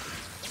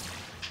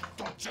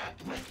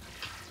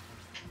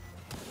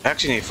 I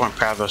actually need to find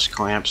Pathos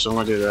clamps, so I'm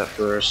gonna do that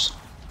first.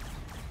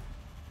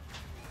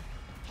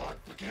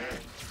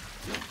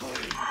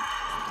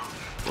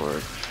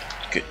 Or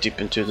get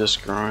deep into this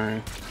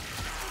grind.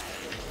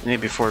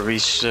 Maybe before I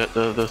reset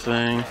the other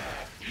thing.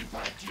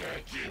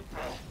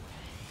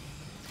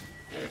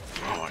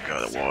 Oh my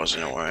god, it was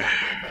anyway.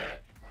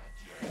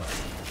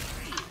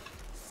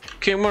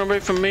 Can't run away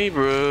from me,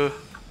 bro.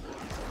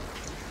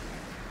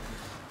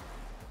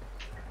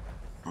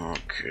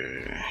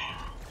 Okay.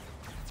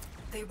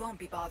 They won't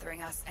be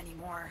bothering us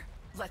anymore.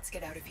 Let's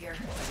get out of here.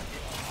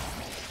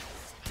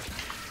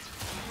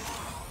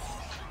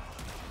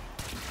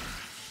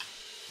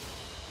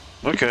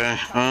 Okay,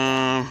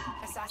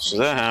 so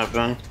that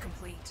happened.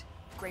 Complete.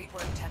 Great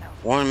work, Tenno.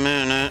 1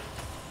 minute.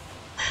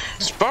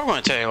 It's probably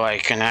gonna take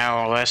like an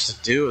hour or less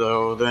to do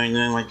though, then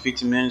like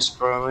 15 minutes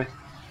probably.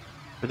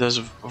 But that's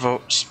a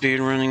vote speed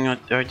running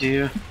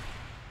idea.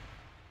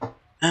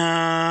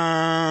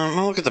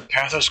 I'll look at the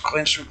Pathos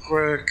clamps real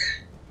quick.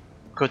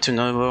 Go to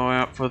another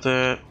loadout for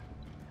that.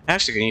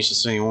 Actually, I can use the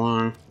same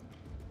one.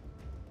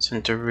 It's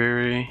in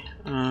Duviri.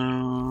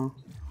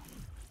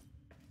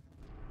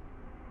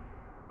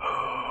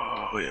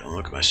 Oh yeah,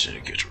 look at my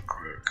syndicates real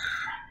quick.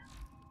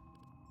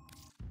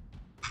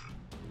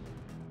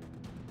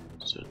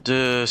 So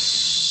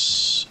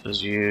this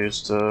is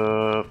used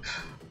up.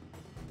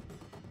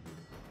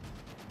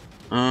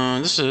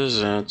 This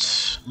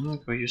isn't. I'm gonna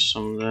go use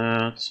some of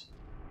that.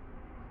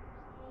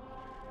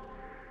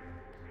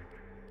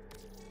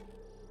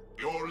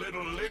 Your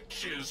little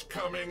lich is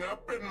coming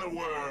up in the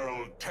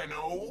world,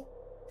 Tenno.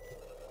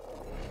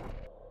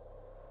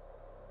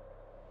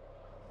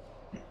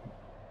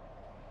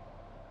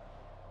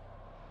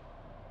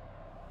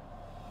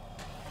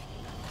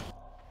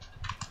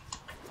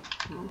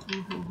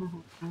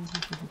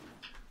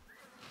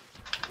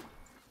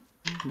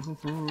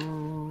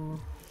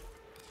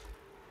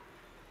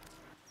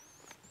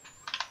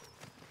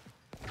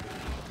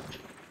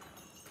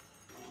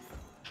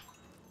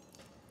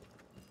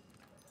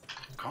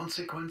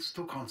 Consequence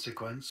to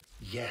consequence.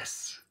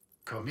 Yes.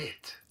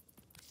 Commit.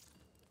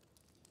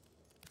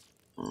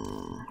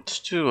 Let's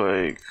do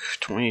like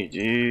 20 of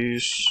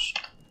these.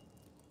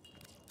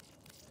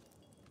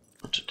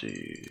 What's of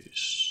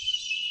these?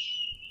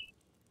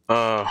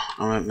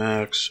 I'm at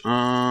max.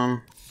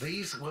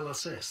 These will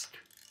assist.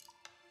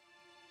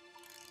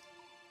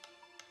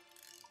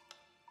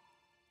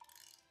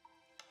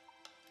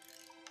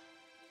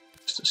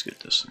 Let's get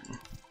this thing.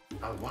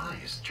 A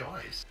wise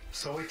choice.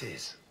 So it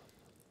is.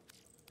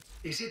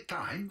 Is it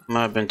time?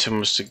 Might have been too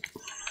much to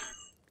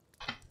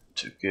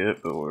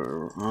get, but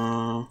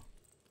whatever.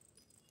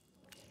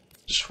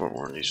 Just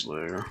forewarn these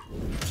later.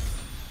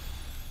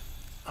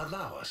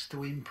 Allow us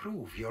to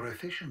improve your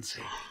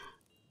efficiency.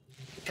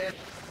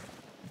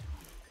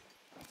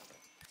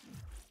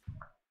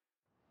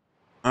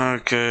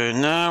 Okay,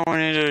 now we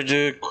need to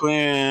do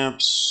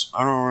clamps.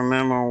 I don't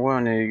remember what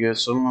I need to get,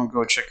 so I'm gonna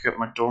go check out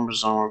my dorm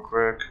zone real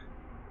quick.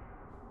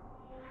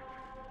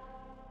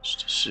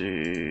 Just to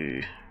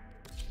see.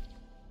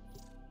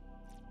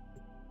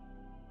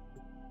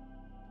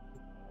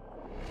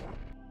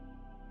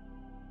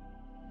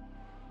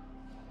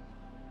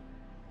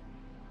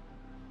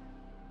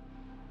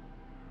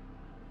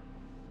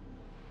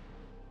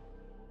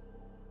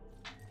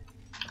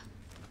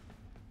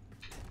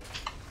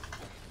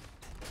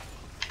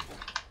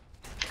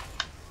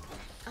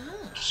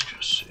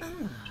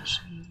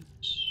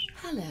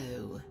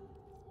 Hello.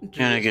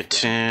 Gonna get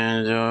 10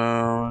 of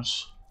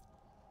those.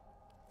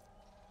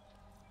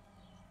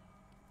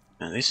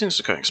 Man, these things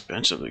are kind of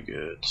expensively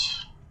good.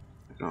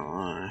 Not gonna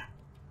lie.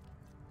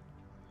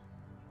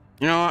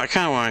 You know what? I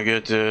kind of want to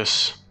get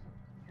this.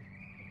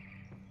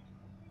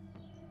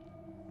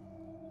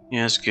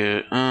 Yeah, it's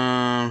good.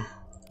 I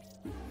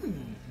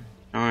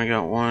only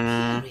got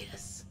one.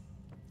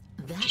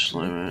 Just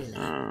limit.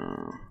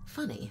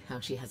 Funny how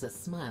she has a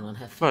smile on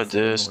her face. About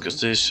this, because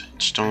these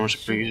stones are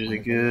pretty easy to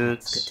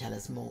get. Could tell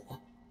us more.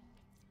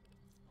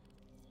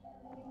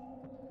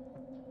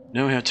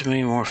 Now we have too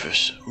many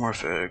morphs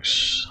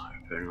eggs,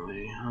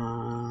 apparently.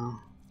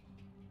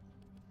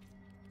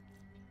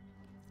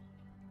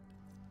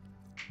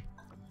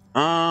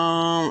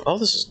 Oh,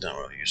 this is not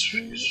really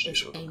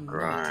useful to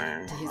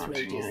grind.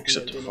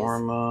 Except the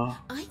pharma.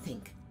 I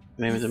think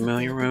Maybe the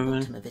million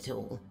Roman. of it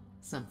all.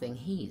 Something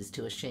he's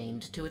too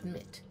ashamed to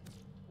admit.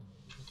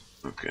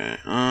 Okay,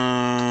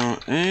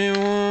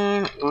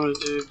 anyone want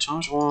to do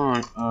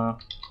 ×1,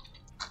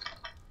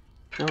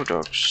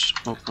 Paradox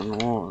Open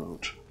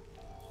World.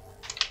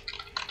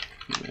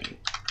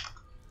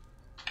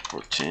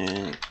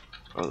 14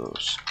 of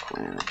those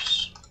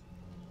clamps.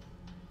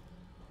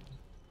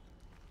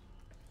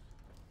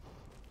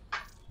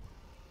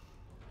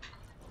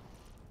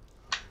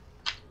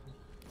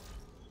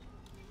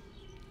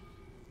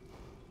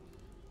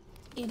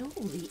 In all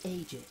the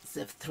ages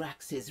of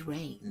Thrax's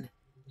reign.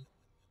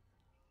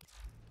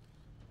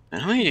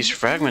 And how many of these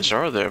fragments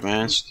are there,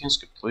 man? Skin's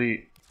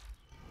complete.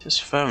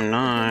 Just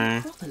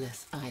 5-9.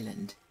 Acropolis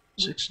Island.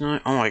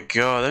 6-9. Oh my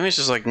god, that means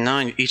there's like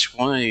 9 each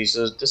one of these.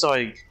 There's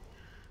like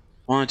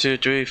 1, 2,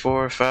 3,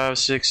 4, 5,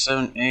 6,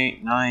 7,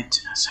 8, 9,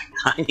 10. That's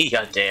like 90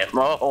 goddamn.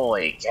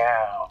 Holy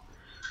cow.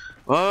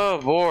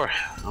 Oh boy.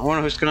 I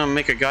wonder who's gonna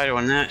make a guide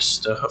on that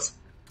stuff.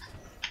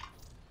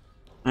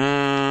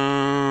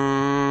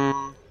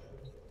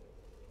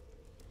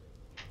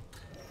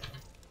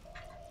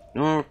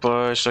 No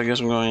reply, so I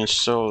guess I'm going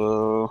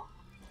solo.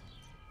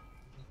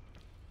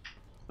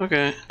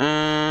 Okay,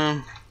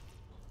 let's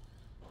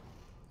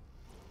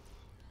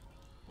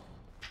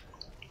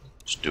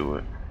do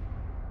it.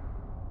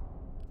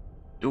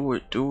 Do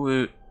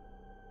it.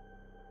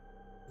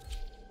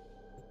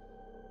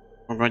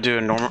 I'm gonna do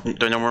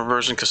the normal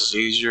version because it's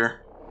easier.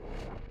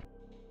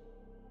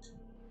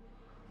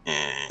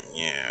 And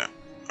yeah,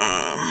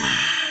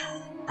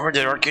 or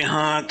did Arcane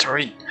Hunt,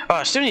 or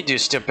I still need to do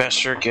Step Best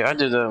Circuit. I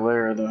did that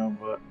later though,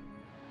 but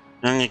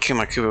I need to kill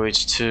my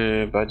Kuboids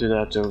too, but I do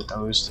that to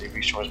lose the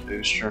resource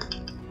booster.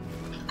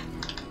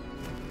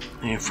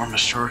 I need to form a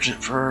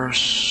Sergeant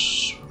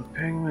first. For the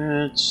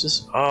Pigments.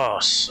 This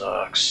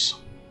sucks.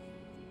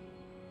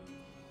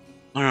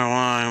 Not gonna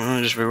lie, I'm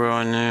gonna just be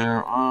rolling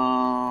there.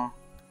 I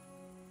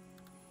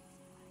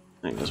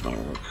think this might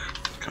work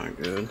kinda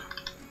good.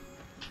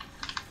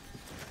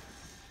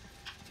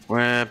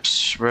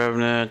 Whips,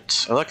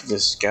 Revenant. I like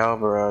this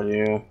Scalper out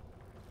here.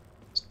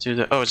 Let's do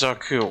that. Oh, it's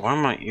Zaku. Why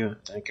am I even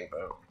thinking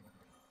about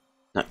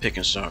not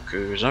picking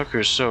Zaku? Zaku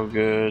is so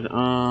good.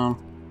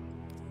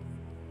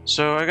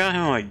 So I got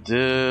him like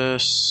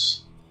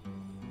this.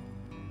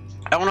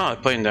 I don't know how I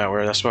played him that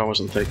way. That's why I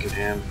wasn't thinking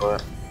him,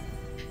 but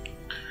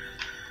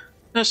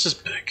let's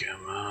just pick him.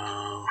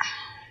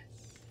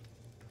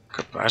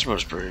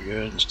 Plasma's pretty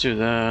good. Let's do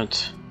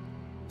that.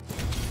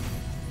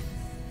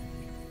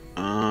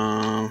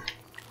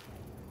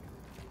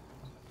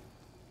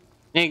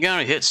 You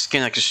gotta hit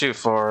skin I can shoot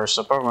for,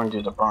 so I'm probably gonna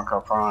do the Bronco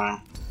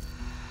Prime.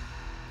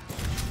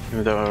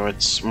 Even though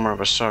it's more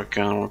of a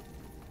shotgun.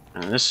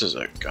 And this is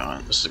a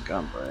gun. This is a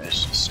gun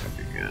brace. This is gonna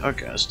be good.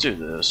 Okay, let's do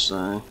this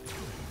thing.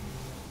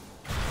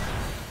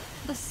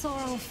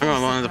 I'm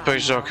gonna learn to play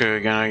Zaku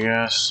again, I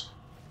guess.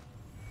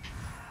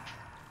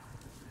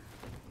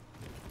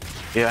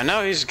 Yeah, I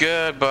know he's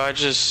good, but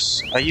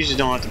I usually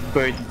don't have to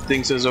play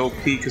things as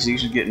OP because he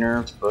usually get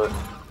nerfed, but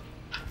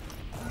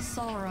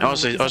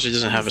also he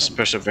doesn't have a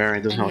special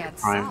variant, doesn't have like a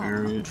prime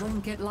variant.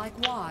 Drink it like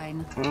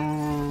wine.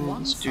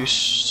 Let's do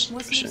use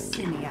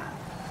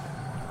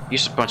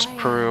a bunch of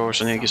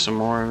pearls, I need to get some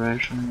more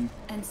eventually.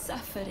 And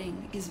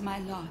suffering is my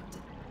lot.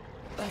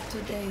 But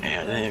today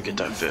Yeah, they didn't get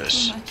that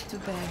fish. too much to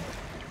bear.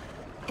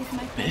 If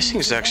my These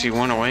things actually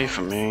went away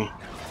from me.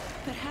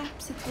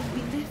 perhaps it will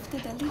be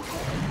lifted a little.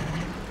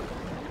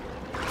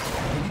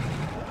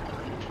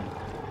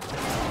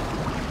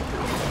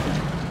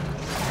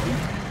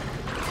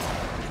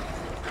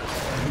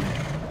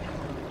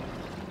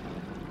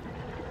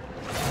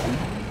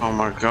 Oh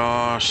my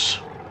gosh.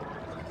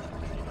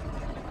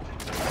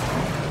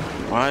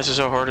 Why is it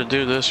so hard to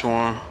do this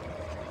one?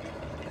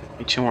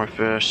 Need 2 more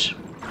fish.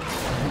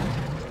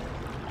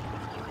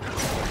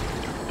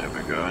 There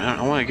we go.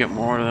 I want to get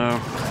more though.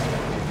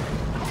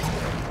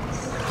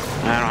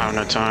 I don't have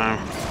no time.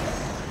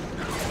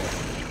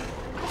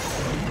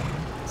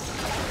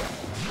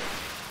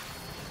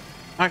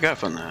 I got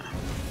from that.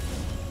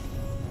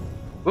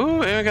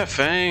 Ooh, I got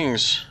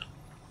fangs.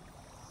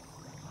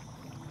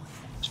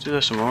 Let's do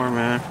this some more,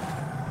 man.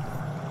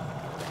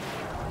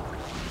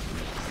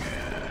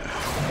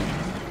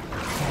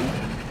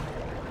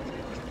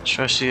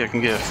 Try to see if I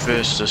can get a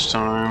fish this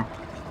time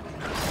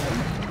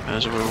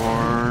as a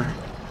reward.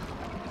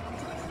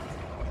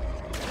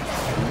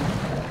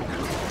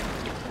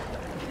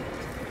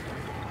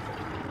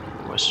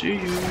 I see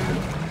you.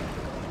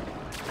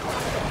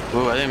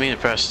 Ooh, I didn't mean to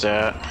press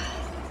that.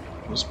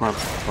 That's my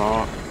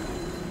fault.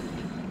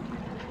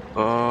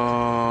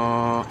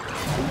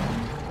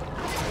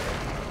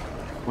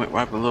 Wait,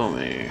 right below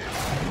me.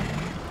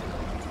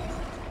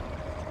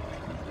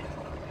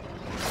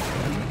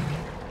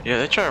 Yeah,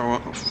 they try to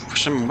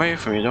push them away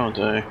from you, don't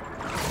they?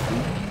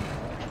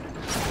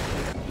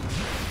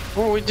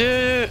 Oh, we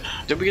did it!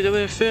 Did we get a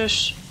little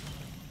fish?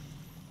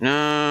 No,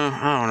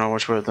 I don't know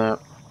what's with that.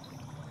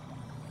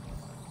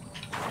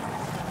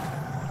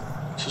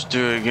 Let's just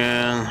do it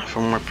again for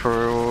more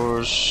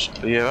pearls.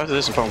 But yeah, after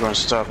this I'm probably going to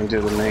stop and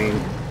do the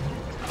main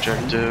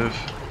objective.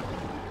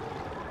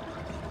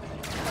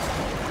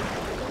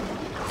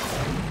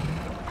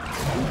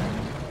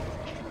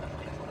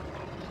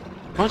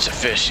 Bunch of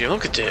fish here,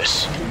 look at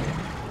this.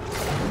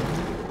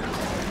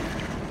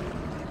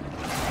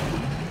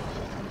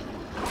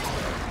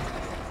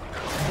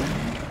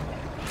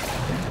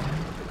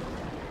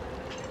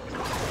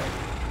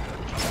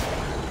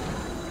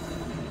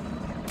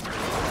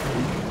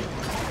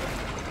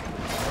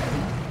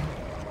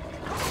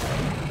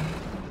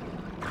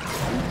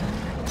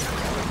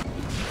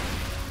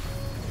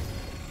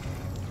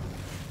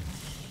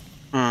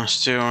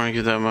 Still don't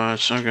get that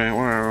much. Okay,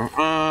 whatever.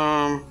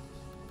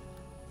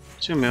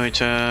 2 melee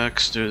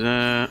attacks, do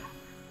that.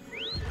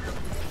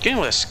 Getting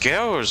less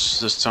scales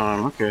this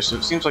time. Okay, so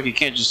it seems like you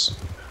can't just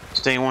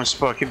stay in one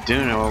spot, keep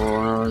doing it all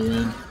over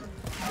again.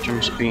 In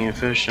terms of being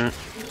efficient.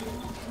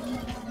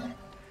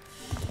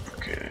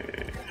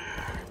 Okay.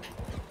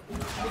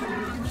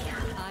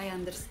 I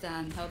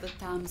understand how the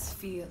towns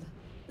feel.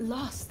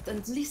 Lost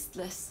and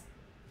listless.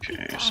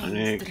 Okay, so I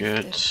need to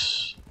get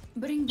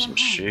some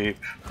sheep.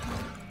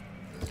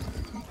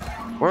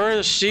 Where are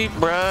the sheep,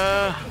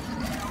 bruh?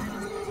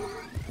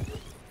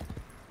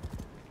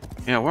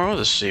 Yeah, where are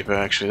the sheep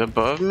actually? They're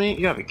above me?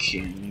 You gotta be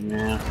kidding me,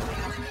 man.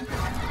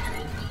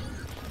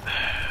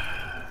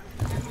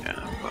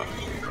 Yeah, above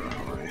me,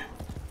 probably.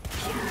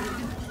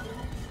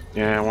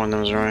 Yeah, one of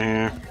them's right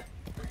here.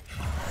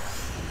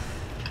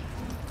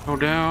 Go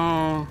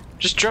down.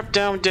 Just drop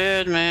down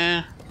dead,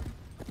 man.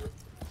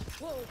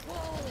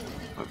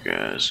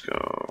 Okay, let's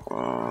go.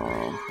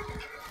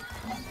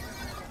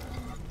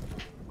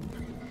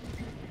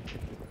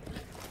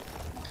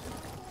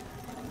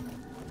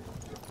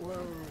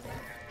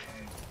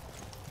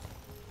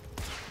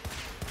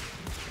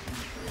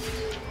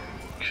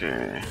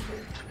 Okay.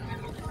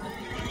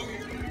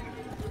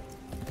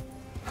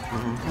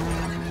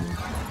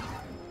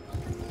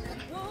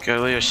 Got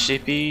a little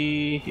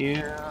sheepy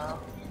here.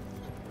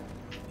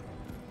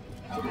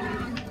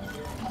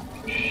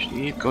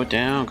 Sheep, go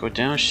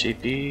down,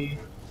 sheepy.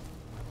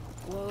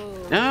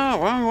 Whoa.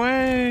 No, wrong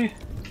way.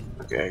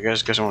 Okay, I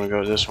guess I want to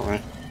go this way.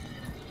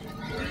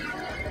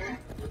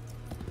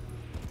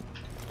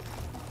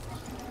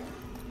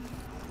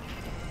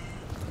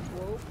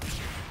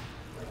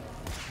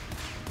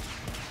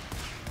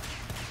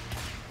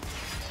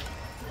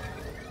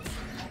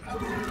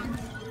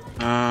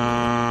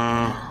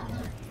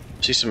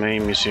 See some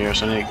enemies here,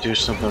 so I need to do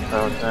something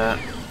about that.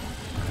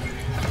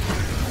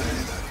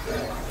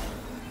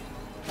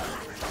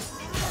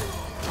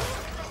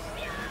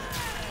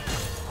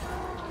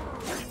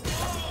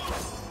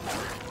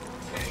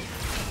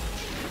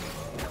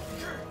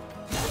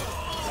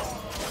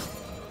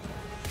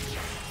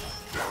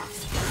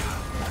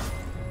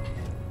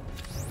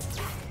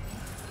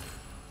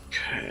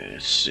 Okay,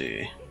 let's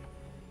see.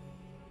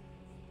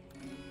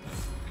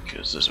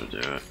 Because this will do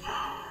it.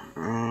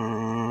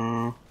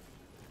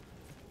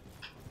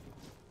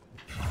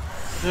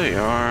 There you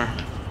are.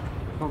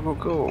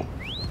 Go.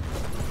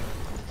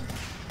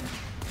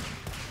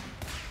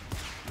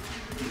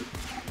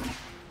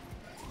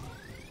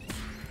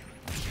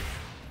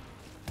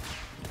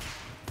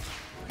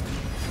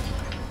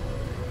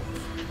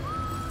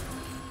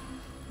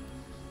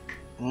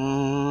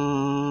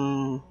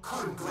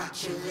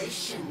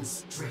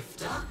 Congratulations,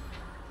 Drifter.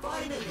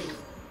 Finally,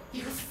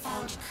 you have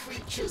found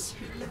creatures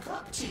who look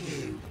up to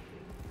you.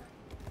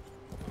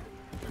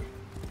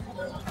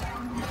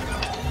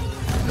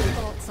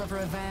 Thoughts of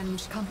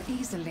revenge come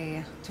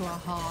easily to a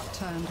heart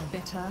turned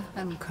bitter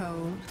and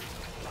cold.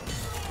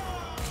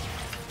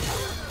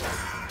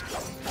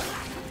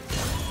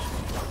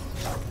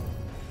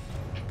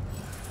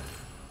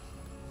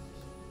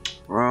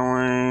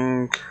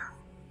 Rolling.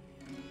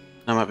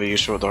 That might be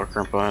useful with Dark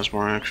Current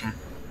Plasma action.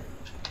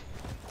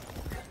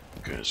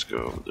 Okay, let's go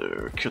over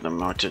there. Kill the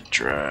mounted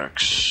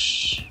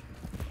Drax.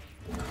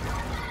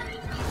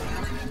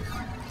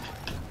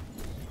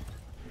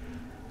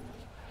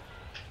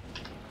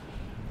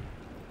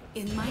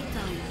 In my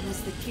time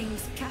as the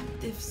king's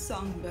captive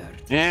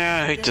songbird.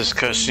 Yeah, I hate this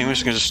cutscene. We're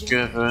just gonna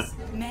skip it.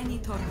 Many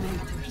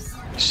tormentors.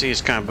 See,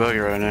 it's kind of buggy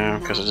right now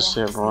because I just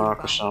hit a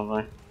block or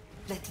something.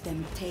 Let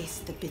them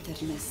taste the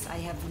bitterness I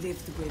have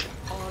lived with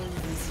all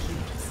these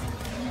years.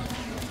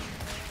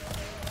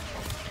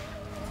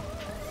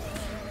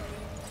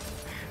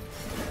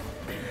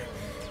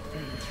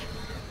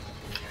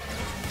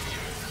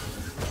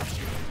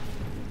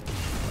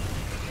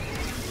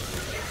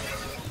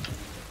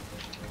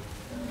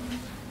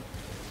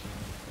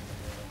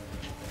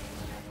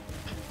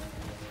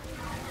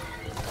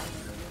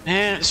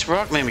 Man, this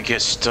rock made me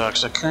get stuck,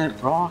 so I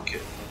couldn't rock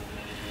it.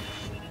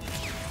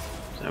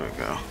 There we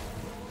go.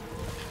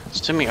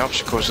 There's too many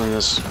obstacles in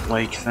this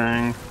lake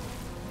thing.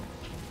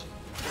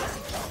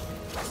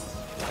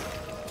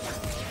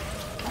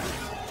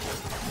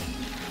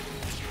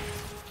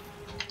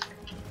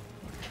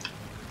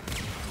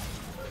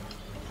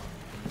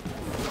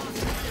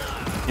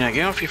 Yeah,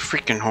 get off your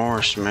freaking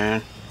horse,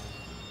 man.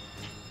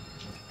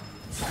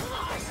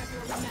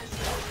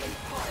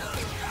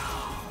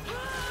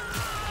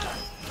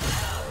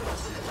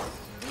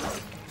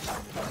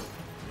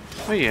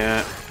 Oh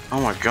yeah. Oh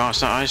my gosh,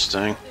 that ice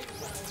thing.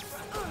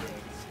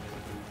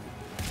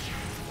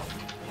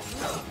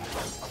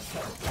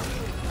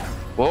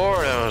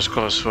 Boy, that was a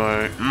close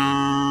fight.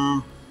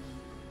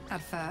 At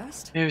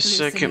first, Maybe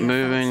second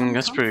moving.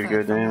 That's pretty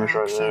good damage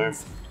right there.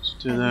 Let's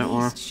do that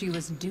one. She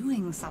was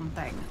doing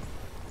something,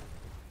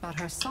 but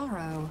her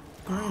sorrow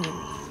grew.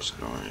 Let's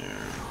go in here.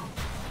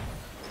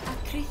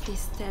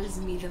 Acrithis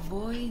tells me the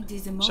void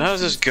is So how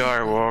does this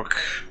guy walk?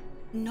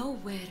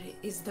 Nowhere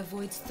is the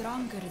void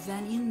stronger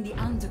than in the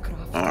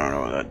undercroft. I don't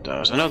know what that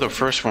does. I know the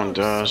first one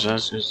does.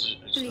 That's just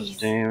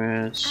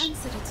damage.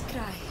 Answer its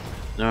cry.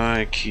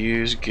 No,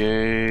 accuse,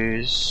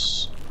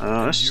 gaze.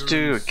 Let's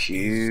do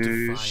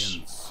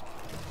accuse.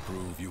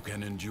 Prove you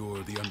can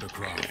endure the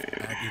undercroft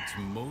at its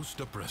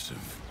most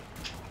oppressive.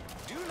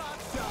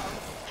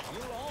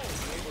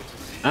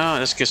 Oh,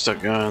 let's get the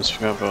guns.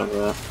 Forgot about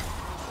that.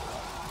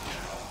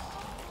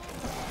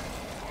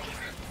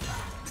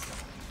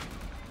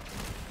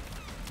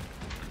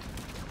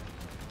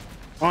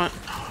 What?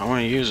 I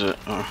want to use it.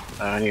 Oh,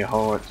 I need a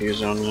hole to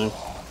use it on them.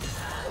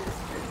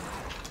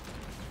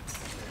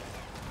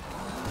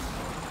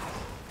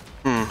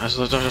 That's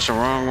just the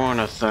wrong one,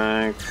 I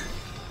think.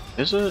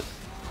 Is it?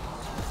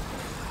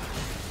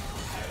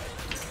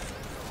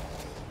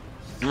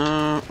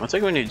 No, I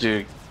think we need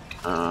to do.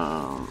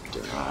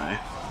 Did I?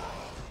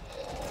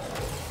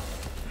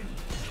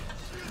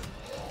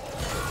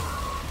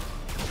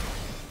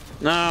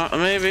 No,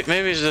 maybe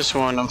it's this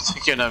one I'm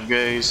thinking of,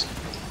 guys.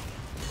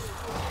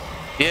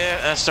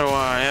 Yeah, that's the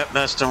one. Yep,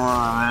 that's the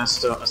one. That's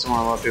the one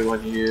a lot of people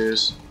like to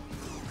use.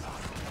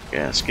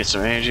 Yeah, let's get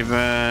some energy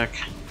back.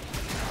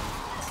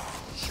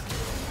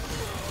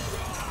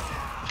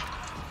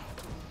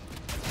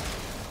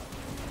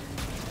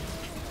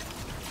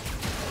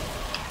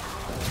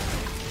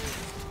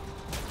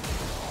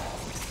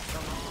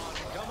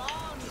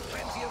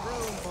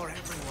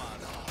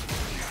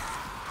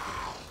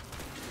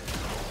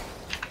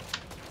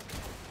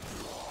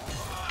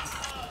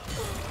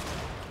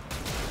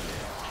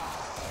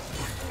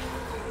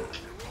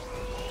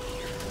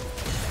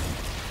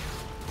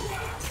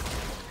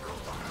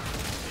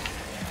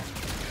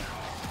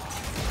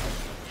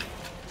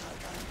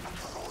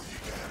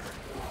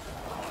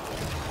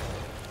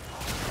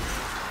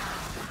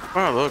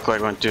 What do I look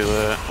like when I do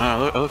that?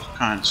 I look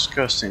kind of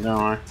disgusting, don't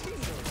I?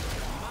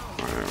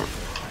 Alright.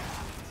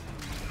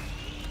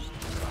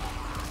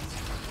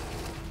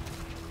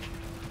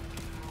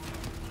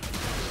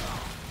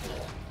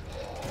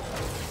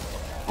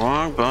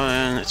 Wrong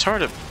button. It's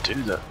hard to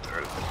do that.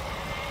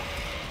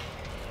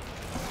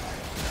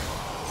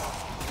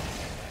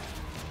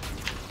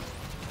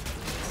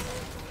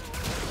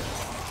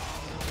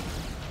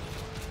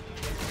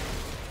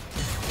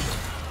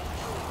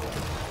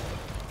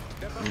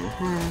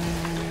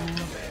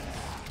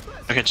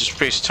 Okay, just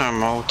FaceTime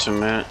my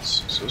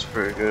ultimates, so it's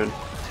pretty good.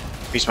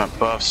 Use my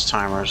buffs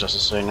timers, as I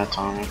say, not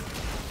timing.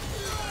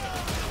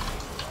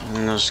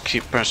 And just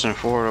keep pressing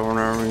forward over and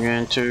over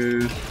again to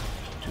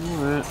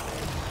do it.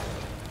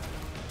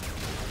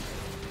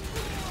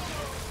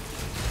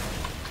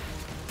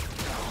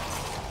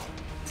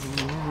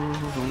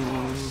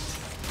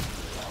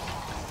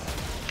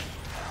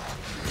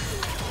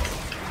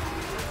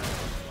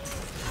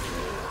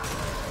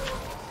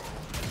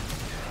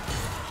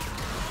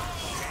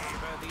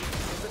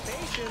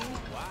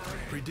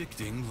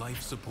 Predicting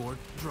life support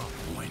drop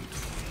point.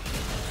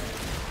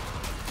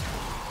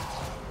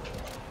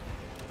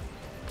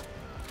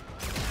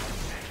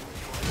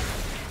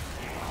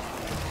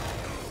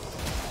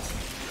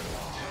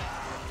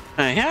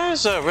 He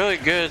has a really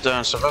good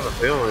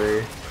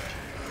survivability.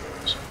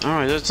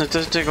 Alright, it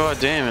doesn't take a lot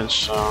of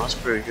damage, so that's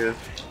pretty good.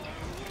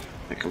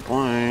 I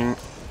complain.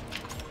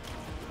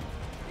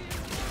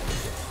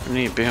 I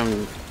need to beat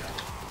him.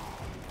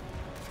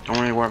 Don't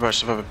really worry about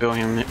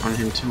survivability on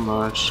him too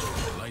much.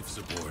 Life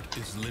support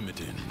is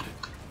limited.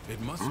 It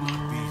must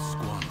not be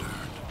squandered.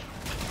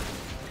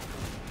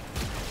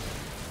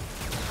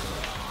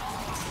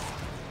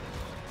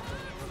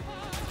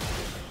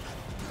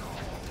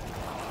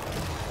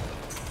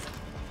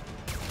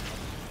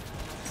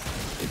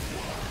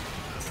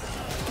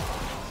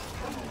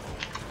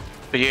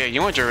 But yeah,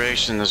 you want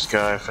duration this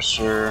guy for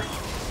sure.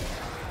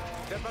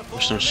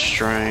 Or some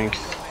strength.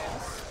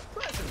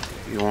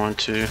 If you want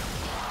to.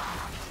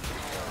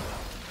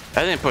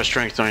 I didn't put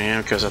strength on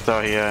him because I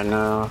thought he had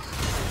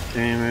enough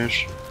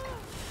damage.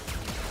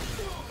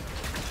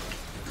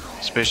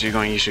 Especially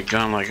going to use a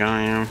gun like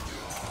I am.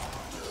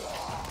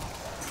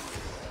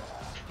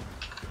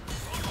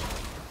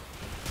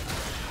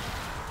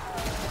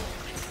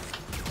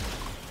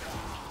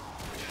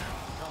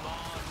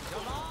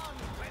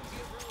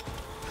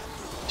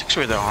 Takes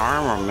away the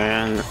armor,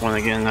 man, when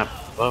they get in that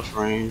buff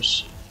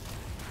range.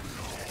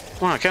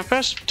 Come on, can I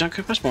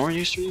pass more of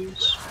these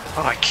things?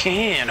 Oh, I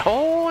can!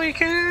 Holy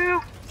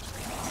cow!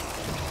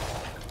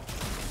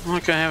 I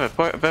can have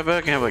I bet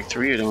I can have like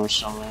 3 of them or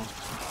something.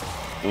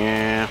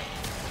 Yeah.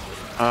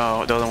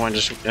 Oh, the other one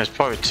that's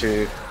probably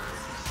 2.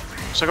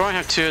 So I'm going to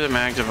have 2 of the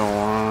magnum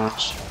at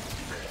once.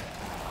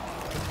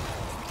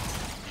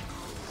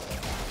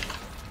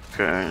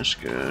 Okay, that's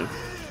good.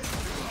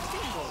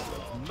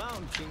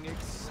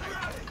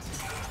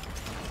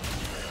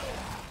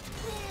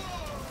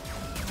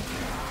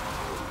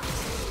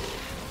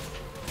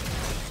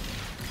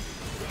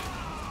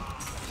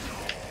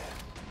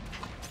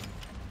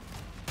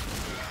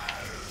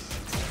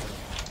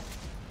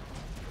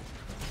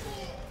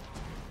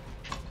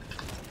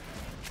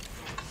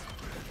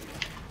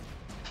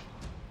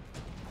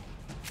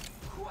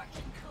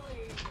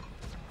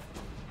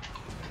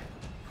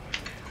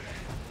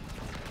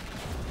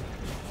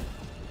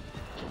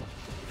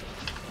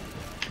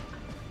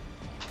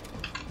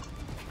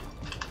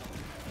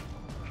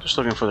 Just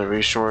looking for the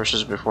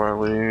resources before I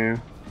leave.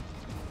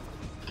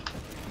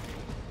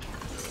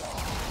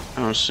 I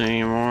don't see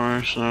any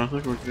more, so I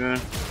think we're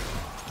good.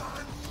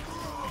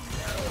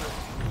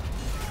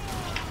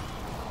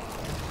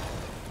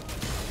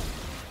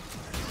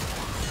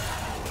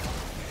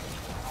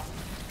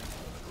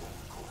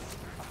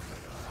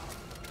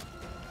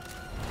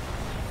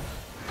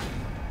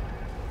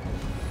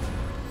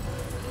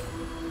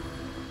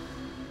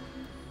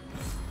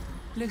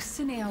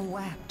 Lucinia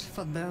wept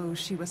for those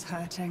she was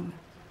hurting.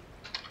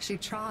 She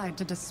tried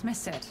to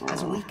dismiss it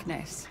as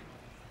weakness,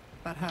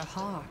 but her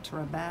heart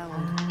rebelled.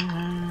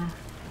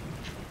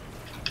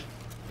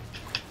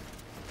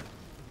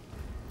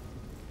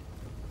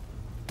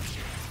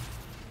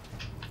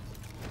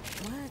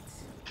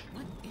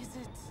 What is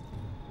it?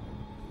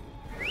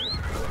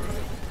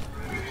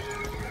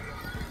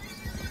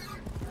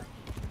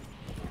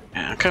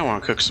 Yeah, I kinda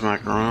wanna cook some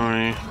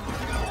macaroni.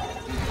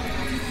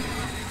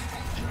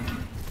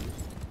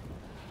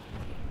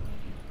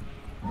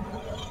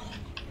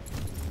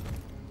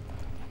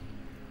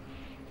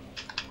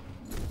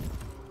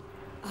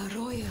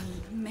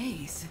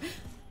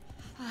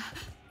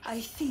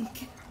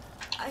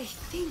 I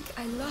think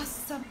I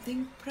lost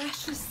something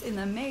precious in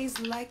a maze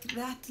like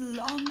that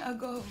long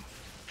ago.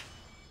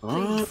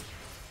 Please,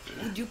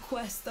 would you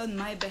quest on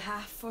my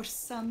behalf for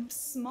some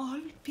small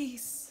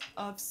piece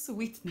of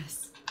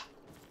sweetness?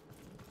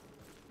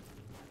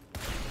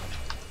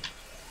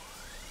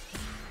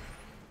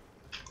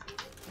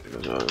 Go to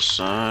the other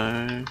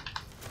side.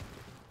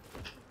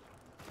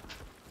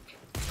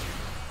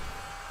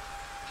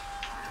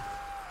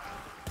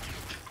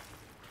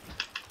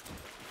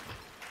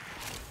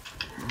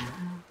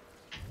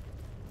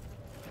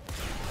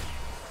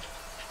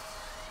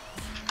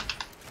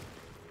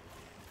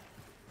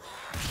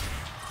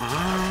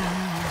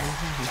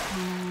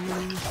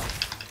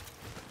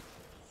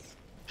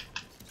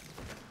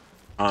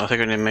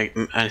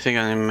 I think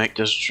I need to make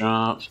this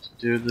jump to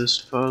do this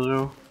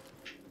puzzle.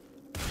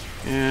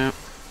 Yeah.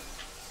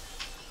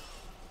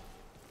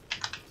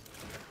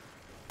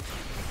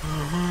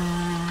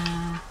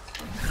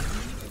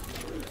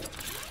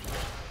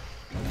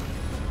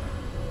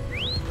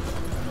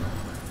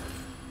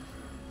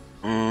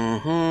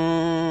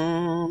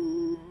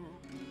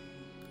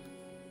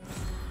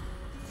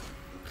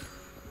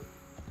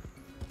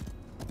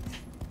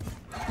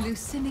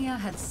 Lucinia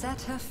had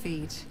set her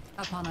feet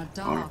upon a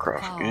dark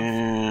Minecraft path.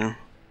 game.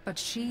 but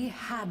she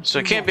had. So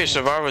it can't be a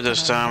survivor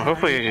this time.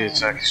 Hopefully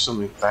it's like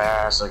something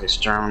fast, like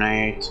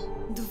exterminate.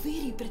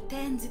 Duviri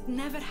pretends it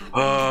never happened.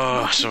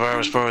 Oh,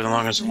 survivor's probably the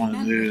longest one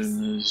to do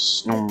than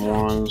this normal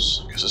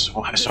ones, because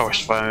it's always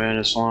 5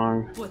 minutes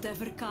long.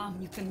 Whatever calm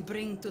you can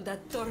bring to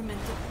that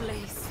tormented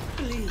place,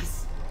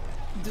 please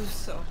do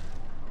so.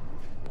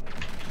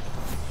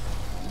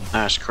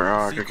 Nice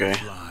Krog, okay.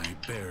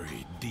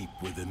 Buried deep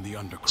within the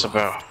undercroft. It's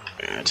about,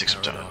 yeah, it takes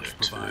some time Paradox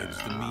to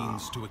provides the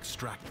means to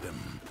extract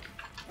them.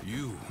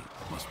 You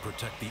must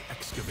protect the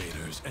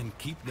excavators and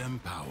keep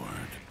them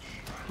powered.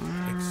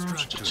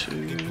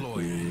 Extractor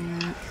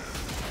deploying.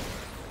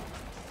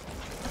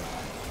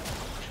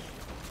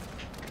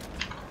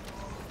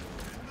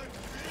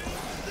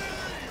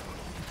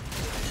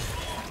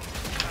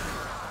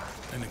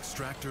 An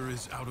extractor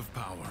is out of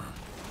power.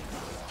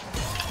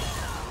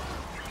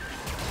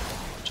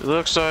 So it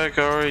looks like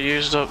I already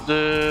used up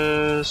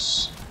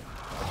this.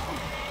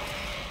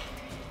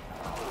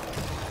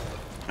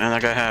 And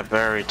like I had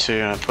berry too,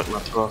 and I put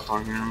my buff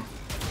on him.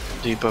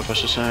 Debuff, I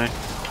should say.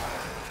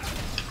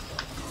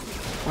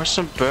 Where's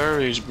some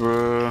berries,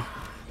 bro?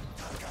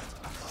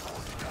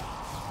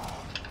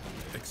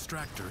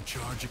 Extractor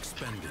charge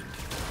expended.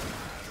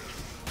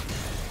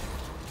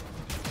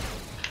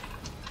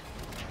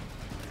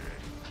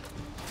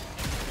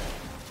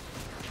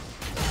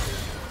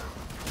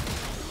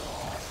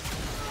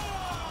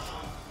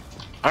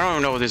 I don't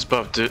even know what this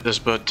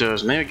buff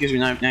does. Maybe it gives me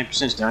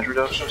 9% damage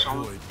reduction or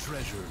something.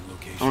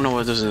 I don't know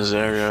what it does in this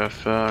area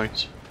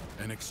effect.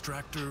 An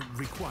extractor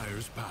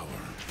requires power.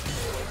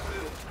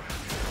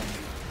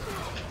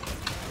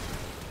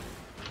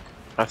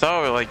 I thought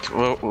it would like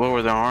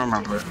lower the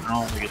armor, but I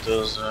don't think it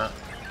does that.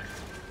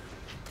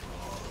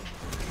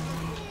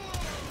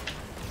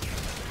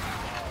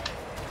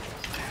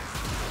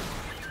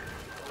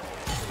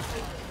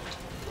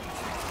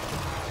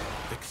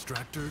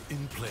 Extractor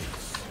in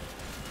place.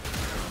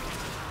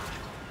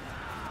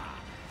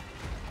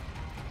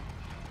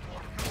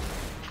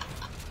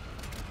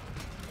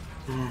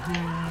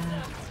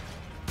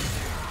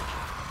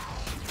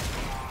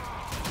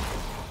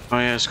 Oh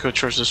yeah, let's go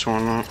charge this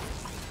one up.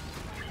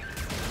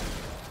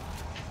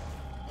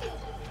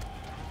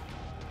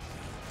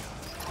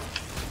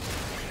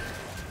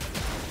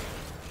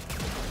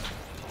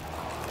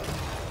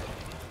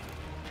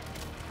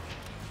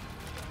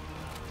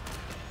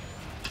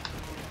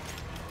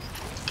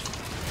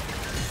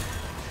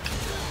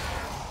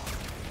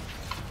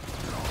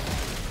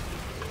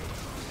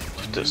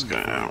 Get this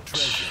guy out.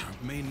 Treasure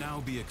may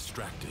now be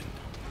extracted.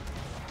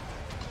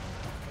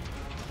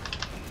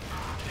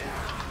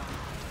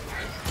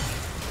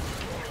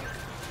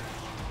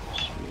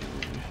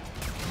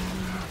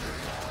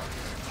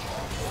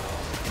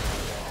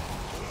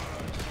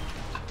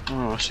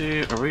 Oh, I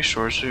see a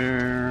resource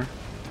here.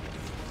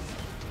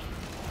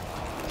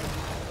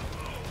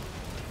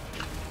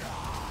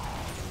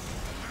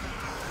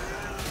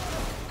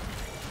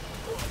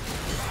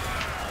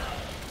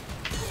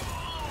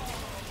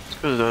 Let's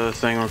go to the other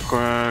thing real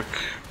quick.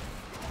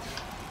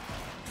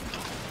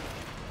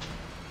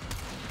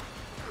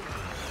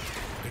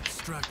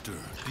 Extractor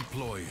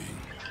deploying.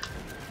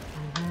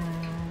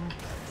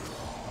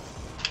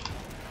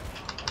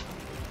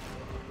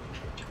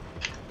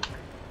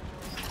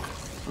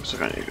 Looks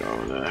like I need to go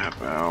over there. How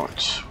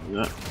about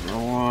that?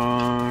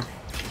 No,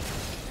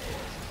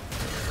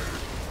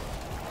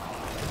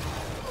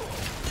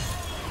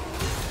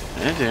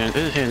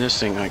 they're hitting this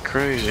thing like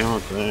crazy,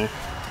 aren't they?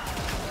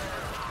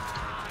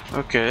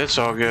 Okay, it's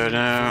all good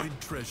now.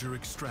 Treasure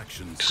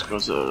extraction. Just go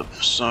to the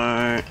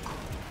side.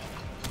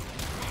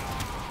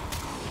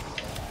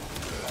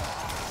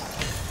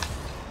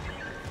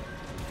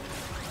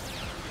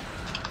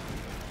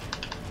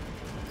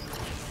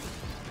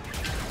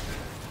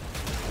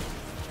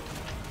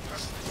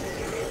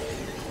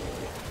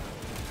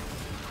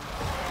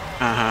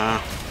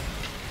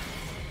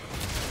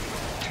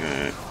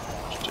 Okay,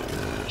 let's do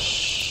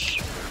this.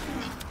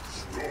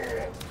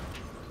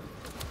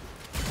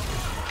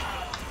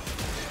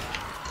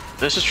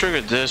 This has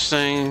triggered this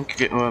thing.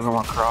 Get a little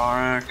more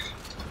chronic.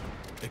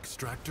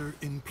 Extractor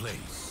in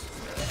place.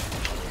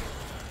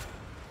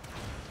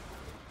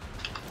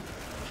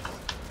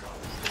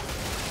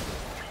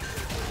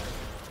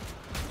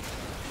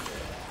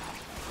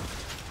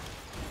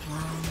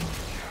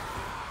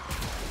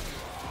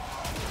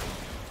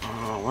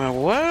 Oh, well,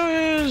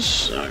 where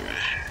is... Okay.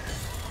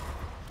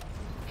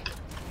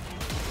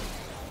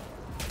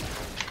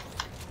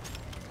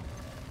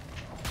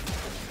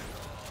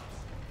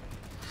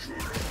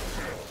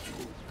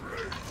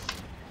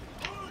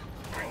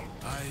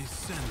 I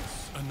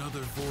sense another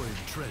void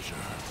treasure.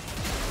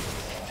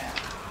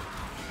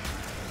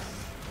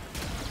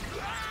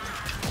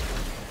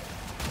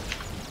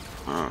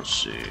 Let's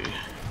see.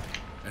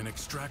 An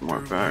extractor More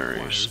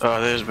berries. Oh,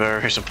 there's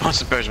berries. A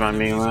bunch of berries by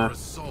me left.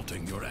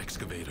 Assaulting your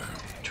excavator.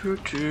 Now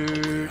Open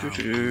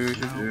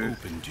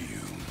to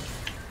you,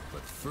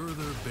 but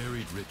further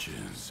buried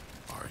riches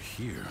are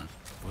here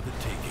for the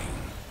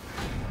taking.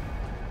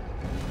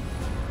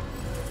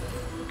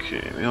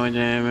 Okay, melee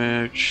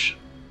damage.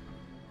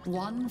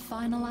 One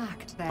final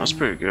act, then. That's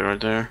pretty good right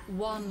there.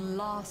 One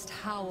last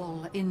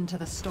howl into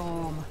the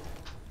storm.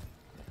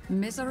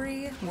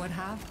 Misery would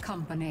have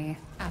company,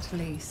 at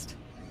least.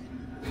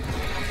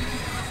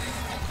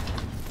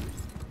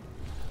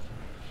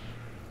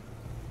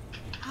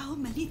 How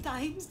many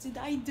times did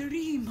I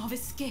dream of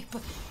escape?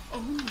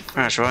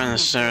 Alright, right in the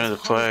center of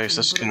the place.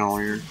 That's kind of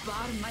weird.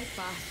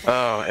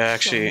 Oh,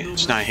 actually,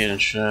 it's not hidden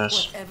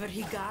chest.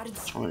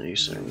 It's one of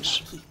these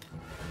things.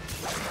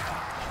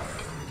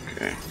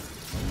 Okay.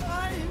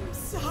 I'm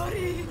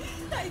sorry.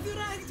 I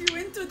dragged you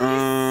into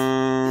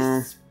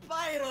this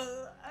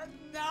spiral, and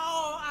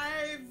now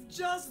I've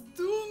just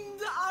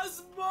doomed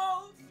us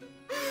both.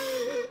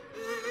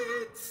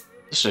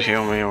 This will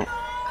heal me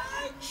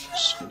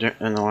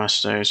in the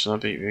last day, so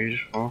that'd be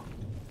beautiful.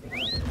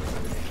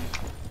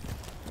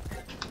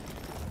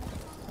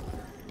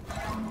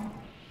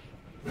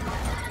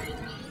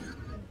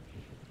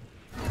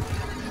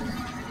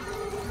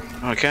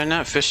 Oh, can I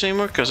not fish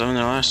anymore because I'm in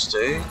the last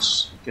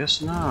stage?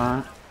 Guess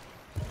not.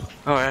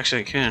 Oh,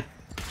 actually I can.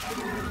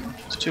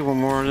 Let's do one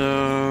more of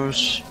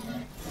those.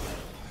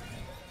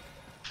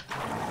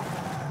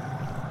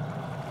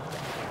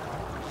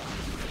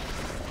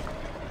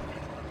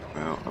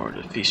 Well, or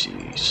the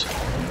Fissures.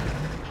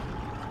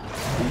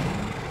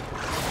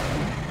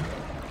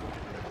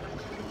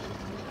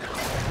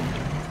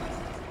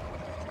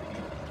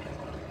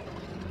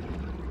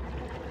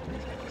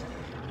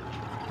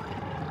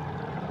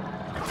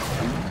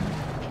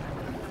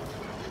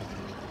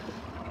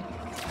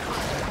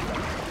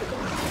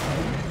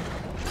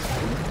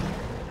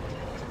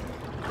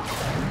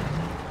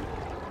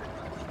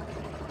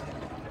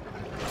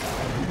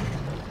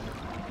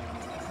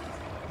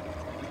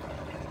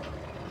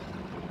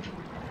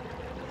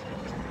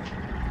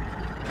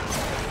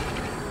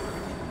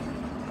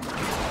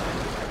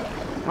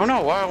 I don't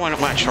know why when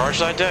I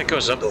charge like that, it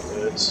goes up a little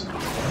bit.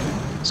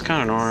 It's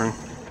kind of annoying.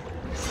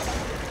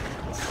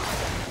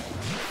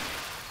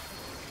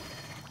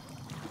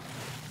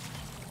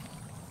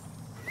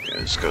 Okay,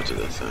 let's go to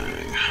the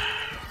thing.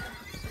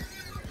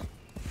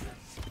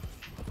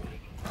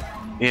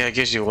 Yeah, it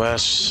gives you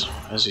less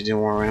as you do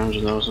more rounds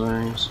of those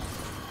things.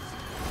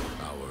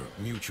 Our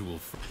mutual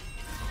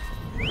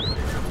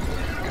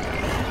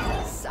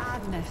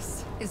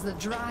Sadness is the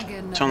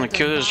dragon. Time to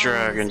kill this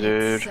dragon,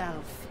 dude.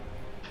 Itself.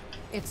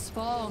 It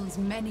spawns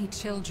many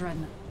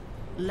children.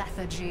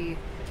 Lethargy,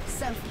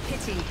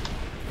 self-pity,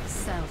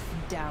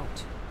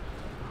 self-doubt.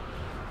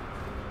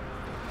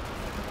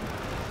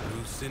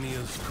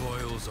 Lucinia's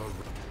coils are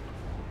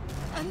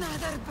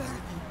Another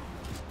burden.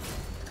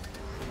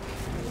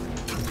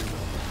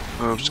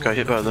 Oops, got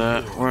hit by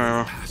that.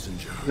 Well, I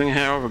think I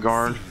had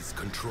overguard.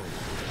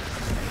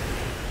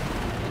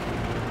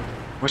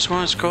 Which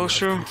one's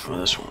closer? Oh,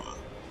 this one.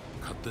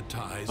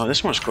 Oh,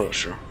 this one's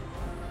closer.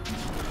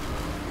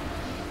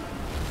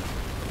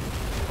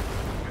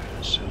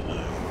 So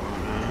that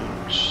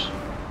one else.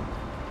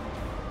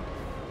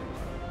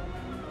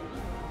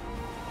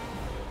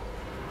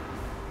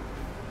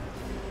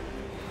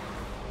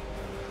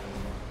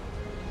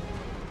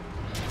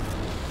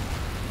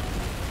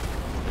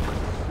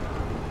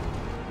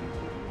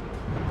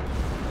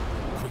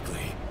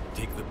 Quickly,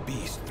 take the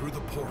beast through the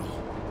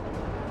portal.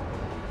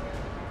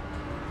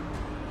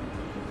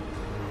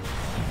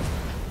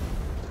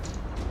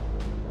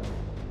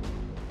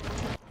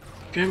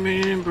 Get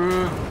me in,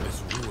 bro.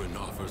 This ruin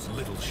offers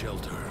little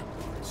shelter.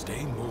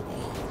 Stay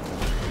mobile.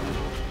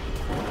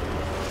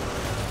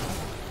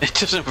 It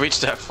doesn't reach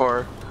that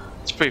far.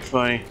 It's pretty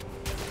funny.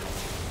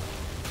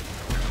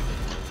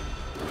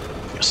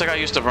 It's like I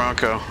used the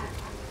Bronco.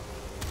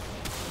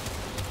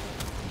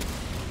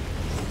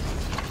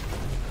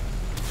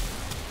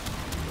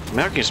 I mean,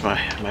 I can use my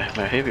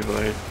heavy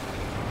blade.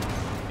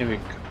 Heavy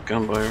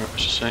gun blade, I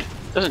should say.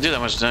 Doesn't do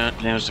that much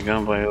damage to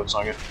gun blade, it looks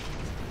like it.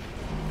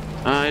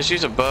 Just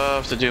use a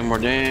buff to do more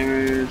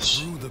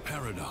damage. Through the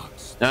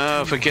paradox.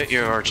 No, forget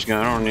your arch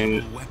gun, I don't need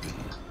it.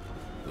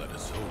 Let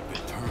us hope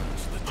it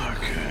turns the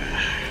Okay.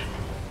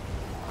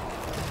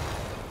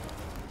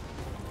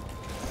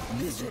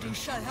 Misery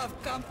shall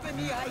have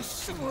company, I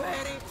swear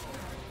it.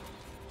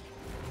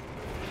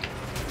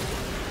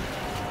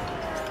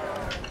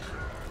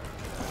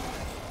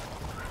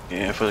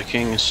 Yeah, for the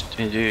king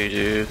indeed,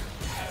 dude.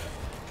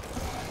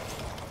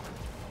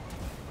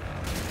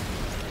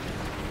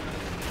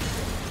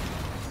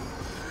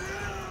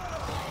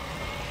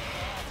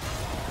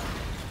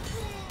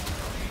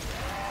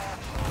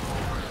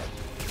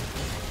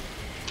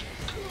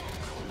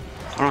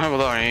 I don't have a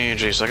lot of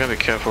energy, so I gotta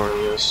be careful with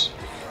this.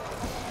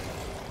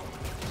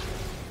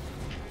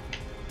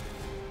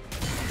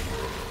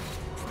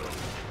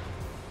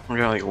 I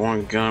got like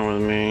one gun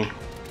with me.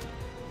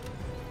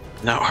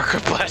 No, Arca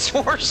Blast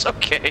Wars,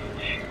 okay.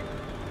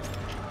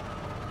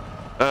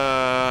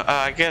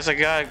 I guess I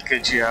gotta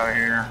get you out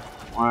here.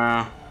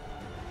 Wow.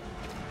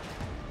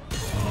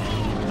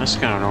 That's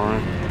kinda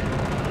annoying.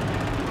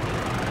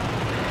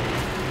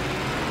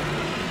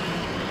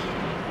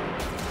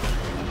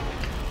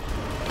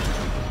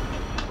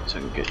 So I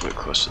can get real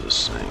close to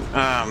this thing.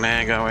 Oh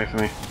man, got away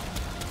from me.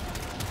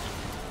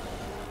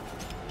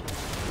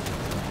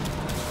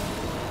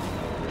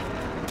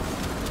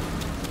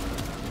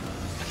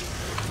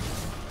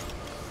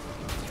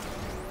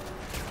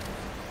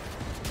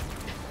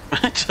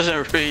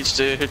 doesn't reach,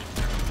 dude.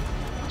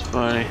 It's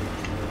funny.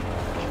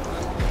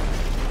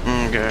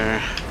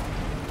 Okay.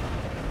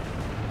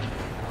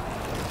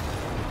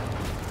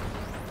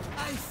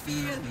 I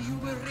fear you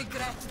will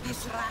regret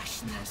this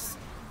rashness.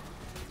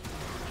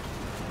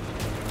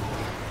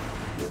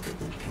 Look at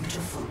the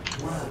beautiful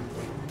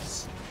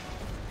wormlings.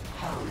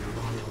 How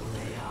loyal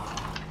they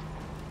are.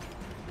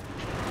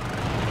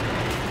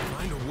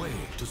 Find a way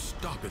to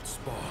stop its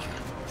spawn.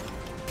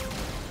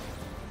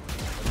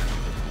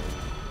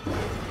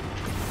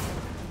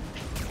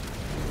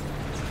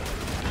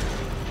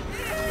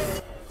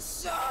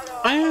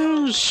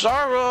 I'm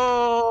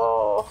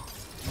sorrow.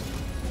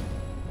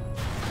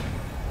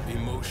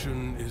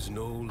 Emotion is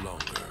no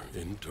longer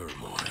in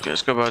turmoil. Okay,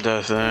 let's go about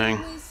that thing.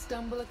 I always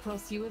stumble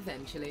across you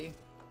eventually,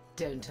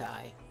 don't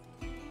I?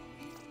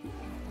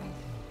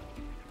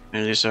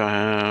 At least I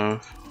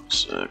have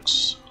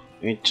 6.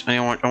 I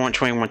want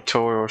 21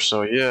 total,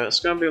 so yeah, it's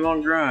gonna be a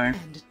long grind.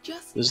 And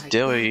just This like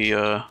daily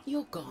that,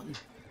 you're gone.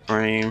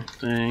 frame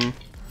thing.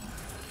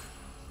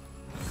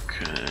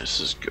 Okay, let's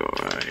just go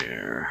right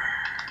here.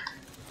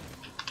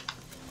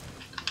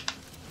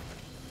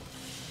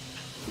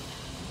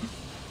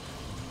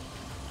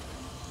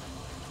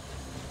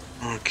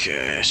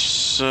 Okay,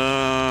 so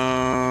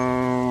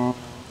I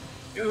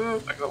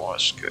got a lot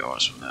of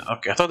scales from that.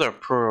 Okay, I thought they were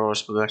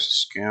pearls, but that's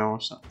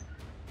scales.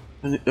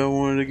 I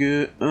wanted to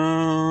get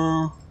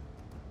I'll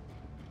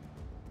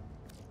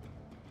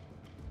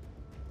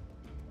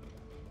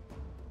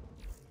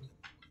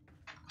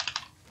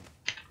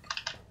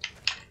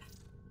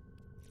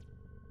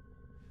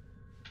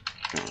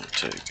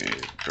take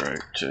a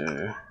break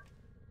too.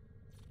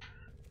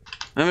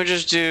 Let me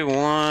just do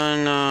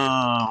one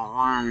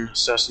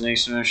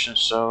assassination mission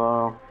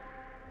solo.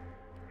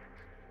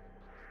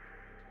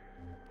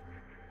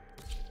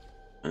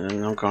 And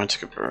then I'm going to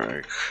take a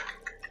break.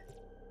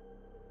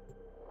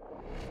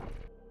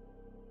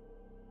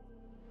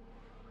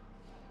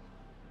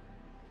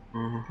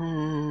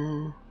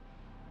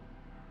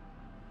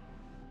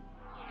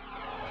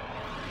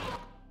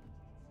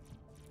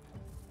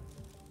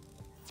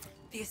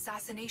 The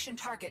assassination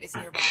target is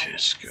nearby. Okay,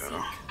 let's go.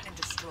 Seek and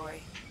destroy.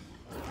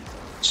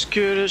 Let's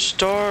get it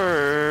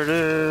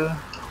started.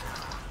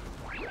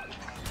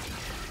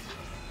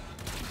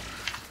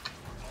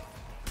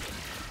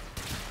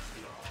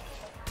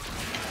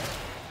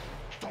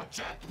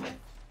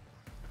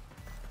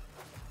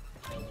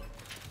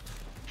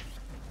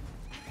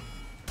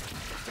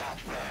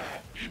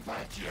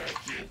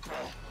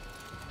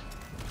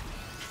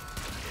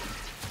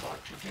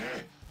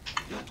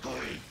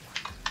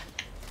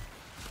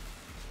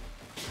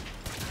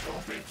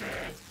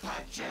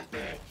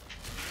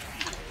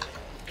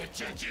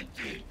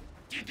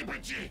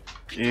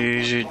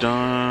 Easy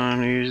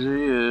done,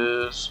 easy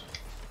is.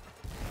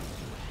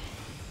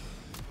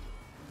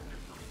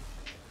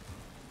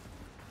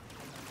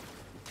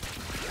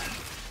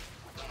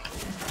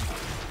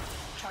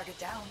 Target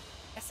down.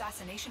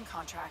 Assassination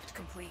contract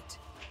complete.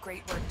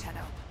 Great work, Tenno.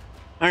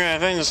 Okay, I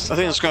think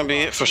that's gonna be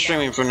it for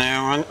streaming for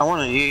now. I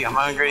want to eat. I'm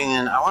hungry,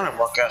 and I want to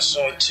walk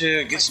outside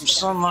too, get some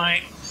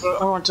sunlight.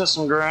 I want to touch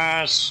some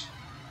grass.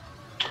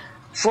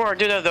 Before I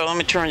do that, though, let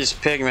me turn these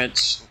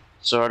pigments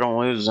so I don't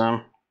lose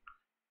them.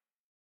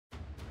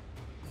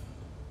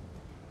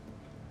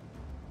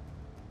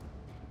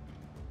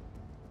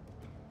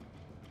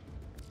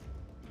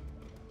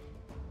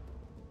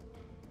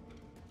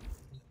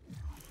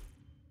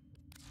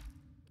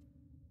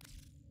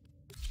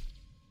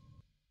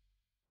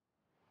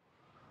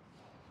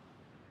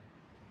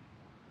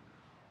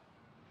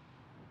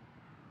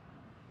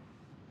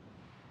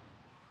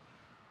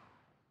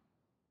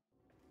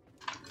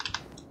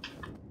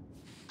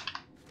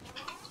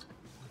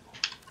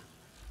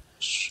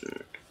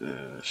 Check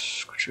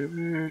this.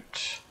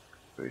 Contribute.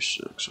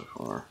 36 so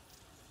far.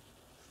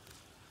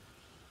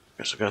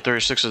 Guess I got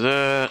 36 of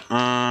that.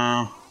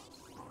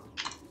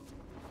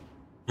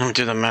 Let me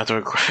do the math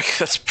real quick.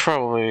 That's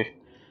probably.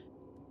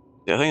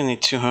 Yeah, I think I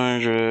need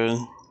 200.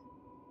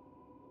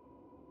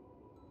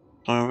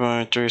 Divided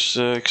by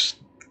 36.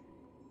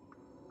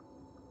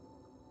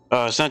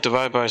 It's not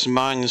divided by, it's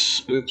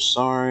minus. Oops,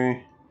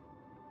 sorry.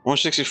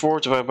 164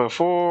 divided by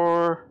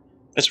 4.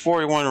 It's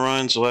 41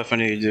 runs left I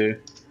need to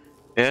do.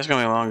 Yeah, it's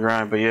gonna be a long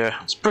grind, but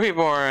yeah, it's pretty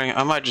boring.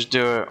 I might just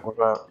do it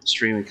without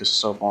streaming because it's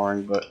so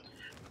boring, but.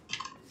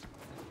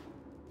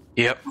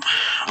 Yep,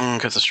 I'm gonna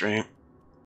cut the stream.